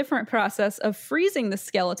tries a different process of freezing the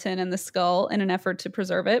skeleton and the skull in an effort to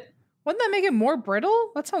preserve it. Wouldn't that make it more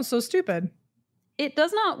brittle? That sounds so stupid. It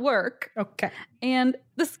does not work. Okay. And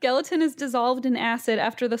the skeleton is dissolved in acid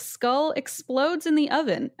after the skull explodes in the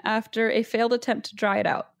oven after a failed attempt to dry it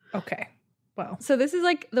out. Okay. Well. So this is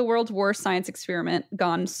like the world's worst science experiment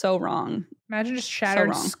gone so wrong. Imagine just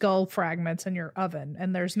shattered skull fragments in your oven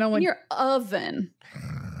and there's no one. In your oven.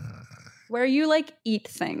 Where you like eat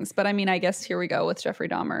things. But I mean, I guess here we go with Jeffrey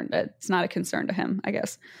Dahmer. It's not a concern to him, I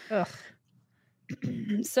guess. Ugh.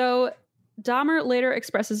 So Dahmer later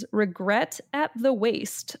expresses regret at the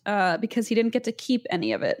waste because he didn't get to keep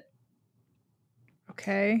any of it.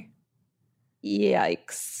 Okay.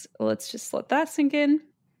 Yikes. Let's just let that sink in.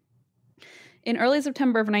 In early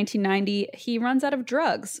September of 1990, he runs out of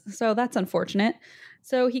drugs, so that's unfortunate.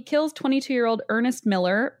 So he kills 22-year-old Ernest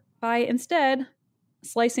Miller by instead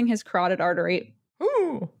slicing his carotid artery.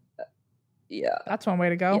 Ooh. Yeah. That's one way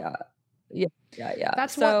to go. Yeah.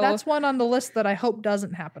 That's one on the list that I hope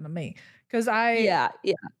doesn't happen to me. Because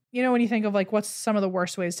you know, when you think of like what's some of the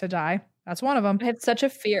worst ways to die, that's one of them. I have such a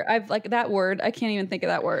fear. I've like that word. I can't even think of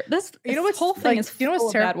that word. This whole thing is full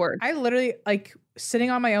of bad words. I literally like sitting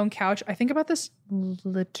on my own couch. I think about this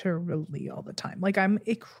literally all the time. Like I'm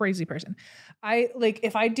a crazy person. I like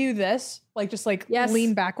if I do this, like just like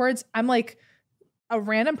lean backwards, I'm like a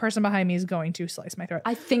random person behind me is going to slice my throat.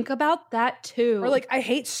 I think about that too. Or like I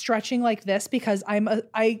hate stretching like this because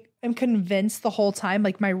I am convinced the whole time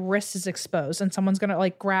like my wrist is exposed and someone's gonna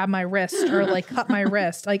like grab my wrist or like cut my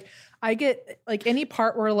wrist. Like I get like any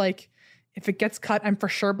part where like if it gets cut, I'm for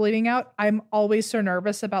sure bleeding out. I'm always so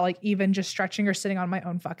nervous about like even just stretching or sitting on my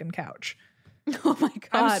own fucking couch. Oh my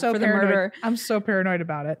God. I'm so paranoid. I'm so paranoid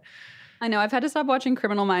about it. I know. I've had to stop watching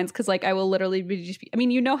Criminal Minds because, like, I will literally be. I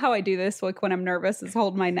mean, you know how I do this. Like when I'm nervous, is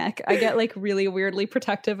hold my neck. I get like really weirdly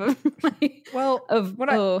protective of my.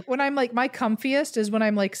 When I'm like my comfiest is when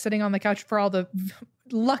I'm like sitting on the couch. For all the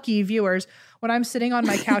lucky viewers, when I'm sitting on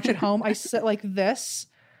my couch at home, I sit like this,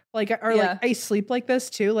 like I sleep like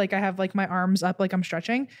this too. Like I have like my arms up, like I'm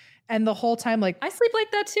stretching. And the whole time, like I sleep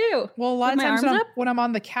like that too. Well, a lot of times when I'm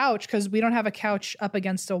on the couch, because we don't have a couch up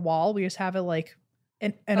against a wall, we just have it like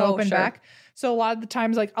an open back. So a lot of the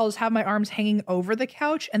times, like I'll just have my arms hanging over the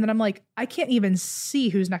couch, and then I'm like, I can't even see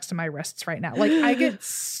who's next to my wrists right now. Like I get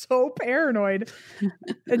so paranoid.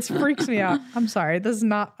 It freaks me out. I'm sorry. This is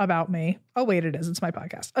not about me. Oh wait, it is. It's my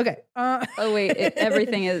podcast. Okay. Oh wait,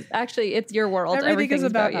 everything is actually it's your world. Everything is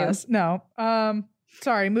about us. You. No.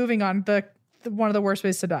 Sorry. Moving on. The one of the worst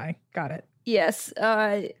ways to die. Got it. Yes.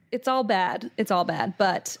 It's all bad. It's all bad.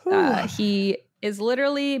 But he is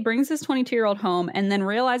literally brings his 22-year-old home and then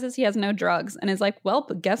realizes he has no drugs and is like, well,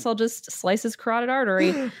 guess I'll just slice his carotid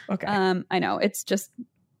artery. Okay. I know. It's just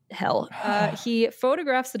hell. He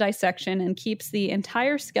photographs the dissection and keeps the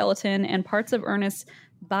entire skeleton and parts of Ernest's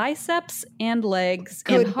biceps and legs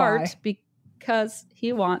and heart because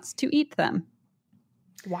he wants to eat them.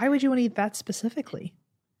 Why would you want to eat that specifically?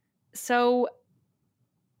 So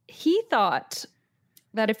he thought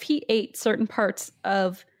that if he ate certain parts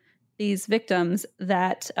of these victims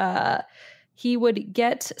that he would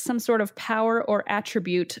get some sort of power or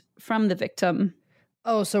attribute from the victim.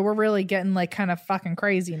 Oh, so we're really getting like kind of fucking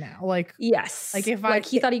crazy now. Like yes, like if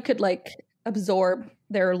he thought he could like absorb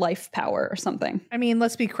their life power or something. I mean,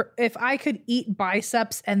 if I could eat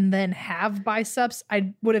biceps and then have biceps,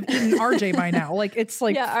 I would have eaten RJ by now. Like it's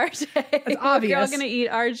like RJ. It's obvious. We're all gonna eat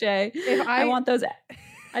RJ. If I want those.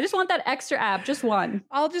 I just want that extra ab, just one.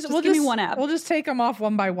 We'll give me one ab. We'll just take them off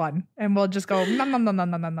one by one, and we'll just go nom nom nom nom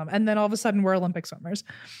nom nom nom, and then all of a sudden we're Olympic swimmers,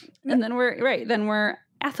 and then we're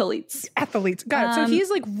athletes. Got it. So he's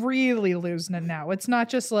like really losing it now. It's not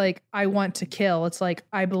just like I want to kill. It's like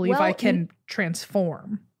I believe I can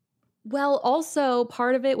transform. Well, also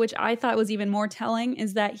part of it, which I thought was even more telling,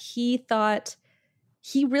 is that he thought.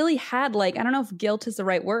 He really had like, I don't know if guilt is the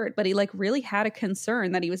right word, but he like really had a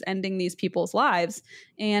concern that he was ending these people's lives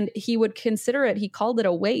and he would consider it. He called it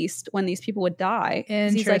a waste when these people would die.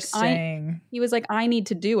 Interesting. He was like, I need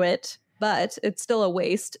to do it, but it's still a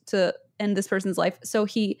waste to end this person's life. So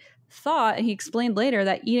he thought, and he explained later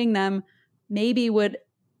that eating them maybe would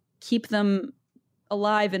keep them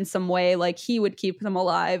alive in some way. Like he would keep them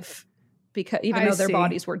alive because even though their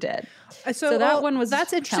bodies were dead. So that one was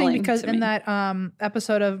that's interesting because in that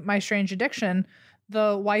episode of My Strange Addiction,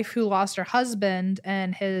 the wife who lost her husband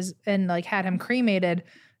and like had him cremated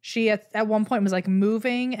she at one point was like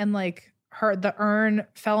moving and like the urn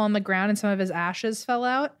fell on the ground and some of his ashes fell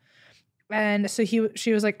out. And so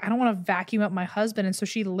she was like, I don't want to vacuum up my husband. And so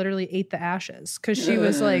she literally ate the ashes because she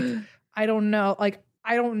was like, I don't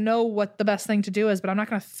know what the best thing to do is, but I'm not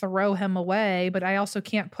going to throw him away. But I also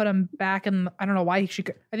can't put him back. And I don't know why I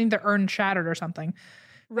think the urn shattered or something.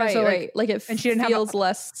 Right, so, right. Like it feels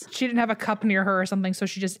less. She didn't have a cup near her or something. So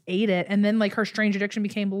she just ate it. And then like her strange addiction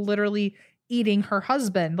became literally eating her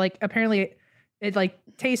husband. Like apparently it like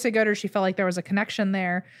tasted good or she felt like there was a connection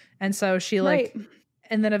there. And so she like,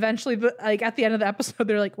 and then eventually like at the end of the episode,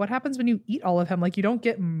 they're like, what happens when you eat all of him? Like you don't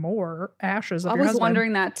get more ashes of your husband. I was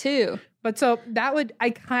wondering that too. But so I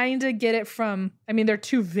kind of get it from, I mean, they're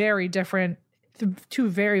two very,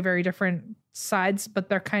 very different sides, but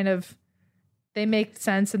they're kind of, they make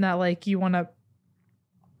sense in that like you want to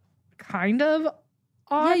kind of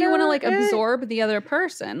honor you want to like absorb the other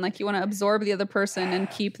person. Like you want to absorb the other person and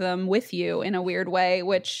keep them with you in a weird way,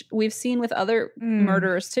 which we've seen with other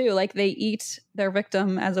murderers too. Like they eat their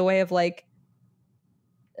victim as a way of like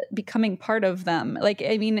becoming part of them. Like,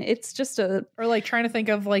 I mean, it's just or like trying to think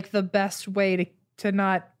of like the best way to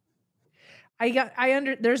not,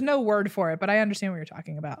 there's no word for it, but I understand what you're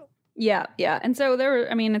talking about. Yeah. And so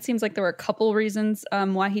it seems like there were a couple reasons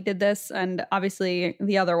why he did this. And obviously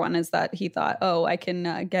the other one is that he thought, I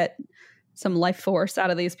can get some life force out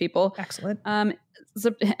of these people. Excellent.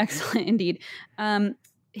 Excellent indeed.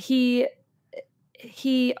 He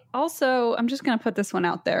also, I'm just going to put this one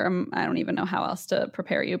out there. I don't even know how else to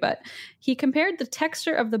prepare you, but he compared the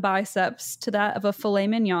texture of the biceps to that of a filet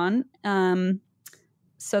mignon.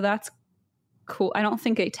 So that's cool. I don't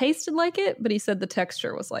think it tasted like it, but he said the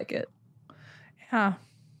texture was like it. Yeah.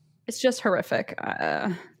 It's just horrific.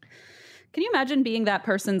 Can you imagine being that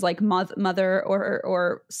person's like mother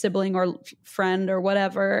or sibling or friend or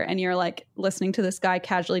whatever, and you're like listening to this guy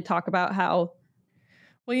casually talk about how...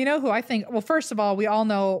 Well, you know who I think... Well, first of all, we all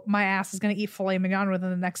know my ass is going to eat filet mignon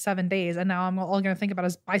within the next 7 days, and now I'm all going to think about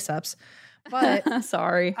his biceps. But...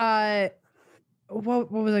 Sorry.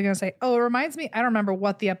 What was I going to say? Oh, it reminds me, I don't remember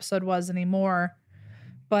what the episode was anymore,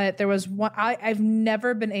 but there was one, I've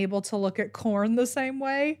never been able to look at Korn the same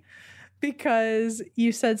way because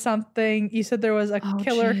you said there was a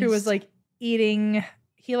killer who was like eating,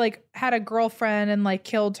 he like had a girlfriend and like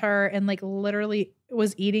killed her and like literally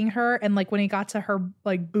was eating her. And like when he got to her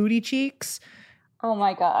like booty cheeks. Oh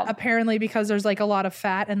my God. Apparently because there's like a lot of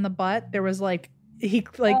fat in the butt, there was like, he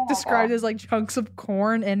like described as like chunks of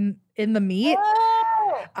corn in the meat.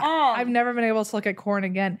 I've never been able to look at corn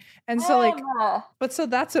again. And so like, but so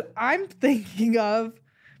that's what I'm thinking of.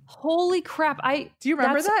 Holy crap. Do you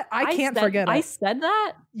remember that? I can't forget it. I said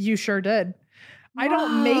that? You sure did. Wow. I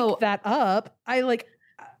don't make that up.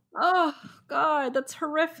 Oh God, that's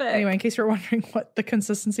horrific. Anyway, in case you're wondering what the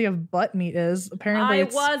consistency of butt meat is, apparently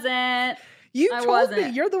wasn't. You told me.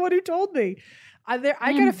 You're the one who told me. I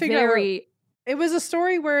gotta figure out. It was a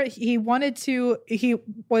story where he wanted to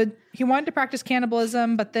practice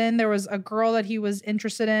cannibalism, but then there was a girl that he was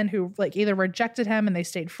interested in who like either rejected him and they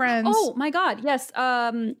stayed friends. Oh my God. Yes.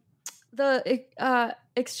 The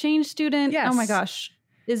exchange student. Yes. Oh my gosh.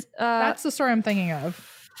 That's the story I'm thinking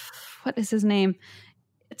of. What is his name?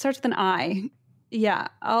 It starts with an I. Yeah,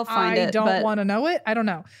 I'll find it. I don't want to know it. I don't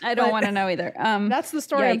know. I don't want to know either. That's the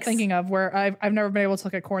story I'm thinking of where I've never been able to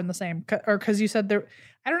look at corn the same. Or because you said there,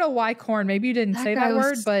 I don't know why corn. Maybe you didn't say that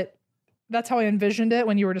word, but that's how I envisioned it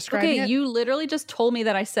when you were describing it. Okay, you literally just told me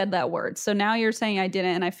that I said that word. So now you're saying I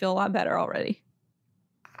didn't, and I feel a lot better already.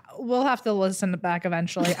 We'll have to listen back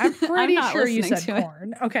eventually. I'm pretty sure you said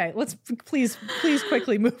corn. Okay, let's please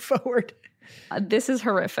quickly move forward. This is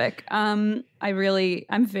horrific. I'm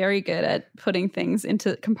very good at putting things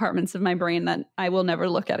into compartments of my brain that I will never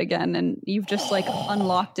look at again. And you've just like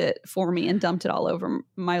unlocked it for me and dumped it all over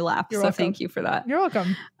my lap. You're welcome. Thank you for that. You're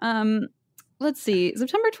welcome. Let's see.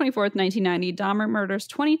 September 24th, 1990, Dahmer murders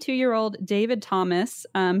 22-year-old David Thomas.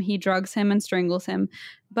 He drugs him and strangles him,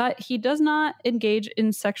 but he does not engage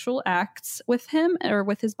in sexual acts with him or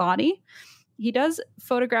with his body. He does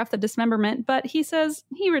photograph the dismemberment, but he says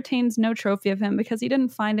he retains no trophy of him because he didn't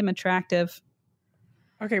find him attractive.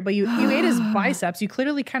 Okay, but you ate his biceps. You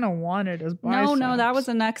clearly kind of wanted his biceps. No, that was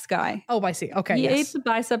the next guy. Oh, I see. Okay, he ate the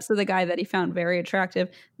biceps of the guy that he found very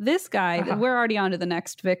attractive. This guy, we're already on to the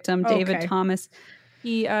next victim, David Thomas.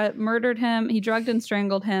 He murdered him. He drugged and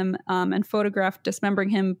strangled him and photographed dismembering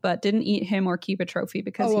him, but didn't eat him or keep a trophy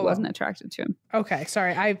because he wasn't attracted to him. Okay,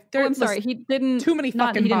 sorry. I'm sorry. He didn't. Too many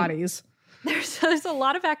fucking bodies. There's a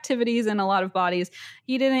lot of activities and a lot of bodies.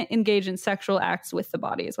 He didn't engage in sexual acts with the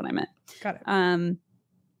body is what I meant. Got it.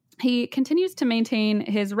 He continues to maintain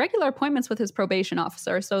his regular appointments with his probation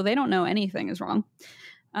officer, so they don't know anything is wrong.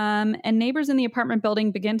 And neighbors in the apartment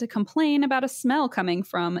building begin to complain about a smell coming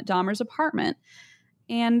from Dahmer's apartment.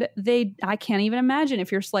 And I can't even imagine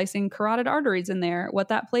if you're slicing carotid arteries in there, what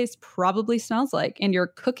that place probably smells like. And you're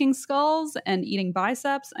cooking skulls and eating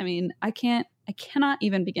biceps. I mean, I cannot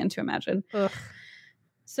even begin to imagine. Ugh.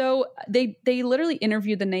 So they literally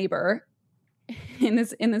interviewed the neighbor in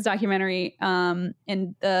this documentary, and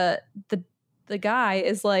the guy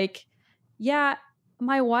is like, yeah,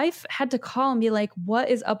 my wife had to call and be like, what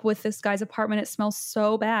is up with this guy's apartment? It smells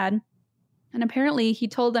so bad. And apparently he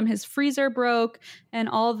told them his freezer broke and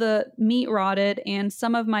all the meat rotted and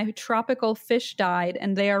some of my tropical fish died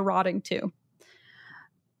and they are rotting too.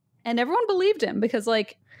 And everyone believed him because,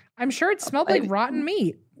 like, I'm sure it smelled like rotten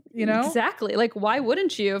meat. You know? Exactly. Like, why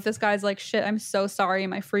wouldn't you if this guy's like, shit, I'm so sorry,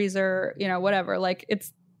 my freezer, whatever. Like,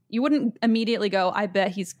 you wouldn't immediately go, I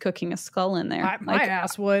bet he's cooking a skull in there. My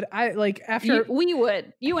ass would. We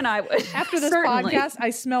would. You and I would. After this podcast, I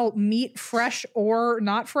smell meat fresh or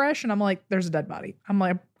not fresh, and I'm like, there's a dead body. I'm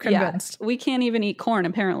like convinced. Yeah, we can't even eat corn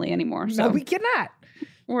apparently anymore. So. No, we cannot.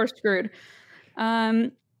 We're screwed.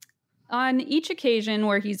 On each occasion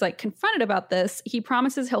where he's like confronted about this, he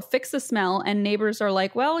promises he'll fix the smell, and neighbors are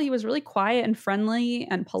like, well, he was really quiet and friendly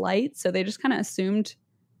and polite, so they just kind of assumed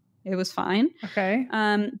it was fine. Okay.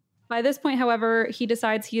 By this point, however, he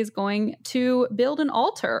decides he is going to build an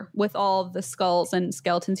altar with all of the skulls and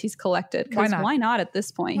skeletons he's collected. Because why not at this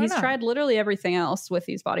point? He's tried literally everything else with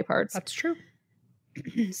these body parts. That's true.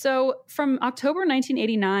 So from October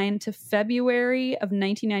 1989 to February of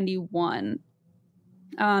 1991,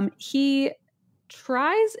 he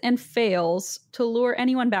tries and fails to lure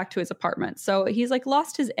anyone back to his apartment. So he's like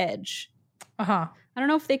lost his edge. Uh-huh. I don't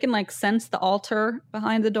know if they can like sense the altar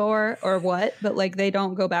behind the door or what, but like they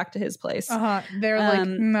don't go back to his place. Uh-huh. They're like,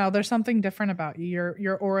 no, there's something different about you.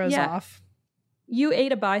 Your aura's off. You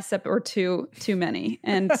ate a bicep or two too many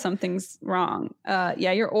and something's wrong.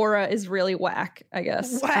 Your aura is really whack, I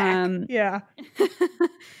guess. Whack. Yeah.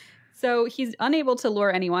 So he's unable to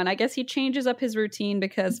lure anyone. I guess he changes up his routine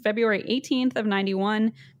because February 18th of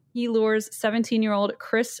 91, he lures 17-year-old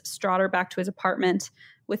Chris Strotter back to his apartment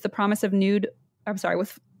with the promise of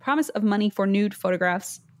money for nude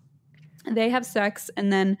photographs. They have sex,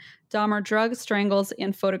 and then Dahmer drugs, strangles,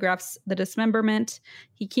 and photographs the dismemberment.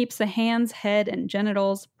 He keeps the hands, head, and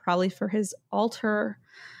genitals, probably for his altar.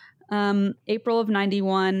 April of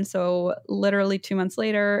 91, so literally 2 months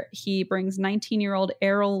later, he brings 19-year-old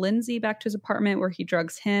Errol Lindsay back to his apartment where he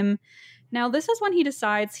drugs him. Now, this is when he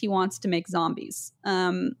decides he wants to make zombies.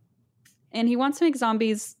 And he wants to make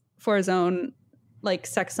zombies for his own, like,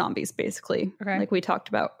 sex zombies, basically, like we talked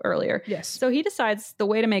about earlier. Yes. So he decides the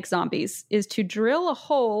way to make zombies is to drill a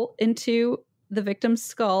hole into the victim's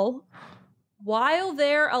skull while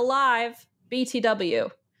they're alive, BTW.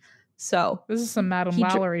 So this is some Madame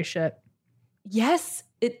Mallory shit. Yes,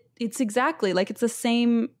 it's exactly like it's the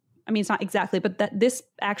same. I mean, it's not exactly, but that this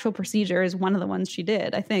actual procedure is one of the ones she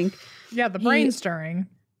did, I think. Yeah, the brain stirring.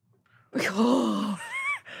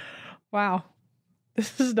 Wow.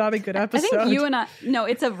 This is not a good episode. I think you and I, no,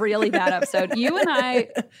 it's a really bad episode. You and I,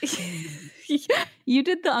 you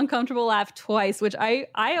did the uncomfortable laugh twice, which I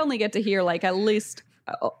only get to hear like at least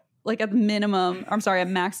like a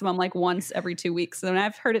maximum like once every 2 weeks. And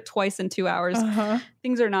I've heard it twice in 2 hours.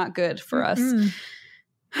 Things are not good for us.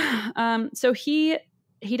 So he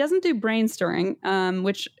doesn't do brain stirring,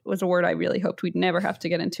 which was a word I really hoped we'd never have to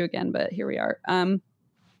get into again, but here we are.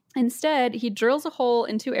 Instead, he drills a hole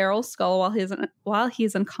into Errol's skull while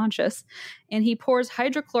he's unconscious, and he pours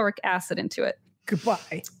hydrochloric acid into it.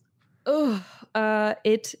 Goodbye.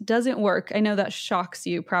 It doesn't work. I know that shocks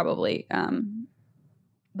you probably,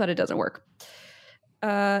 but it doesn't work.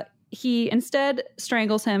 He instead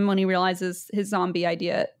strangles him when he realizes his zombie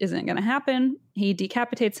idea isn't going to happen. He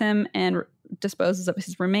decapitates him and disposes of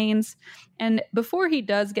his remains. And before he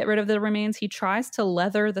does get rid of the remains, he tries to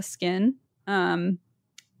leather the skin.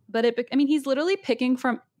 But he's literally picking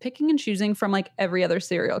and choosing from like every other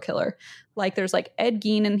serial killer. Like there's like Ed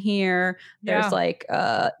Gein in here. There's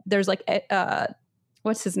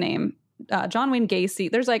what's his name? John Wayne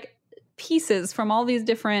Gacy. There's like pieces from all these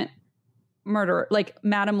different murder, like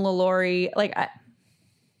Madame LaLaurie. Like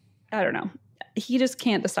I don't know. He just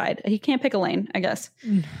can't decide. He can't pick a lane, I guess.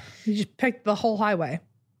 He just picked the whole highway.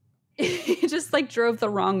 He just like drove the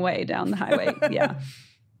wrong way down the highway. Yeah.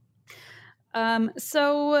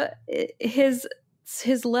 So his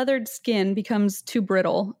leathered skin becomes too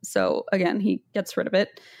brittle. So again, he gets rid of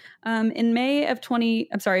it. In May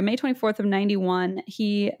 24th of 91,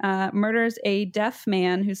 he murders a deaf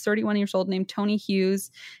man who's 31 years old named Tony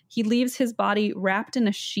Hughes. He leaves his body wrapped in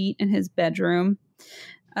a sheet in his bedroom.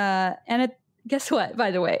 Guess what,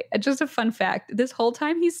 by the way, just a fun fact. This whole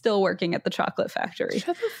time he's still working at the chocolate factory.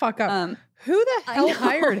 Shut the fuck up. Who the hell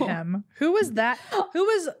hired him? Who was that? Who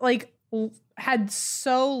was like, had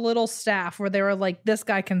so little staff where they were like, this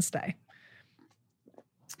guy can stay?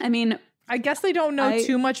 I mean, I guess they don't know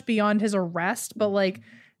too much beyond his arrest, but like,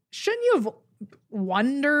 shouldn't you have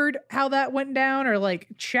wondered how that went down, or like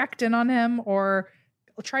checked in on him, or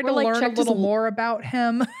tried to learn a little more about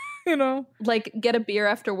him? You know, like get a beer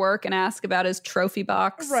after work and ask about his trophy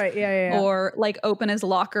box, right? Yeah. Or like open his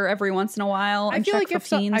locker every once in a while. And check for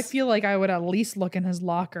fiends. I feel like I would at least look in his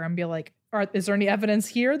locker and be like, is there any evidence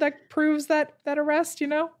here that proves that arrest? You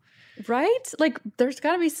know, right? Like there's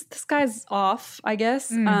got to be, this guy's off, I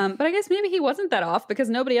guess. But I guess maybe he wasn't that off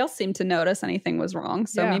because nobody else seemed to notice anything was wrong.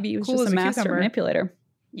 So maybe he was just a master manipulator.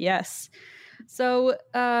 Yes. So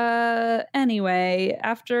anyway,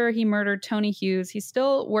 after he murdered Tony Hughes, he's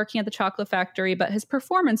still working at the chocolate factory, but his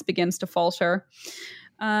performance begins to falter.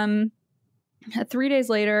 3 days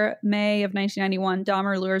later, May of 1991,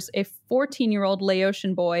 Dahmer lures a 14-year-old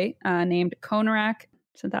Laotian boy named Konarak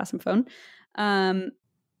Santhasimphone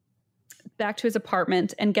back to his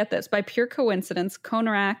apartment. And get this, by pure coincidence,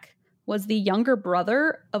 Konarak was the younger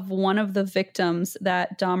brother of one of the victims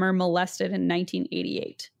that Dahmer molested in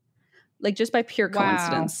 1988. Like just by pure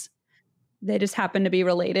coincidence. Wow. They just happened to be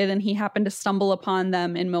related, and he happened to stumble upon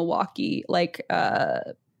them in Milwaukee, like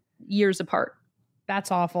years apart.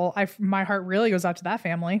 That's awful. My heart really goes out to that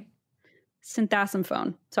family.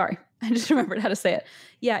 Santhasimphone. Sorry, I just remembered how to say it.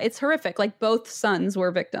 Yeah, it's horrific. Like both sons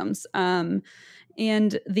were victims, and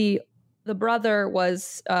the brother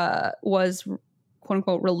was quote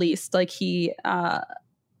unquote released. Like he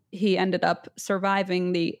ended up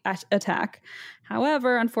surviving the attack.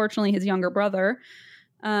 However, unfortunately, his younger brother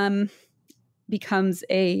becomes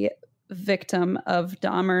a victim of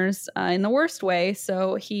Dahmer's in the worst way.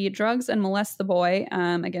 So he drugs and molests the boy.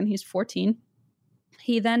 Again, he's 14.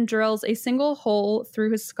 He then drills a single hole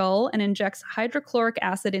through his skull and injects hydrochloric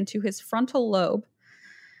acid into his frontal lobe.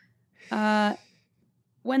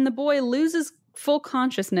 When the boy loses full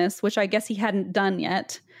consciousness, which I guess he hadn't done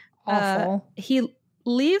yet, he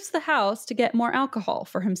leaves the house to get more alcohol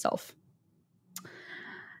for himself.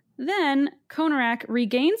 Then Konarak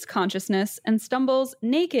regains consciousness and stumbles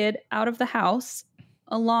naked out of the house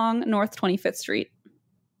along North 25th Street.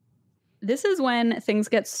 This is when things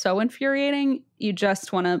get so infuriating, you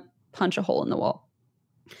just want to punch a hole in the wall.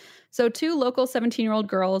 So 2 local 17-year-old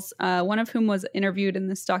girls, one of whom was interviewed in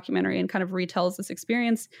this documentary and kind of retells this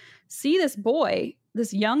experience, see this boy,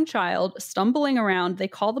 this young child, stumbling around. They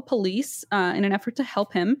call the police in an effort to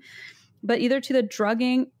help him. But either due to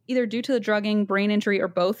the drugging, brain injury, or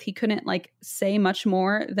both, he couldn't like say much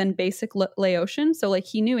more than basic Laotian. So like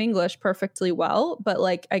he knew English perfectly well, but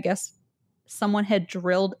like I guess someone had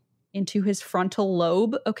drilled into his frontal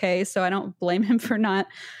lobe. Okay, so I don't blame him for not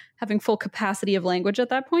having full capacity of language at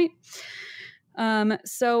that point.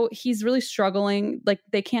 So he's really struggling. Like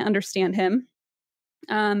they can't understand him.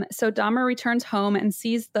 So Dahmer returns home and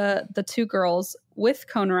sees the 2 girls with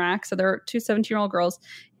Konarak. So they're 2 17-year-old girls.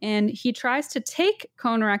 And he tries to take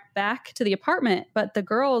Konarak back to the apartment, but the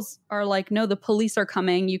girls are like, no, the police are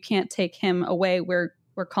coming. You can't take him away. We're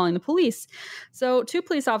calling the police. So 2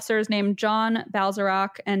 police officers named John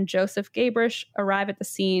Balzarak and Joseph Gabrish arrive at the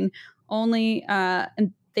scene.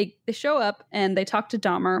 And they show up and they talk to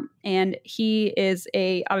Dahmer, and he is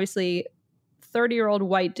obviously 30-year-old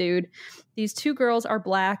white dude. These 2 girls are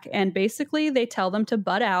black, and basically they tell them to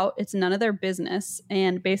butt out. It's none of their business,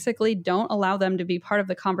 and basically don't allow them to be part of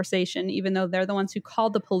the conversation, even though they're the ones who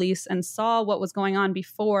called the police and saw what was going on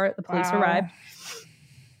before the police arrived.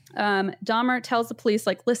 Dahmer tells the police,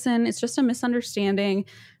 like, listen, it's just a misunderstanding.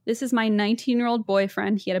 This is my 19-year-old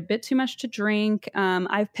boyfriend. He had a bit too much to drink.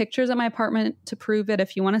 I have pictures at my apartment to prove it.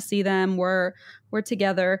 If you want to see them, we're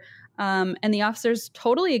together. And the officers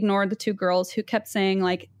totally ignored the 2 girls who kept saying,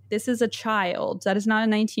 like, this is a child. That is not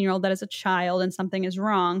a 19-year-old. That is a child, and something is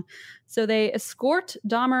wrong. So they escort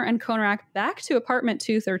Dahmer and Konarak back to apartment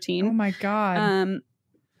 213. Oh, my God.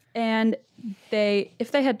 And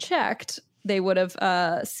if they had checked, they would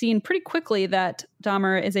have seen pretty quickly that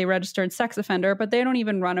Dahmer is a registered sex offender, but they don't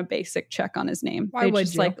even run a basic check on his name. Why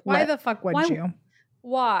would you? Why the fuck would you?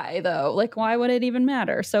 Why, though? Like, why would it even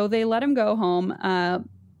matter? So they let him go home.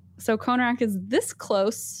 So Konarak is this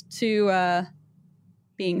close to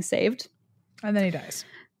being saved. And then he dies.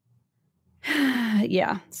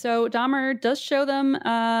 Yeah. So Dahmer does show them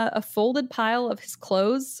a folded pile of his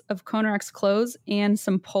clothes, of Konarak's clothes, and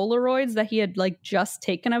some Polaroids that he had like just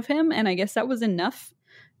taken of him. And I guess that was enough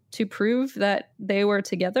to prove that they were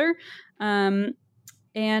together.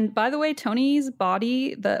 And by the way, Tony's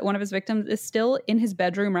body, one of his victims, is still in his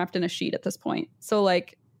bedroom wrapped in a sheet at this point. So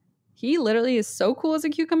like he literally is so cool as a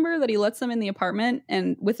cucumber that he lets them in the apartment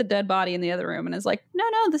and with a dead body in the other room and is like, no,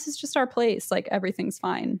 this is just our place. Like everything's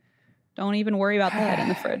fine. Don't even worry about the head in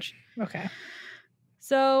the fridge. Okay.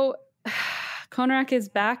 So Konarak is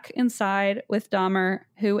back inside with Dahmer,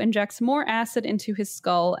 who injects more acid into his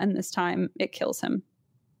skull, and this time it kills him.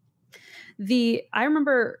 I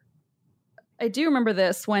do remember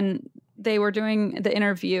this when they were doing the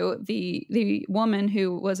interview. The woman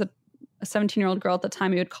who was a 17-year-old girl at the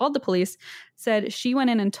time who had called the police said she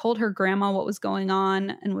went in and told her grandma what was going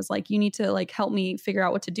on and was like, you need to like help me figure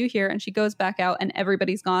out what to do here. And she goes back out and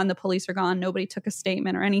everybody's gone. The police are gone. Nobody took a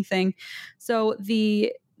statement or anything. So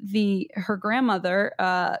her grandmother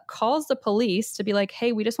calls the police to be like,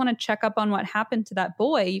 hey, we just want to check up on what happened to that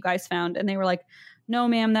boy you guys found. And they were like, no,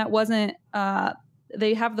 ma'am, that wasn't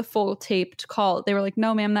they have the full taped call. They were like,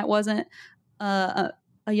 no, ma'am, that wasn't a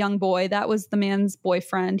young boy. That was the man's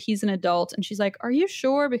boyfriend. He's an adult. And she's like, are you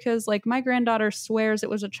sure? Because like my granddaughter swears it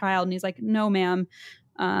was a child. And he's like, no, ma'am.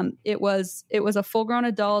 It was a full grown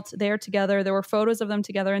adult. They're together. There were photos of them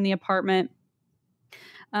together in the apartment.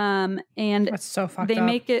 And that's so fucked up. They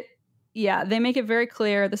make it very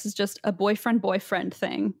clear. This is just a boyfriend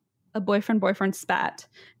thing, a boyfriend spat,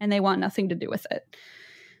 and they want nothing to do with it.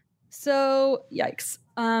 So yikes.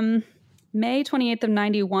 May 28th of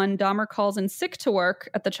 91, Dahmer calls in sick to work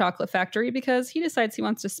at the chocolate factory because he decides he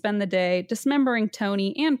wants to spend the day dismembering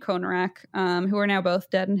Tony and Konarak, who are now both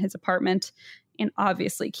dead in his apartment, and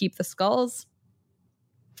obviously keep the skulls.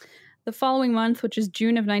 The following month, which is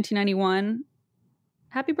June of 1991,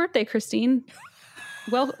 happy birthday, Christine.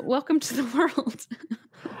 Welcome to the world.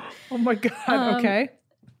 Oh my God. Okay.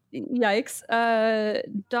 Yikes.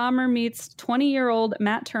 Dahmer meets 20-year-old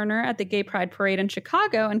Matt Turner at the Gay Pride Parade in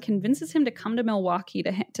Chicago and convinces him to come to Milwaukee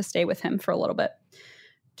to stay with him for a little bit.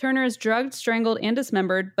 Turner is drugged, strangled, and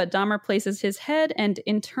dismembered, but Dahmer places his head and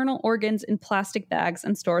internal organs in plastic bags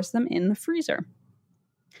and stores them in the freezer.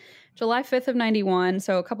 July 5th of 91,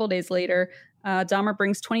 so a couple days later, Dahmer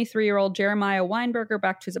brings 23-year-old Jeremiah Weinberger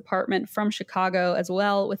back to his apartment from Chicago as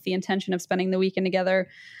well, with the intention of spending the weekend together.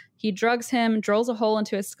 He drugs him, drills a hole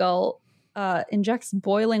into his skull, injects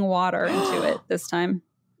boiling water into it this time.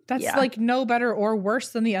 That's like no better or worse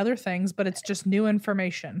than the other things, but it's just new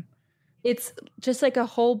information. It's just like a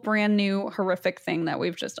whole brand new horrific thing that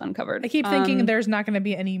we've just uncovered. I keep thinking there's not going to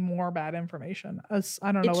be any more bad information.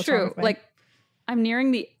 I don't know what's wrong with me. Like I'm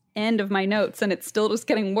nearing the end of my notes and it's still just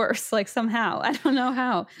getting worse. Like somehow, I don't know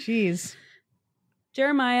how. Jeez.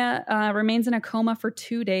 Jeremiah remains in a coma for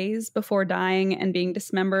 2 days before dying and being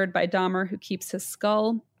dismembered by Dahmer, who keeps his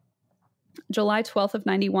skull. July 12th of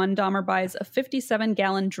 91, Dahmer buys a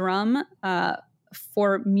 57-gallon drum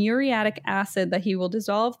for muriatic acid that he will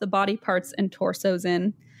dissolve the body parts and torsos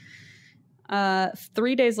in.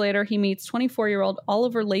 3 days later, he meets 24-year-old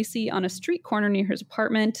Oliver Lacey on a street corner near his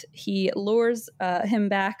apartment. He lures him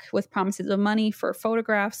back with promises of money for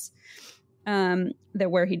photographs.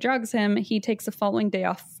 Where he drugs him. He takes the following day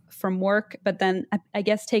off from work, but then I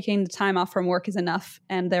guess taking the time off from work is enough,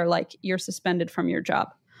 and they're like, you're suspended from your job.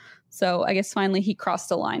 So I guess finally he crossed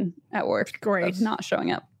the line at work. Great. Of not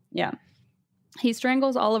showing up. Yeah. He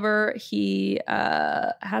strangles Oliver. He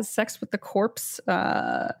has sex with the corpse.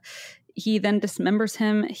 He then dismembers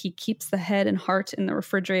him. He keeps the head and heart in the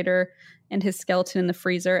refrigerator and his skeleton in the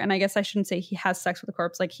freezer. And I guess I shouldn't say he has sex with the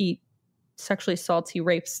corpse. Like he sexually assaults, he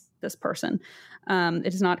rapes this person.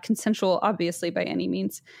 It is not consensual, obviously, by any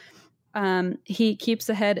means. He keeps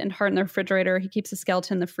the head and heart in the refrigerator. He keeps the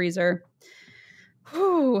skeleton in the freezer.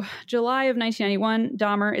 July of 1991,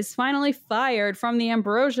 Dahmer is finally fired from the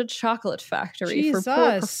Ambrosia Chocolate Factory for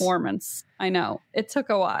poor performance. I know. It took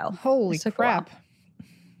a while. Holy crap.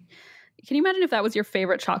 Can you imagine if that was your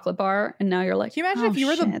favorite chocolate bar and now you're like, can you imagine if you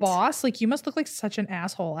were the boss? Like, you must look like such an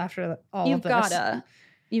asshole after all of this.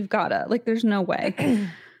 You've gotta. Like, there's no way.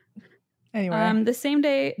 Anyway. The same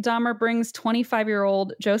day, Dahmer brings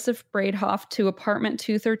 25-year-old Joseph Bradehoff to apartment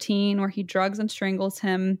 213, where he drugs and strangles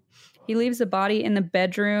him. He leaves the body in the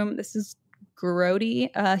bedroom. This is grody.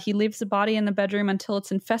 He leaves the body in the bedroom until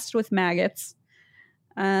it's infested with maggots.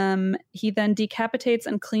 He then decapitates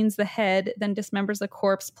and cleans the head, then dismembers the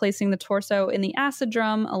corpse, placing the torso in the acid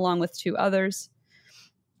drum along with 2 others.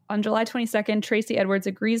 On July 22nd, Tracy Edwards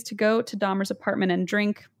agrees to go to Dahmer's apartment and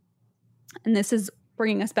drink. And this is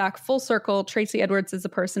bringing us back full circle. Tracy Edwards is the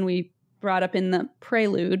person we brought up in the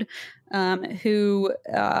prelude, who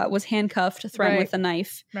was handcuffed, threatened with a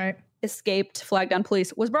knife, escaped, flagged down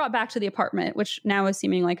police, was brought back to the apartment, which now is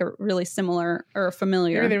seeming like a really similar or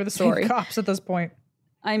familiar Maybe they were the story. same cops at this point.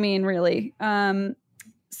 I mean, really.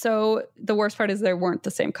 So the worst part is there weren't the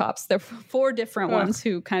same cops. There were 4 different ones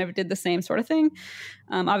who kind of did the same sort of thing.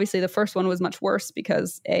 Obviously, the first one was much worse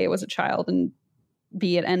because A, it was a child, and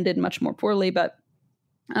B, it ended much more poorly. But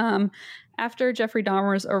after Jeffrey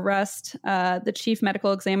Dahmer's arrest, the chief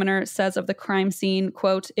medical examiner says of the crime scene,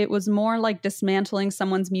 quote, "It was more like dismantling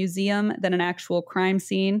someone's museum than an actual crime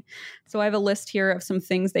scene." So I have a list here of some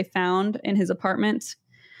things they found in his apartment.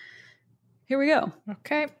 Here we go.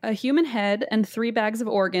 Okay. A human head and 3 bags of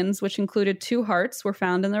organs, which included 2 hearts, were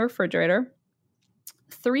found in the refrigerator.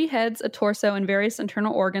 3 heads, a torso, and various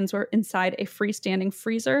internal organs were inside a freestanding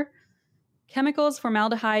freezer. Chemicals,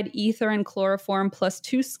 formaldehyde, ether, and chloroform, plus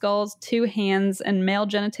 2 skulls, 2 hands, and male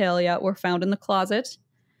genitalia were found in the closet.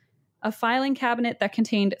 A filing cabinet that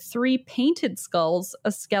contained 3 painted skulls,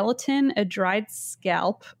 a skeleton, a dried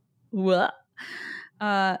scalp, male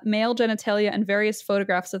genitalia, and various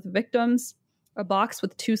photographs of the victims. A box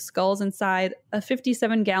with 2 skulls inside, a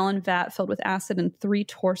 57-gallon vat filled with acid, and 3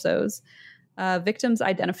 torsos. Victims'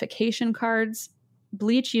 identification cards,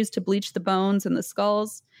 bleach used to bleach the bones and the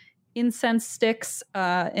skulls, incense sticks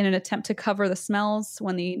in an attempt to cover the smells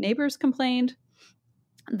when the neighbors complained.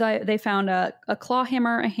 They found a claw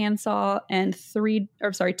hammer, a handsaw, and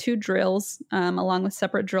 2 drills, along with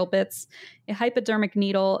separate drill bits, a hypodermic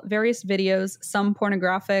needle, various videos, some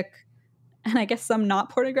pornographic, and I guess some not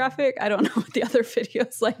pornographic. I don't know what the other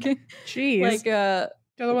videos like. Jeez. Like the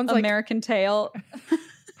other ones American Tail.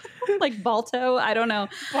 Like Balto. I don't know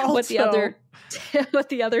what the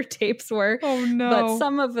other tapes were. Oh no. But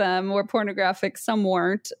some of them were pornographic, some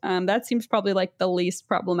weren't. That seems probably like the least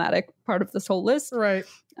problematic part of this whole list. Right.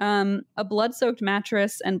 A blood-soaked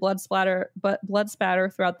mattress and blood spatter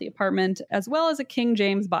throughout the apartment, as well as a King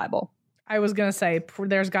James Bible. I was going to say,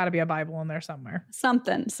 there's got to be a Bible in there somewhere.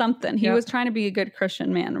 Something. He was trying to be a good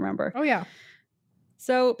Christian man, remember? Oh, yeah.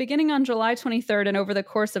 So beginning on July 23rd and over the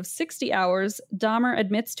course of 60 hours, Dahmer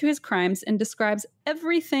admits to his crimes and describes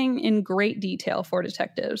everything in great detail for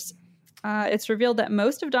detectives. It's revealed that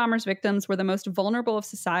most of Dahmer's victims were the most vulnerable of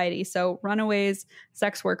society. So runaways,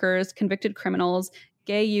 sex workers, convicted criminals,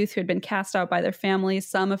 gay youth who had been cast out by their families,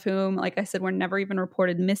 some of whom, like I said, were never even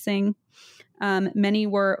reported missing. Many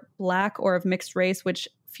were Black or of mixed race, which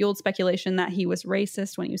fueled speculation that he was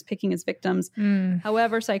racist when he was picking his victims.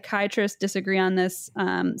 However, psychiatrists disagree on this.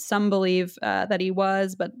 Some believe that he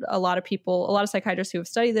was, but a lot of psychiatrists who have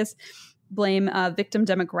studied this blame victim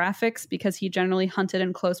demographics because he generally hunted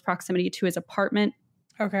in close proximity to his apartment.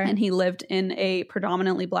 Okay. And he lived in a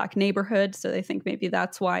predominantly Black neighborhood. So they think maybe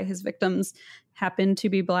that's why his victims happened to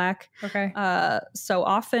be Black. Okay. So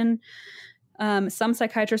often. Some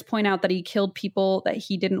psychiatrists point out that he killed people that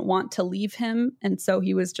he didn't want to leave him. And so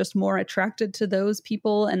he was just more attracted to those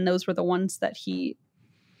people. And those were the ones that he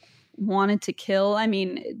wanted to kill. I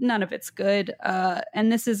mean, none of it's good.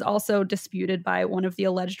 And this is also disputed by one of the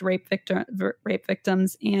alleged rape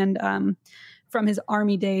victims and from his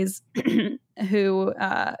army days who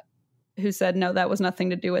said, no, that was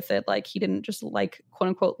nothing to do with it. Like he didn't just like, quote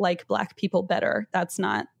unquote, like Black people better. That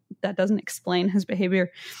doesn't explain his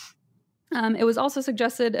behavior. It was also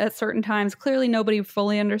suggested at certain times, clearly nobody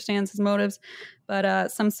fully understands his motives, but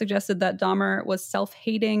some suggested that Dahmer was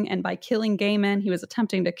self-hating, and by killing gay men, he was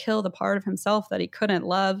attempting to kill the part of himself that he couldn't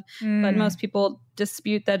love. But most people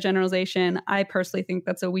dispute that generalization. I personally think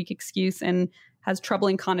that's a weak excuse and has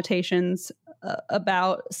troubling connotations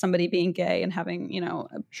about somebody being gay and having,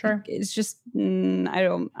 sure. It's just, I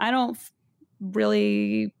don't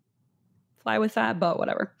really fly with that, but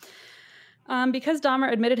whatever. Because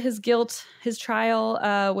Dahmer admitted his guilt, his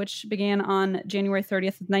trial, which began on January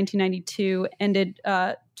 30th of 1992, ended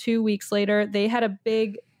 2 weeks later. They had a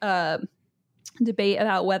big debate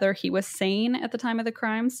about whether he was sane at the time of the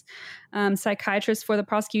crimes. Psychiatrists for the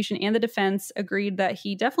prosecution and the defense agreed that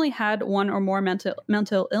he definitely had one or more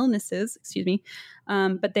mental illnesses,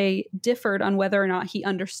 but they differed on whether or not he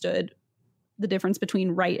understood the difference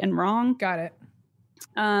between right and wrong. Got it.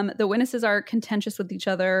 The witnesses are contentious with each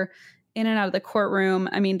other in and out of the courtroom.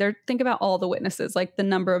 I mean, think about all the witnesses, like the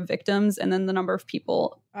number of victims and then the number of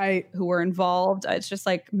people who were involved. It's just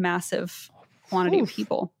like massive quantity of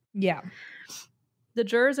people. Yeah. The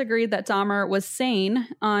jurors agreed that Dahmer was sane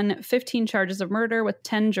on 15 charges of murder, with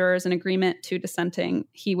 10 jurors in agreement to dissenting.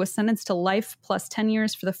 He was sentenced to life plus 10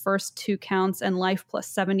 years for the first 2 counts and life plus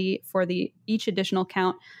 70 for each additional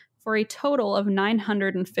count, for a total of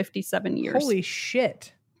 957 years. Holy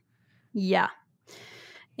shit. Yeah.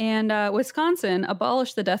 And Wisconsin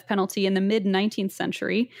abolished the death penalty in the mid-19th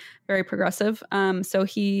century, very progressive. So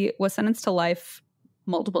he was sentenced to life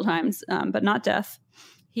multiple times, but not death.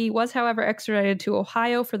 He was, however, extradited to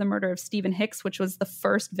Ohio for the murder of Stephen Hicks, which was the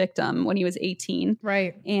first victim when he was 18.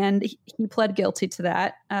 Right. And he pled guilty to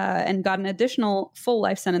that and got an additional full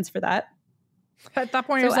life sentence for that. At that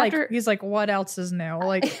point, he's like, what else is new?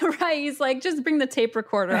 Like, right. He's like, just bring the tape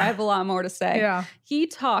recorder. I have a lot more to say. Yeah. He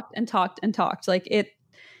talked and talked and talked. Like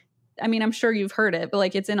I mean, I'm sure you've heard it, but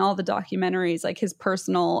like it's in all the documentaries, like his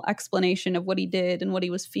personal explanation of what he did and what he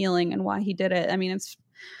was feeling and why he did it. I mean,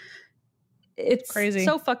 it's crazy,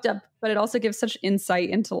 so fucked up, but it also gives such insight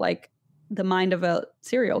into like the mind of a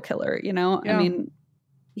serial killer, you know? Yeah. I mean,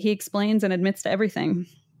 he explains and admits to everything.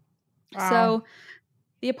 Wow. So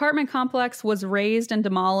the apartment complex was razed and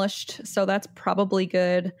demolished, so that's probably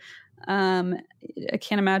good. I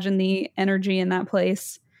can't imagine the energy in that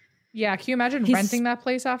place. Yeah, can you imagine renting that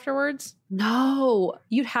place afterwards? No,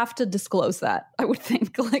 you'd have to disclose that, I would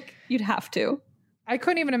think. Like, you'd have to. I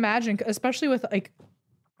couldn't even imagine, especially with like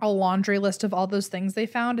a laundry list of all those things they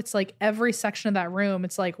found. It's like every section of that room,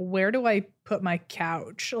 it's like, where do I put my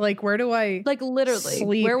couch? Like, where do I like literally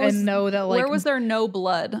sleep and know that like where was there no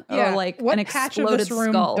blood or like what an patch exploded of this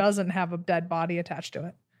room skull doesn't have a dead body attached to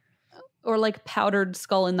it? Or like powdered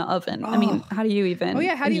skull in the oven. I mean, how do you even? Oh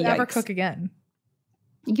yeah, how do you ever cook again?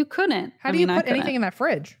 You couldn't. How do you put anything in that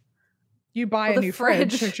fridge? You buy a new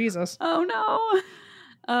fridge. Oh, Jesus. Oh no.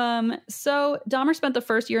 So Dahmer spent the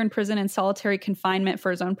first year in prison in solitary confinement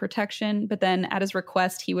for his own protection, but then at his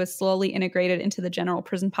request, he was slowly integrated into the general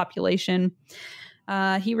prison population.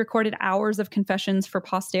 He recorded hours of confessions for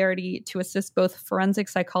posterity to assist both forensic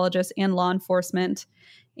psychologists and law enforcement.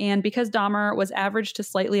 And because Dahmer was average to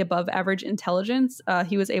slightly above average intelligence,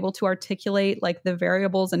 he was able to articulate like the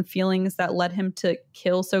variables and feelings that led him to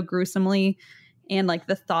kill so gruesomely and like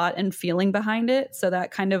the thought and feeling behind it. So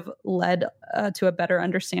that kind of led to a better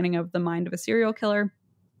understanding of the mind of a serial killer.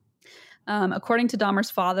 According to Dahmer's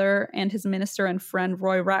father and his minister and friend,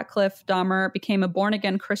 Roy Ratcliffe, Dahmer became a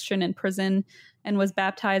born-again Christian in prison and was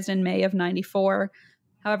baptized in May of 94.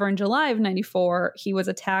 However, in July of 94, he was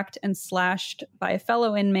attacked and slashed by a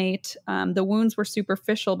fellow inmate. The wounds were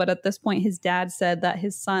superficial, but at this point, his dad said that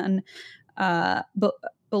his son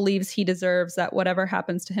believes he deserves that whatever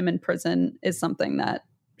happens to him in prison is something that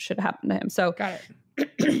should happen to him. So got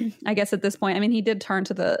it. I guess at this point, I mean, he did turn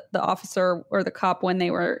to the officer or the cop when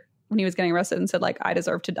he was getting arrested and said, like, I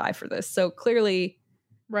deserve to die for this. So clearly,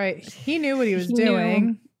 right. He knew what he was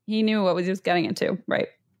doing. He knew what he was getting into. Right.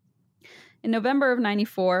 In November of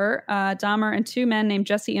 94, Dahmer and two men named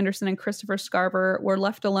Jesse Anderson and Christopher Scarver were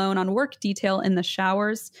left alone on work detail in the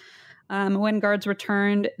showers. When guards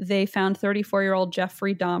returned, they found 34-year-old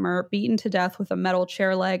Jeffrey Dahmer beaten to death with a metal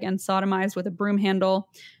chair leg and sodomized with a broom handle.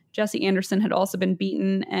 Jesse Anderson had also been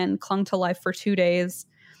beaten and clung to life for 2 days.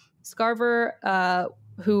 Scarver,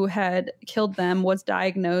 who had killed them, was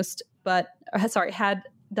had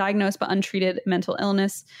diagnosed but untreated mental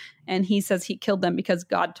illness, and he says he killed them because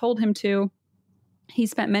God told him to. He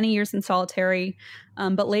spent many years in solitary,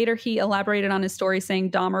 but later he elaborated on his story,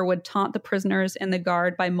 saying Dahmer would taunt the prisoners and the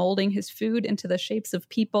guard by molding his food into the shapes of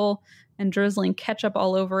people and drizzling ketchup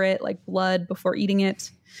all over it like blood before eating it.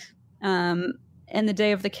 And the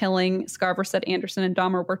day of the killing, Scarver said Anderson and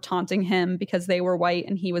Dahmer were taunting him because they were white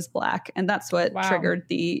and he was black, and that's what triggered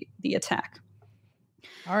the attack.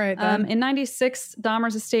 All right. Then. In 96,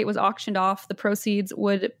 Dahmer's estate was auctioned off. The proceeds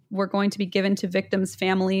were going to be given to victims'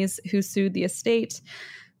 families who sued the estate.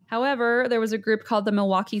 However, there was a group called the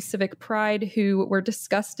Milwaukee Civic Pride who were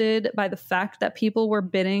disgusted by the fact that people were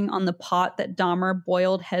bidding on the pot that Dahmer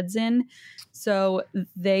boiled heads in. So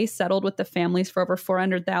they settled with the families for over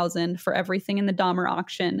 $400,000 for everything in the Dahmer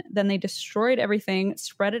auction. Then they destroyed everything,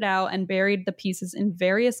 spread it out, and buried the pieces in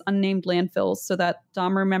various unnamed landfills so that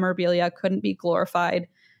Dahmer memorabilia couldn't be glorified,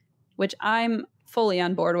 which I'm fully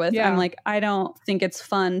on board with. Yeah. I'm like, I don't think it's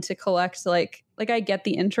fun to collect like I get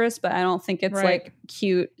the interest, but I don't think it's like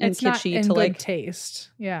cute and it's kitschy not in to good like taste.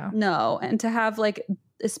 Yeah. No. And to have like,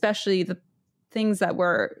 especially the things that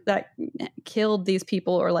killed these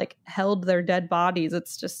people or like held their dead bodies.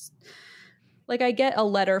 It's just like, I get a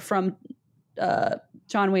letter from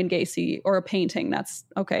John Wayne Gacy or a painting. That's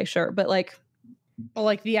okay. Sure. But like, well,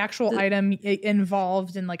 like the actual item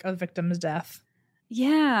involved in like a victim's death.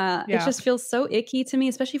 Yeah, it just feels so icky to me,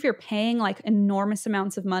 especially if you're paying like enormous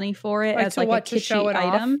amounts of money for it as like a kitschy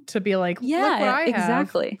item. To be like, yeah, look what I have.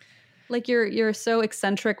 Exactly. Like you're so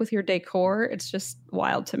eccentric with your decor. It's just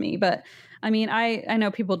wild to me. But I mean, I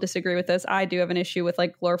know people disagree with this. I do have an issue with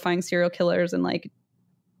like glorifying serial killers, and like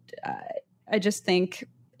I just think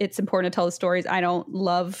it's important to tell the stories. I don't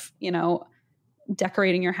love,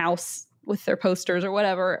 decorating your house with their posters or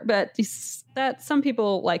whatever, but that some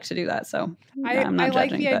people like to do that. So I'm not like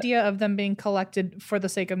judging, the idea of them being collected for the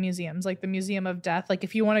sake of museums, like the Museum of Death. Like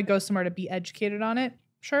if you want to go somewhere to be educated on it,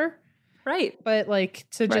 sure. Right. But like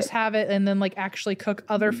to just have it and then like actually cook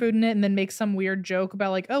other food in it and then make some weird joke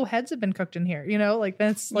about like, oh, heads have been cooked in here, like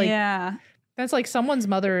that's like, that's like someone's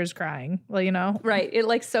mother is crying, Right. It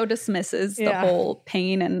like so dismisses the whole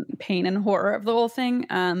pain and horror of the whole thing.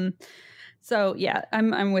 So yeah,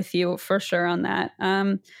 I'm with you for sure on that.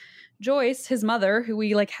 Joyce, his mother, who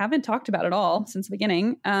we like haven't talked about at all since the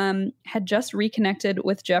beginning, had just reconnected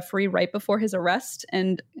with Jeffrey right before his arrest,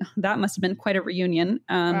 and that must have been quite a reunion.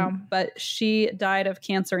 Wow. But she died of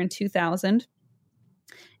cancer in 2000.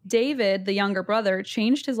 David, the younger brother,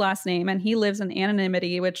 changed his last name, and he lives in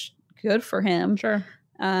anonymity, which good for him. Sure.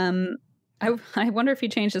 I wonder if he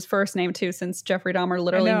changed his first name too, since Jeffrey Dahmer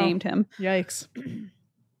literally named him. Yikes.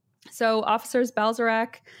 So officers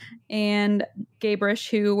Balzarak and Gabrish,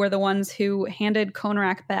 who were the ones who handed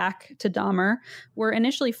Konerak back to Dahmer, were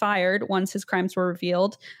initially fired once his crimes were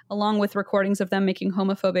revealed, along with recordings of them making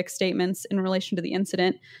homophobic statements in relation to the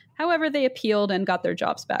incident. However, they appealed and got their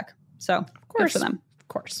jobs back. So of course, good for them. Of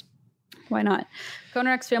course. Why not?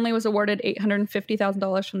 Konerak's family was awarded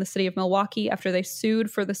 $850,000 from the city of Milwaukee after they sued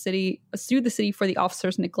the city for the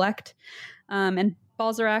officers' neglect. And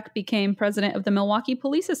Balzarak became president of the Milwaukee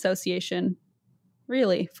Police Association,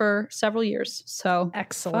 really, for several years. So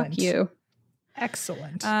excellent. Fuck you.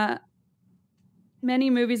 Excellent. Many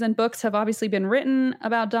movies and books have obviously been written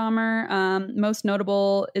about Dahmer. Most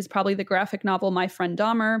notable is probably the graphic novel My Friend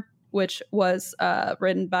Dahmer, which was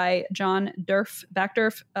written by John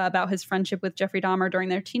Backdorf about his friendship with Jeffrey Dahmer during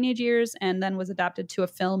their teenage years, and then was adapted to a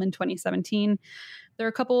film in 2017. There are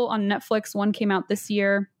a couple on Netflix. One came out this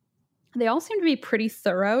year. They all seem to be pretty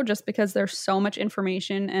thorough just because there's so much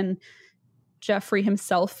information, and Jeffrey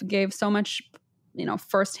himself gave so much,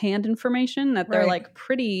 firsthand information that they're like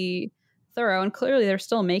pretty thorough, and clearly they're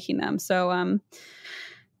still making them. So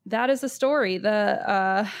that is the story.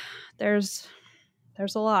 There's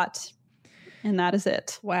a lot, and that is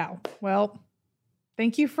it. Wow. Well,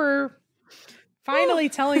 thank you for finally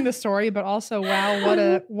telling the story, but also, wow,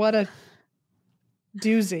 what a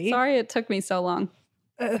doozy. Sorry it took me so long.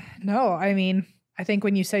 No, I mean, I think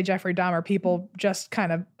when you say Jeffrey Dahmer, people just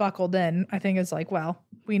kind of buckled in. I think it's like, well,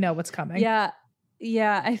 we know what's coming. Yeah.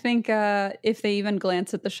 I think if they even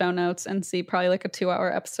glance at the show notes and see probably like a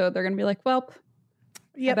 2-hour episode, they're going to be like, well,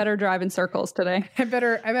 I better drive in circles today. I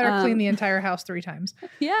better clean the entire house 3 times.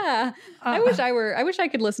 Yeah. I wish I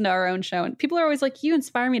could listen to our own show. And people are always like, you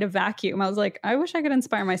inspire me to vacuum. I was like, I wish I could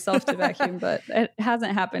inspire myself to vacuum, but it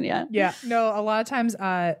hasn't happened yet. Yeah. No, a lot of times,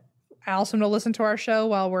 Allison will listen to our show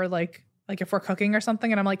while we're like if we're cooking or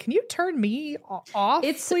something, and I'm like, can you turn me off,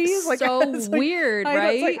 it's please? Like, so weird,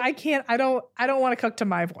 right? It's like, I can't. I don't want to cook to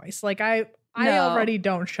my voice. Like I already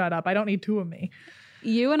don't shut up. I don't need 2 of me.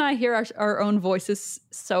 You and I hear our own voices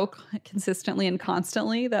so consistently and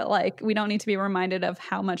constantly that like we don't need to be reminded of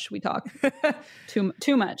how much we talk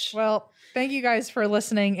too much. Well, thank you guys for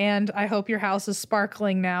listening, and I hope your house is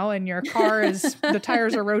sparkling now and your car is the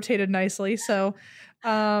tires are rotated nicely. So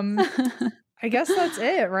I guess that's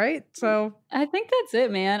it, right? So I think that's it,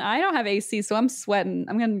 man. I don't have AC, so I'm sweating.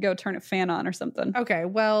 I'm going to go turn a fan on or something. Okay,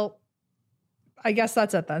 well, I guess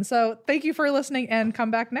that's it then. So thank you for listening, and come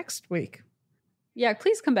back next week. Yeah,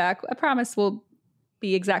 please come back. I promise we'll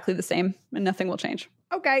be exactly the same and nothing will change.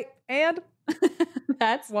 Okay, and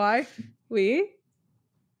that's why we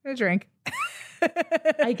drink.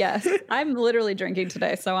 I guess. I'm literally drinking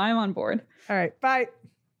today, so I'm on board. All right, bye.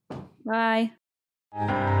 Bye.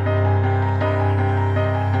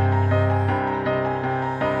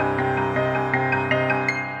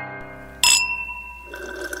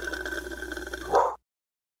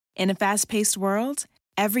 In a fast-paced world,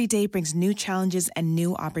 every day brings new challenges and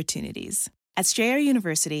new opportunities. At Strayer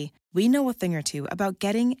University, we know a thing or two about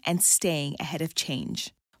getting and staying ahead of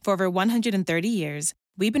change. For over 130 years,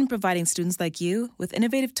 we've been providing students like you with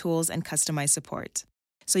innovative tools and customized support,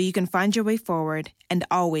 so you can find your way forward and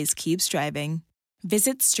always keep striving.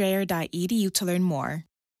 Visit strayer.edu to learn more.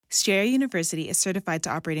 Strayer University is certified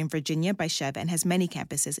to operate in Virginia by Chev and has many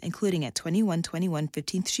campuses, including at 2121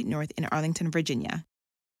 15th Street North in Arlington, Virginia.